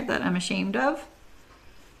there that I'm ashamed of.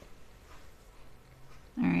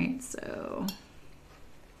 All right, so.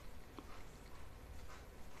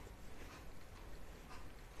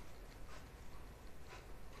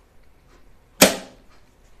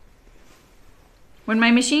 When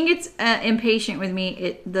my machine gets impatient with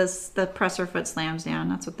me, the presser foot slams down.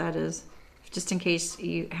 That's what that is. Just in case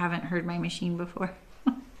you haven't heard my machine before.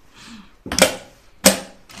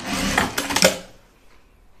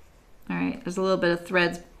 All right, there's a little bit of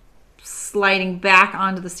threads sliding back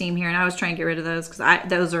onto the seam here, and I was trying to get rid of those because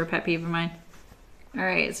those are a pet peeve of mine. All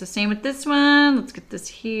right, so same with this one. Let's get this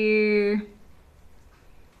here.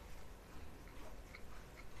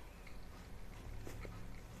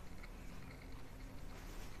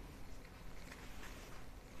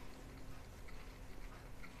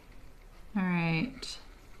 All right.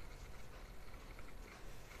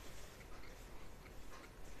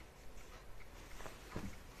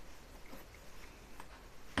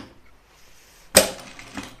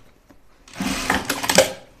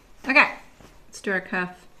 Okay, let's do our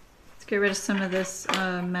cuff. Let's get rid of some of this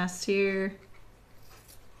mess here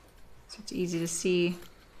so it's easy to see.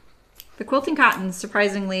 The quilting cotton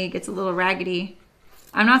surprisingly gets a little raggedy.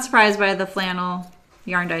 I'm not surprised by the flannel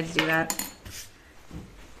yarn dye to do that.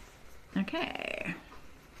 Okay.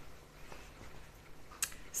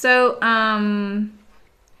 So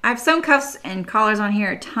I've sewn cuffs and collars on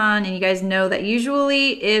here a ton, and you guys know that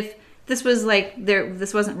usually if this was like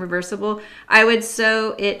this wasn't reversible, I would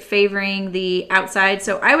sew it favoring the outside.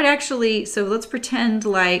 So I would actually, so let's pretend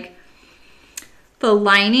like the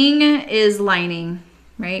lining is lining,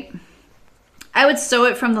 right? I would sew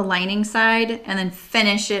it from the lining side and then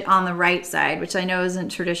finish it on the right side, which I know isn't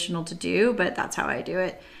traditional to do, but that's how I do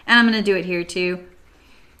it. And I'm gonna do it here too.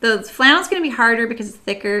 The flannel's gonna be harder because it's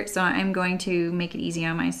thicker, so I'm going to make it easy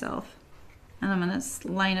on myself. And I'm gonna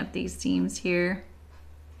line up these seams here.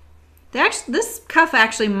 This cuff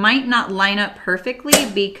actually might not line up perfectly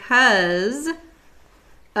because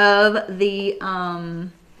of the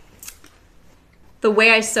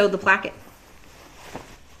way I sewed the placket.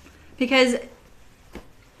 Because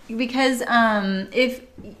if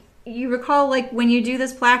you recall, like when you do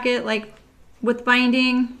this placket, like with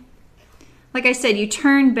binding, like I said, you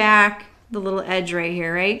turn back the little edge right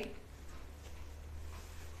here, right?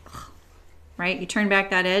 Right, you turn back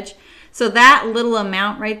that edge. So that little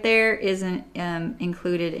amount right there isn't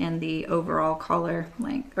included in the overall collar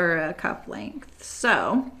length or cuff length.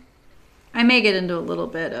 So I may get into a little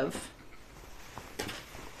bit of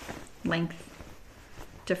length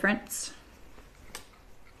difference.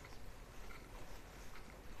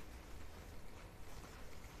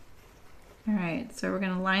 All right, so we're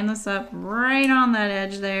gonna line this up right on that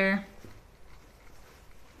edge there.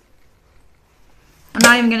 I'm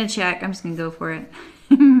not even gonna check, I'm just gonna go for it.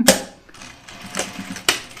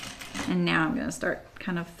 And now I'm gonna start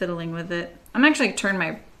kind of fiddling with it. I'm actually gonna turn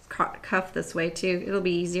my cuff this way too. It'll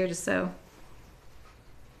be easier to sew.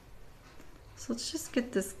 So let's just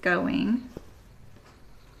get this going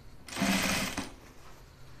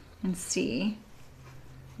and see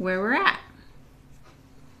where we're at.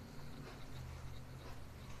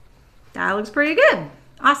 That looks pretty good.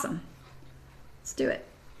 Awesome. Let's do it.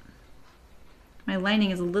 My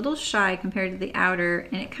lining is a little shy compared to the outer,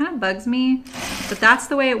 and it kind of bugs me, but that's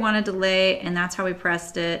the way it wanted to lay, and that's how we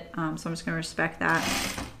pressed it. So I'm just gonna respect that.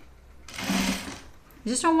 I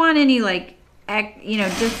just don't want any like, you know,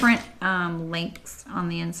 different lengths on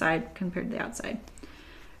the inside compared to the outside.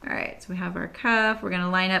 All right, so we have our cuff. We're gonna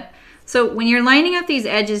line up. So when you're lining up these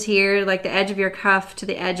edges here, like the edge of your cuff to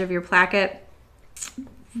the edge of your placket,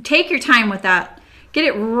 take your time with that. Get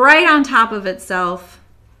it right on top of itself.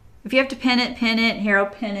 If you have to pin it, pin it. Here, I'll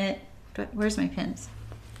pin it. But where's my pins?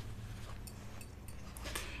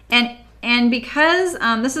 And because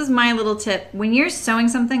this is my little tip, when you're sewing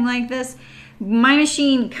something like this, my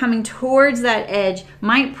machine coming towards that edge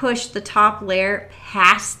might push the top layer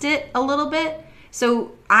past it a little bit.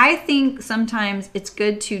 So I think sometimes it's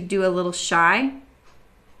good to do a little shy.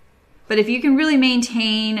 But if you can really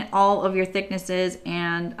maintain all of your thicknesses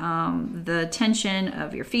and the tension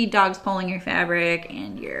of your feed dogs pulling your fabric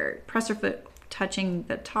and your presser foot touching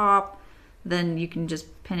the top, then you can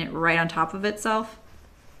just pin it right on top of itself.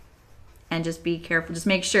 And just be careful. Just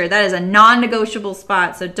make sure that is a non-negotiable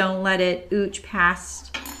spot, so don't let it ooch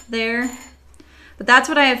past there. But that's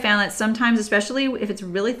what I have found, that sometimes, especially if it's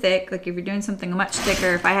really thick, like if you're doing something much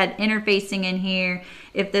thicker, if I had interfacing in here,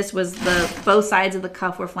 if this was both sides of the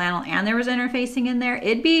cuff were flannel and there was interfacing in there,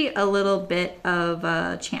 it'd be a little bit of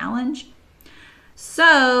a challenge.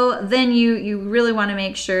 So then you really want to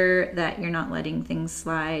make sure that you're not letting things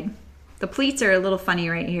slide. The pleats are a little funny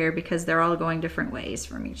right here because they're all going different ways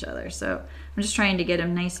from each other. So I'm just trying to get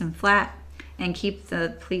them nice and flat and keep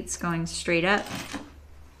the pleats going straight up.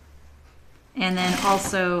 And then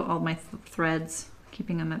also all my threads,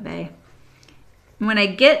 keeping them at bay. When I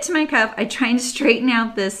get to my cuff, I try and straighten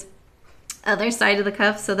out this other side of the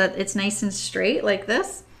cuff so that it's nice and straight like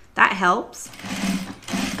this. That helps.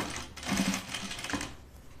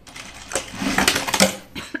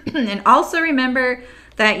 And also remember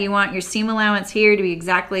that you want your seam allowance here to be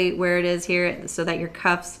exactly where it is here so that your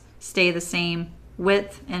cuffs stay the same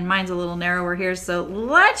width. And mine's a little narrower here, so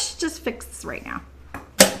let's just fix this right now.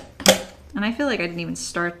 And I feel like I didn't even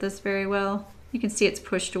start this very well. You can see it's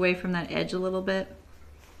pushed away from that edge a little bit.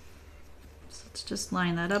 So let's just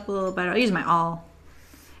line that up a little better. I'll use my awl.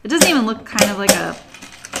 It doesn't even look kind of like a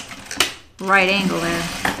right angle there.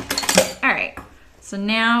 All right, so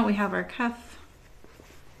now we have our cuff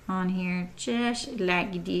on here, just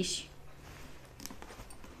like this.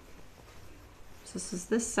 So this is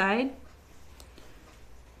this side.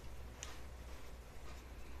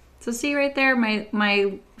 So see right there,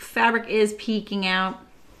 my fabric is peeking out.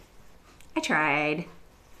 I tried.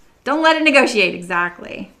 Don't let it negotiate,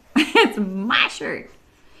 exactly. It's my shirt.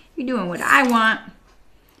 You're doing what I want. I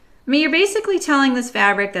mean, you're basically telling this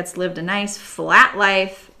fabric that's lived a nice flat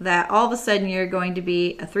life that all of a sudden you're going to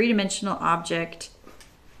be a three-dimensional object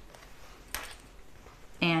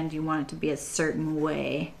and you want it to be a certain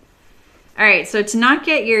way. All right, so to not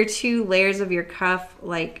get your two layers of your cuff,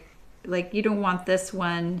 like you don't want this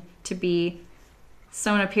one to be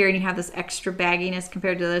sewn up here and you have this extra bagginess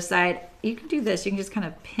compared to the other side, you can do this. You can just kind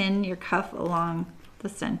of pin your cuff along the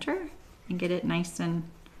center and get it nice and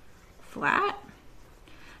flat.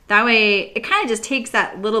 That way, it kind of just takes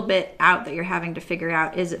that little bit out that you're having to figure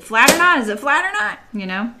out, is it flat or not? Is it flat or not? You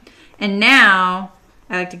know? And now,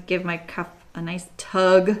 I like to give my cuff a nice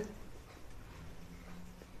tug.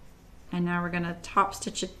 And now we're gonna top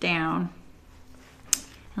stitch it down.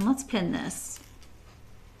 And let's pin this.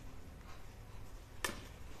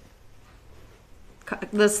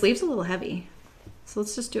 The sleeve's a little heavy, so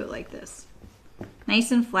let's just do it like this. Nice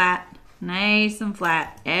and flat, nice and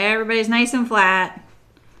flat. Everybody's nice and flat.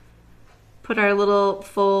 Put our little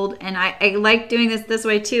fold, and I like doing this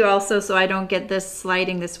way too also, so I don't get this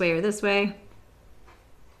sliding this way or this way.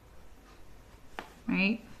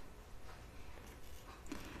 Right?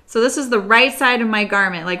 So this is the right side of my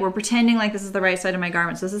garment. Like, we're pretending like this is the right side of my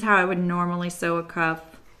garment. So this is how I would normally sew a cuff.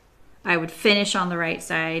 I would finish on the right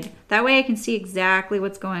side. That way I can see exactly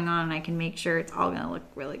what's going on and I can make sure it's all gonna look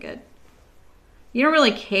really good. You don't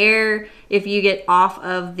really care if you get off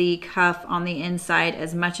of the cuff on the inside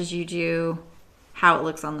as much as you do how it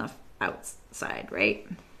looks on the outside, right?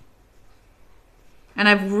 And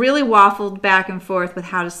I've really waffled back and forth with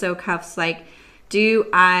how to sew cuffs. Like, do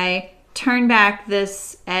I turn back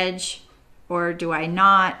this edge or do I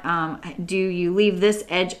not? Do you leave this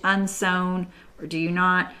edge unsewn or do you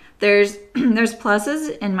not? there's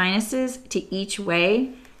pluses and minuses to each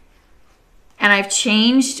way. And I've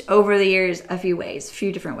changed over the years a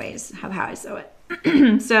few different ways of how I sew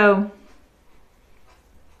it. So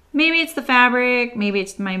maybe it's the fabric, maybe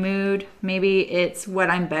it's my mood, maybe it's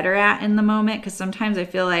what I'm better at in the moment, because sometimes I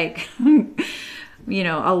feel like, you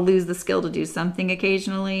know, I'll lose the skill to do something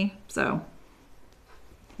occasionally. So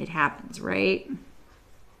it happens, right? And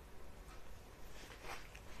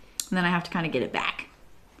then I have to kind of get it back.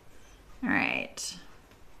 All right.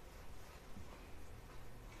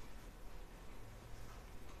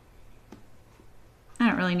 I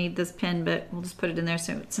don't really need this pin, but we'll just put it in there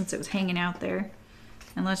since it was hanging out there.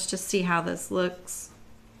 And let's just see how this looks.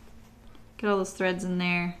 Get all those threads in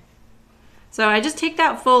there. So I just take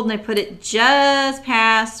that fold and I put it just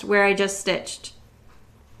past where I just stitched.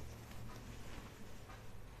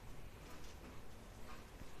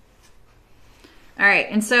 All right,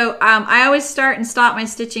 and so I always start and stop my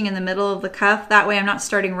stitching in the middle of the cuff. That way I'm not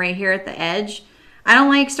starting right here at the edge. I don't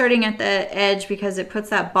like starting at the edge because it puts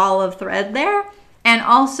that ball of thread there. And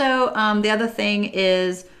also the other thing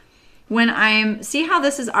is when see how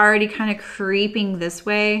this is already kind of creeping this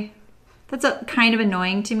way? That's kind of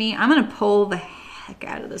annoying to me. I'm gonna pull the heck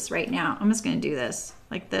out of this right now. I'm just gonna do this,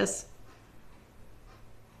 like this.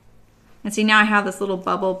 And see, now I have this little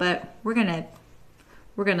bubble, but we're gonna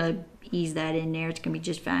ease that in there. It's gonna be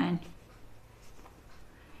just fine.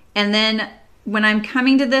 And then when I'm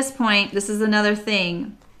coming to this point, this is another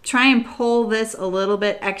thing. Try and pull this a little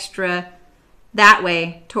bit extra that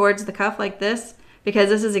way towards the cuff like this, because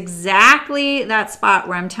this is exactly that spot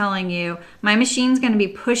where I'm telling you my machine's going to be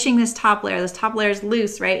pushing this top layer. This top layer is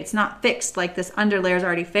loose, right? It's not fixed like this under layer is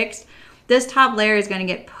already fixed. This top layer is going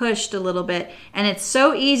to get pushed a little bit, and it's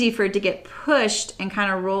so easy for it to get pushed and kind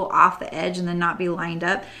of roll off the edge and then not be lined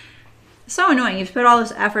up. So annoying. You've put all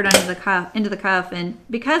this effort into the cuff, and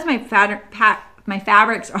because my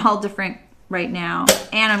fabrics are all different right now,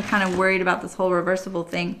 and I'm kind of worried about this whole reversible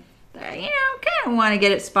thing, you know, kind of want to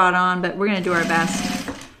get it spot on, but we're going to do our best.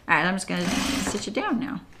 All right, I'm just going to stitch it down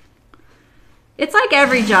now. It's like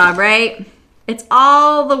every job, right? It's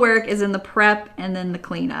all the work is in the prep and then the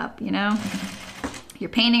cleanup, you know? You're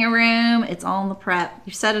painting a room, it's all in the prep.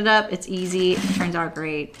 You set it up, it's easy, it turns out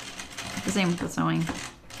great. The same with the sewing.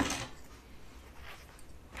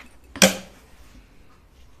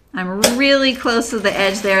 I'm really close to the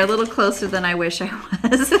edge there, a little closer than I wish I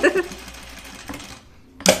was.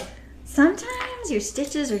 Sometimes your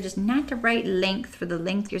stitches are just not the right length for the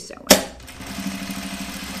length you're sewing.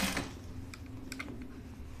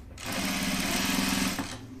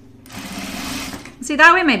 See,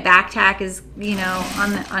 that way my back tack is, you know,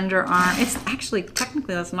 on the underarm. It's actually,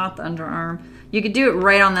 technically that's not the underarm. You could do it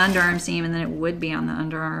right on the underarm seam and then it would be on the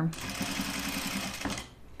underarm.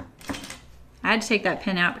 I had to take that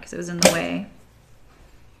pin out because it was in the way.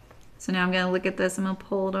 So now I'm gonna look at this, I'm gonna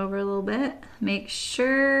pull it over a little bit. Make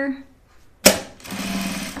sure,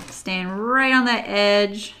 stand right on that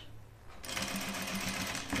edge.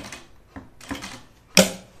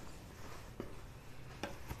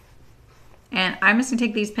 And I'm just gonna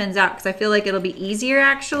take these pins out because I feel like it'll be easier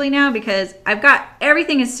actually now because I've got,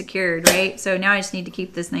 everything is secured, right? So now I just need to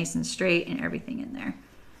keep this nice and straight and everything in there.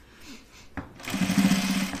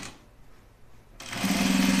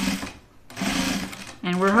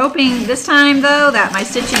 And we're hoping this time though that my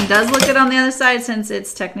stitching does look good on the other side since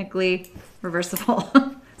it's technically reversible.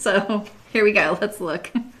 So here we go, let's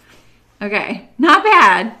look. Okay, not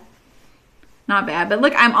bad. Not bad, but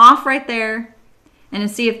look, I'm off right there. And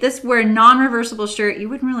see, if this were a non-reversible shirt, you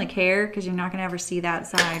wouldn't really care because you're not gonna ever see that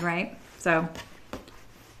side, right? So,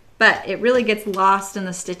 but it really gets lost in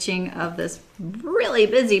the stitching of this really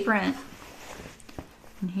busy print.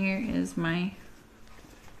 And here is my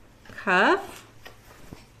cuff.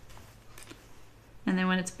 And then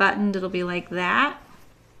when it's buttoned, it'll be like that,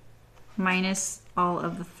 minus all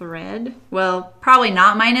of the thread. Well, probably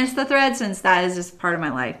not minus the thread since that is just part of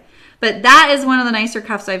my life. But that is one of the nicer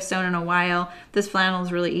cuffs I've sewn in a while. This flannel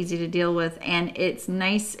is really easy to deal with and it's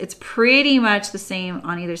nice. It's pretty much the same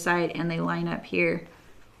on either side and they line up here.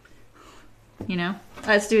 You know,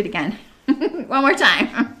 let's do it again. One more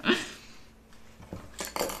time.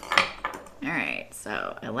 All right,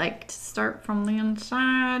 so I like to start from the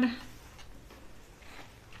inside.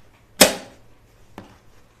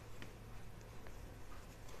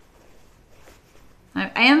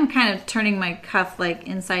 I am kind of turning my cuff like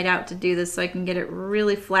inside out to do this so I can get it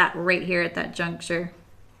really flat right here at that juncture.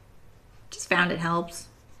 Just found it helps.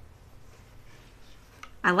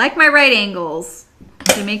 I like my right angles.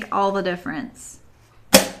 They make all the difference.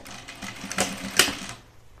 All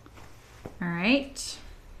right.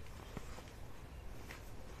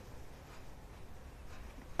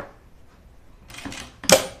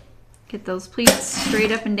 Get those pleats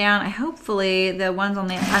straight up and down. Hopefully the ones on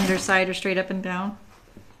the underside are straight up and down.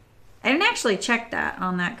 I didn't actually check that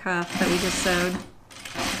on that cuff that we just sewed.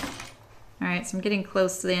 All right, so I'm getting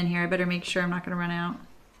close to the end here. I better make sure I'm not gonna run out.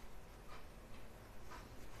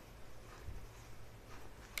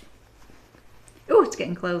 Ooh, it's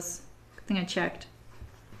getting close. Good thing I checked.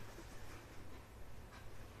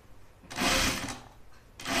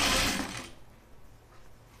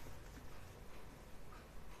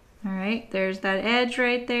 All right, there's that edge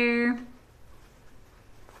right there.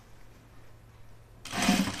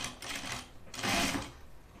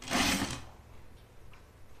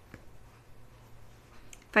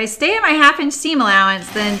 If I stay at my 1/2 inch seam allowance,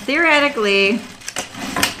 then theoretically,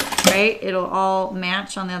 right, it'll all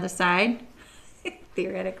match on the other side.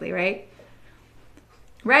 Theoretically, right?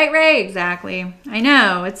 Right, exactly. I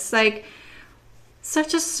know, it's like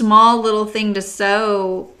such a small little thing to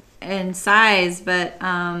sew in size, but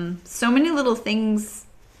so many little things.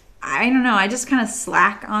 I don't know, I just kind of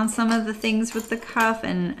slack on some of the things with the cuff,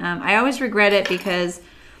 and I always regret it because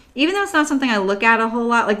even though it's not something I look at a whole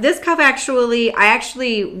lot, like this cuff actually,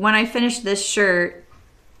 when I finished this shirt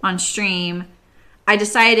on stream, I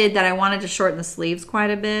decided that I wanted to shorten the sleeves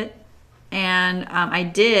quite a bit, and I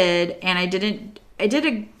did, and I did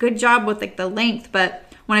a good job with like the length, but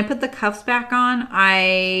when I put the cuffs back on,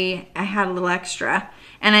 I had a little extra,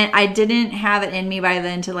 and I didn't have it in me by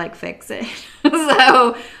then to like fix it.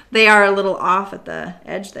 So they are a little off at the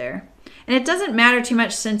edge there, and it doesn't matter too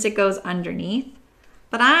much since it goes underneath.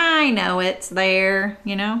 But I know it's there,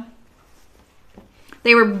 you know.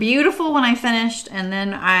 They were beautiful when I finished, and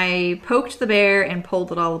then I poked the bear and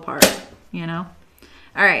pulled it all apart, you know.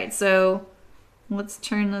 All right, so let's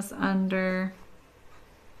turn this under.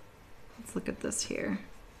 Let's look at this here.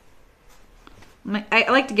 I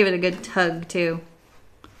like to give it a good tug too.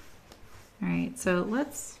 All right, so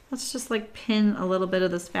let's just like pin a little bit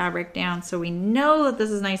of this fabric down so we know that this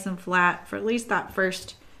is nice and flat for at least that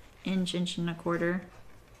first inch, 1.25 inches.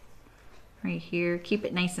 Right here, keep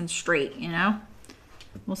it nice and straight, you know?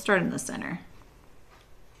 We'll start in the center.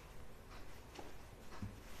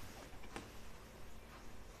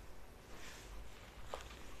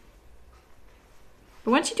 But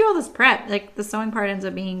once you do all this prep, like the sewing part ends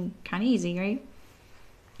up being kind of easy, right?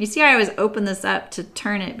 You see I always open this up to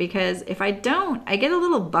turn it because if I don't, I get a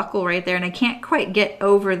little buckle right there and I can't quite get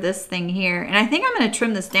over this thing here. And I think I'm gonna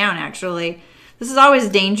trim this down actually. This is always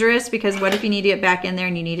dangerous because what if you need to get back in there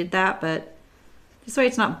and you needed that, but this way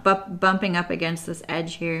it's not bumping up against this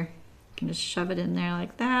edge here. You can just shove it in there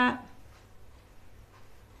like that.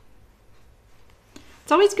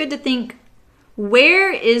 It's always good to think,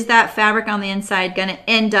 where is that fabric on the inside gonna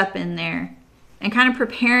end up in there? And kind of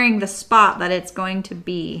preparing the spot that it's going to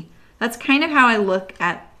be. That's kind of how I look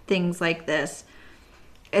at things like this.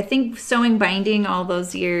 I think sewing binding all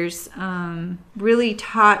those years really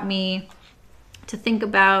taught me to think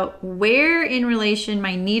about where in relation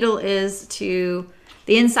my needle is to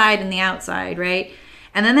the inside and the outside, right?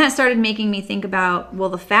 And then that started making me think about, well,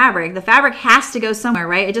 the fabric has to go somewhere,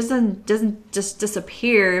 right? It just doesn't just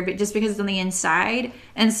disappear just because it's on the inside.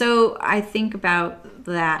 And so I think about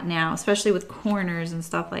that now, especially with corners and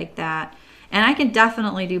stuff like that. And I can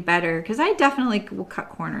definitely do better because I definitely will cut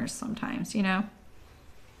corners sometimes, you know?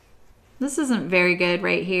 This isn't very good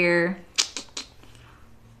right here.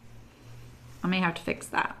 I may have to fix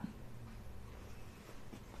that.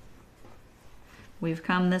 We've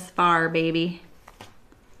come this far, baby.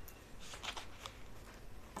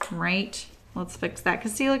 Right, let's fix that.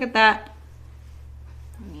 Cause see, look at that.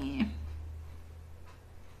 Yeah.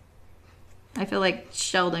 I feel like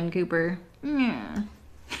Sheldon Cooper. Yeah.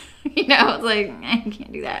 You know, it's like, I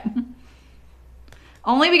can't do that.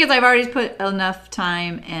 Only because I've already put enough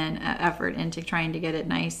time and effort into trying to get it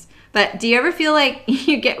nice. But do you ever feel like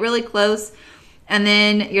you get really close and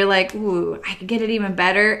then you're like, ooh, I could get it even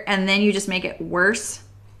better, and then you just make it worse?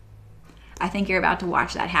 I think you're about to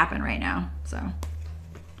watch that happen right now.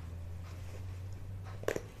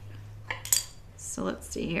 So let's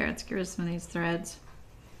see here. Let's get rid of some of these threads.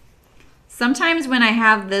 Sometimes when I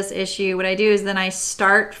have this issue, what I do is then I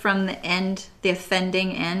start from the end, the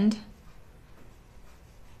offending end.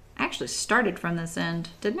 I actually started from this end,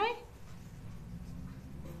 didn't I?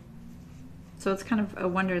 So it's kind of a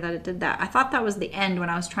wonder that it did that. I thought that was the end when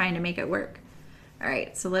I was trying to make it work. All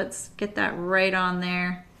right, so let's get that right on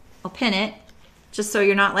there. I'll pin it, just so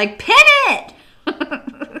you're not like, pin it!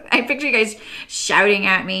 I picture you guys shouting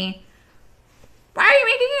at me. Why are you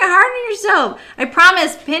making it hard on yourself? I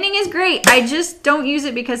promise, pinning is great. I just don't use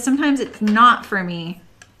it because sometimes it's not for me.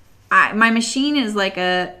 My machine is like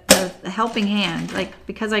a helping hand, like,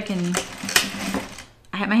 because I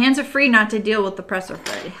my hands are free not to deal with the presser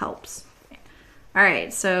foot. It helps. All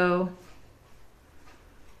right, so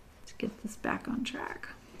let's get this back on track.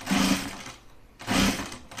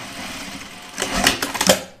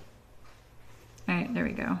 All right, there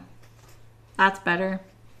we go. That's better.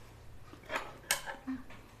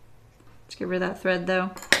 Let's get rid of that thread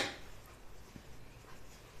though.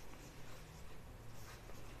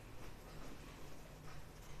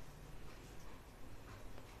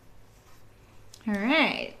 All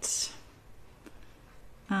right.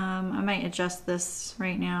 I might adjust this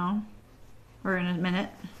right now or in a minute.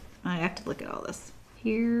 I have to look at all this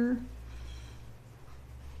here.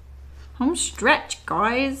 Home stretch,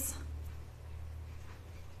 guys.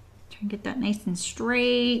 Try and get that nice and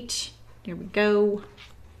straight. There we go.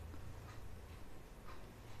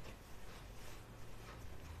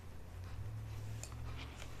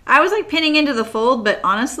 I was like pinning into the fold, but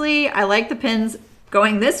honestly, I like the pins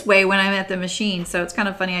going this way when I'm at the machine. So it's kind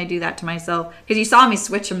of funny I do that to myself because you saw me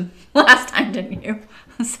switch them last time, didn't you?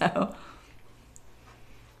 So,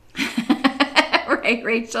 right,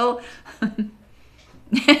 Rachel?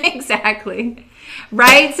 Exactly.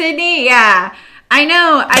 Right, Sydney? Yeah. I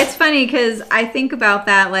know. It's funny because I think about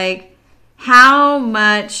that, like how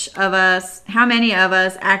many of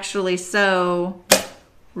us actually sew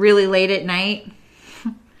really late at night?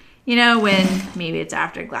 You know, when maybe it's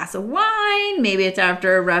after a glass of wine, maybe it's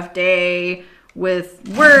after a rough day with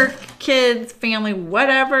work, kids, family,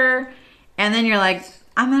 whatever. And then you're like,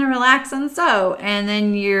 I'm going to relax and sew. And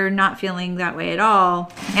then you're not feeling that way at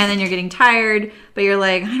all. And then you're getting tired, but you're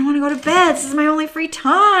like, I don't want to go to bed. This is my only free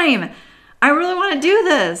time. I really want to do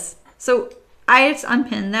this. So I just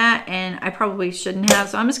unpinned that, and I probably shouldn't have.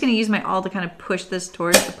 So I'm just going to use my awl to kind of push this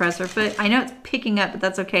towards the presser foot. I know it's picking up, but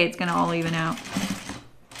that's okay. It's going to all even out.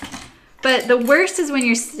 But the worst is when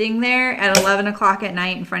you're sitting there at 11 o'clock at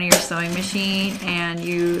night in front of your sewing machine and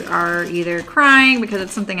you are either crying because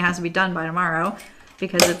it's something that has to be done by tomorrow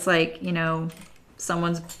because it's like, you know,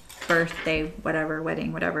 someone's birthday, whatever,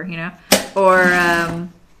 wedding, whatever, you know, or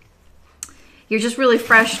you're just really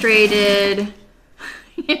frustrated.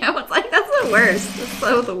 You know, it's like, that's the worst. It's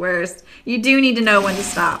so the worst. You do need to know when to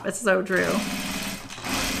stop. It's so true.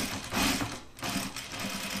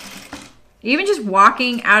 Even just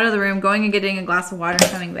walking out of the room, going and getting a glass of water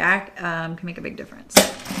and coming back can make a big difference.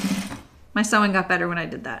 My sewing got better when I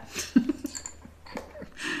did that.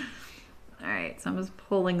 All right, so I'm just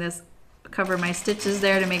pulling this, cover my stitches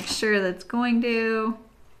there to make sure that's going to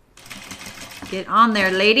get on there,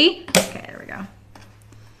 lady. Okay, there we go.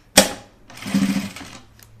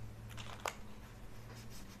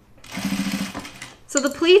 So the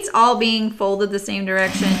pleats all being folded the same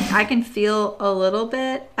direction, I can feel a little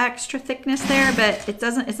bit extra thickness there, but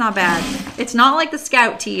it's not bad. It's not like the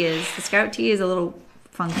Scout tee is. The Scout tee is a little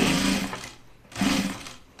funky.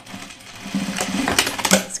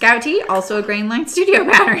 Scout tee, also a Grainline Studio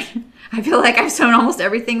pattern. I feel like I've sewn almost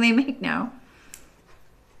everything they make now.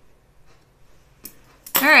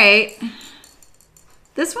 All right.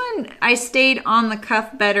 This one, I stayed on the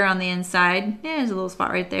cuff better on the inside. Yeah, there's a little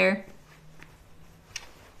spot right there.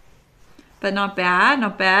 But not bad,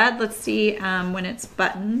 not bad. Let's see when it's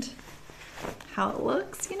buttoned how it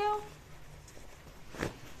looks, you know?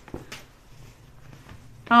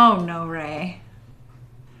 Oh no, Ray.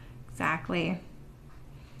 Exactly.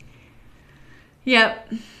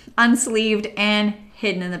 Yep, unsleeved and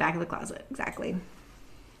hidden in the back of the closet, exactly.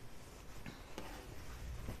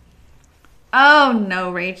 Oh no,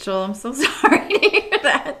 Rachel, I'm so sorry to hear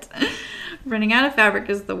that. Running out of fabric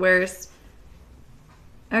is the worst.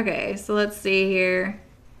 Okay, so let's see here.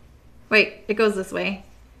 Wait, it goes this way.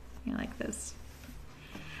 Yeah, like this.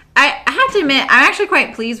 I have to admit, I'm actually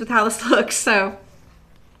quite pleased with how this looks, so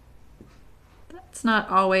that's not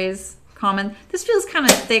always common. This feels kind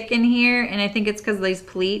of thick in here, and I think it's because of these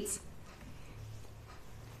pleats.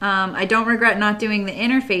 I don't regret not doing the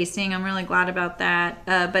interfacing. I'm really glad about that.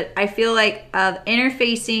 But I feel like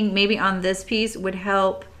interfacing maybe on this piece would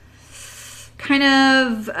help kind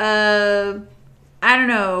of... I don't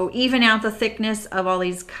know, even out the thickness of all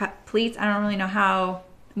these pleats. I don't really know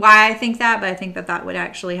why I think that, but I think that that would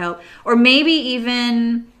actually help. Or maybe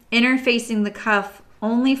even interfacing the cuff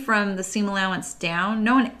only from the seam allowance down.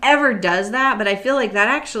 No one ever does that, but I feel like that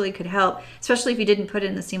actually could help, especially if you didn't put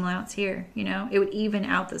in the seam allowance here, you know? It would even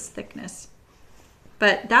out this thickness.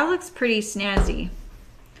 But that looks pretty snazzy.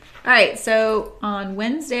 All right, so on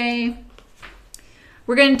Wednesday,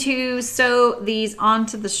 we're going to sew these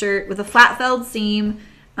onto the shirt with a flat felled seam.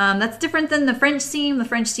 That's different than the French seam. The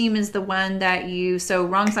French seam is the one that you sew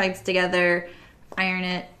wrong sides together, iron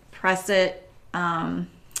it, press it,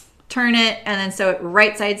 turn it, and then sew it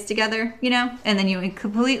right sides together, you know, and then you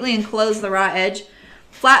completely enclose the raw edge.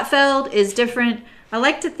 Flat felled is different. I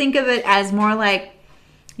like to think of it as more like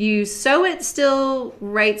you sew it still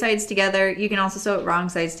right sides together. You can also sew it wrong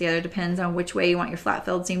sides together. Depends on which way you want your flat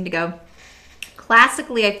felled seam to go.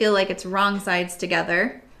 Classically, I feel like it's wrong sides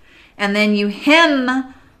together. And then you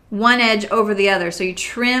hem one edge over the other. So you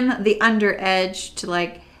trim the under edge to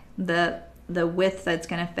like the width that's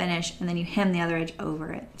going to finish, and then you hem the other edge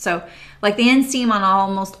over it. So like the inseam on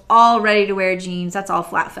almost all ready to wear jeans, that's all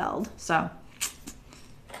flat felled. So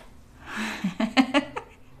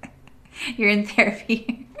you're in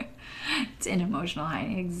therapy. It's an emotional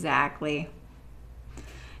high. Exactly.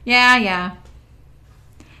 Yeah.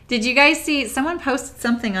 Did you guys see, someone posted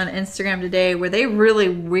something on Instagram today where they really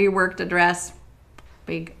reworked a dress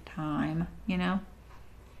big time, you know?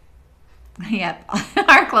 Yep.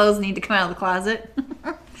 Our clothes need to come out of the closet.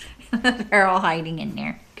 They're all hiding in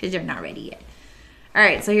there because they're not ready yet. All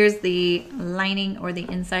right, so here's the lining or the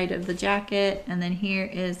inside of the jacket. And then here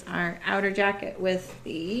is our outer jacket with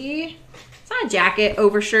the, it's not a jacket,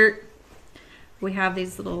 overshirt. We have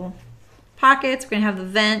these little pockets. We're gonna have the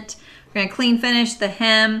vent. We're gonna clean finish the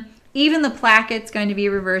hem. Even the placket's going to be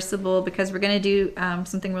reversible because we're gonna do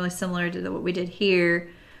something really similar to what we did here,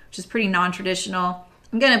 which is pretty non-traditional.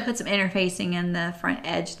 I'm gonna put some interfacing in the front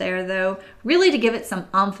edge there though, really to give it some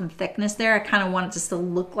oomph and thickness there. I kind of want it just to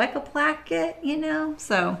look like a placket, you know?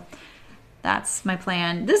 So that's my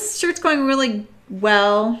plan. This shirt's going really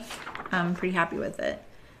well. I'm pretty happy with it.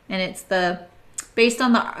 And it's based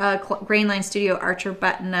on the Grainline Studio Archer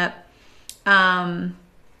button up.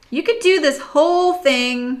 You could do this whole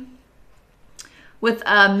thing with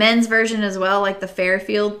a men's version as well, like the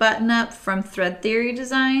Fairfield button-up from Thread Theory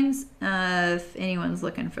Designs, if anyone's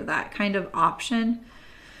looking for that kind of option.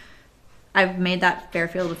 I've made that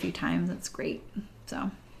Fairfield a few times. It's great. So,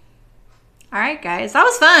 all right, guys. That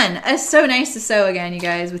was fun. It's so nice to sew again, you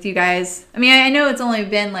guys, with you guys. I mean, I know it's only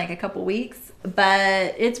been like a couple weeks,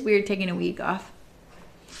 but it's weird taking a week off.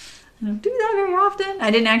 I don't do that very often.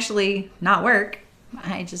 I didn't actually not work.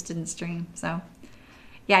 I just didn't stream. So,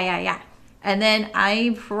 yeah. And then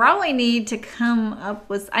I probably need to come up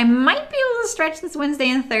with, I might be able to stretch this Wednesday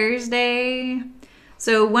and Thursday.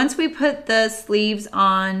 So once we put the sleeves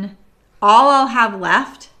on, all I'll have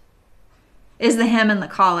left is the hem and the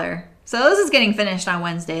collar. So this is getting finished on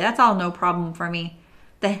Wednesday. That's all no problem for me.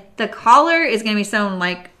 The collar is going to be sewn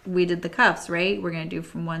like we did the cuffs, right? We're going to do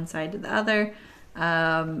from one side to the other.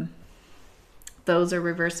 Those are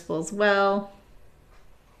reversible as well.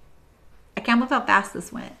 I can't believe how fast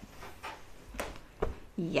this went.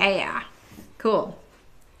 Yeah, cool.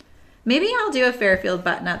 Maybe I'll do a Fairfield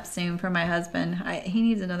button-up soon for my husband. He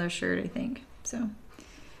needs another shirt, I think. So,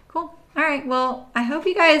 cool. All right, well, I hope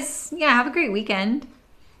you guys, have a great weekend.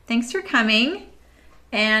 Thanks for coming.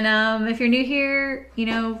 And if you're new here,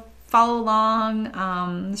 follow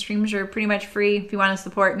along. The streams are pretty much free. If you want to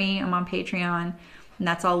support me, I'm on Patreon, and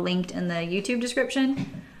that's all linked in the YouTube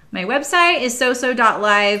description. My website is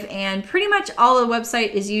soso.live, and pretty much all the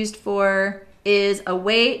website is used for is a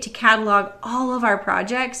way to catalog all of our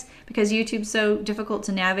projects because YouTube's so difficult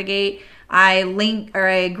to navigate. I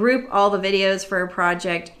group all the videos for a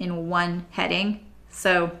project in one heading.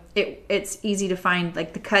 So it's easy to find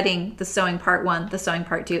like the cutting, the sewing part 1, the sewing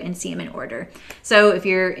part 2, and see them in order. So if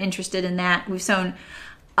you're interested in that, we've sewn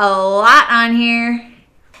a lot on here,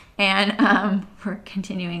 and we're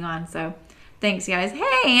continuing on. So thanks, guys.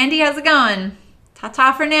 Hey, Andy, how's it going?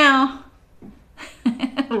 Ta-ta for now.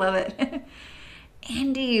 Love it.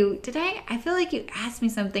 Andy, I feel like you asked me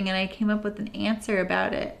something and I came up with an answer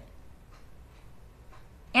about it.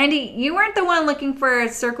 Andy, you weren't the one looking for a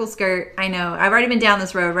circle skirt. I know. I've already been down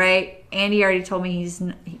this road, right? Andy already told me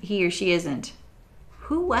he or she isn't.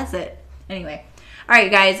 Who was it? Anyway. All right,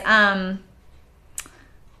 guys.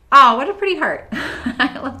 Oh, what a pretty heart.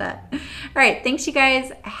 I love that. All right. Thanks, you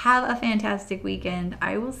guys. Have a fantastic weekend.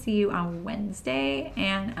 I will see you on Wednesday,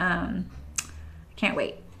 and can't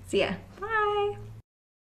wait. See ya. Bye.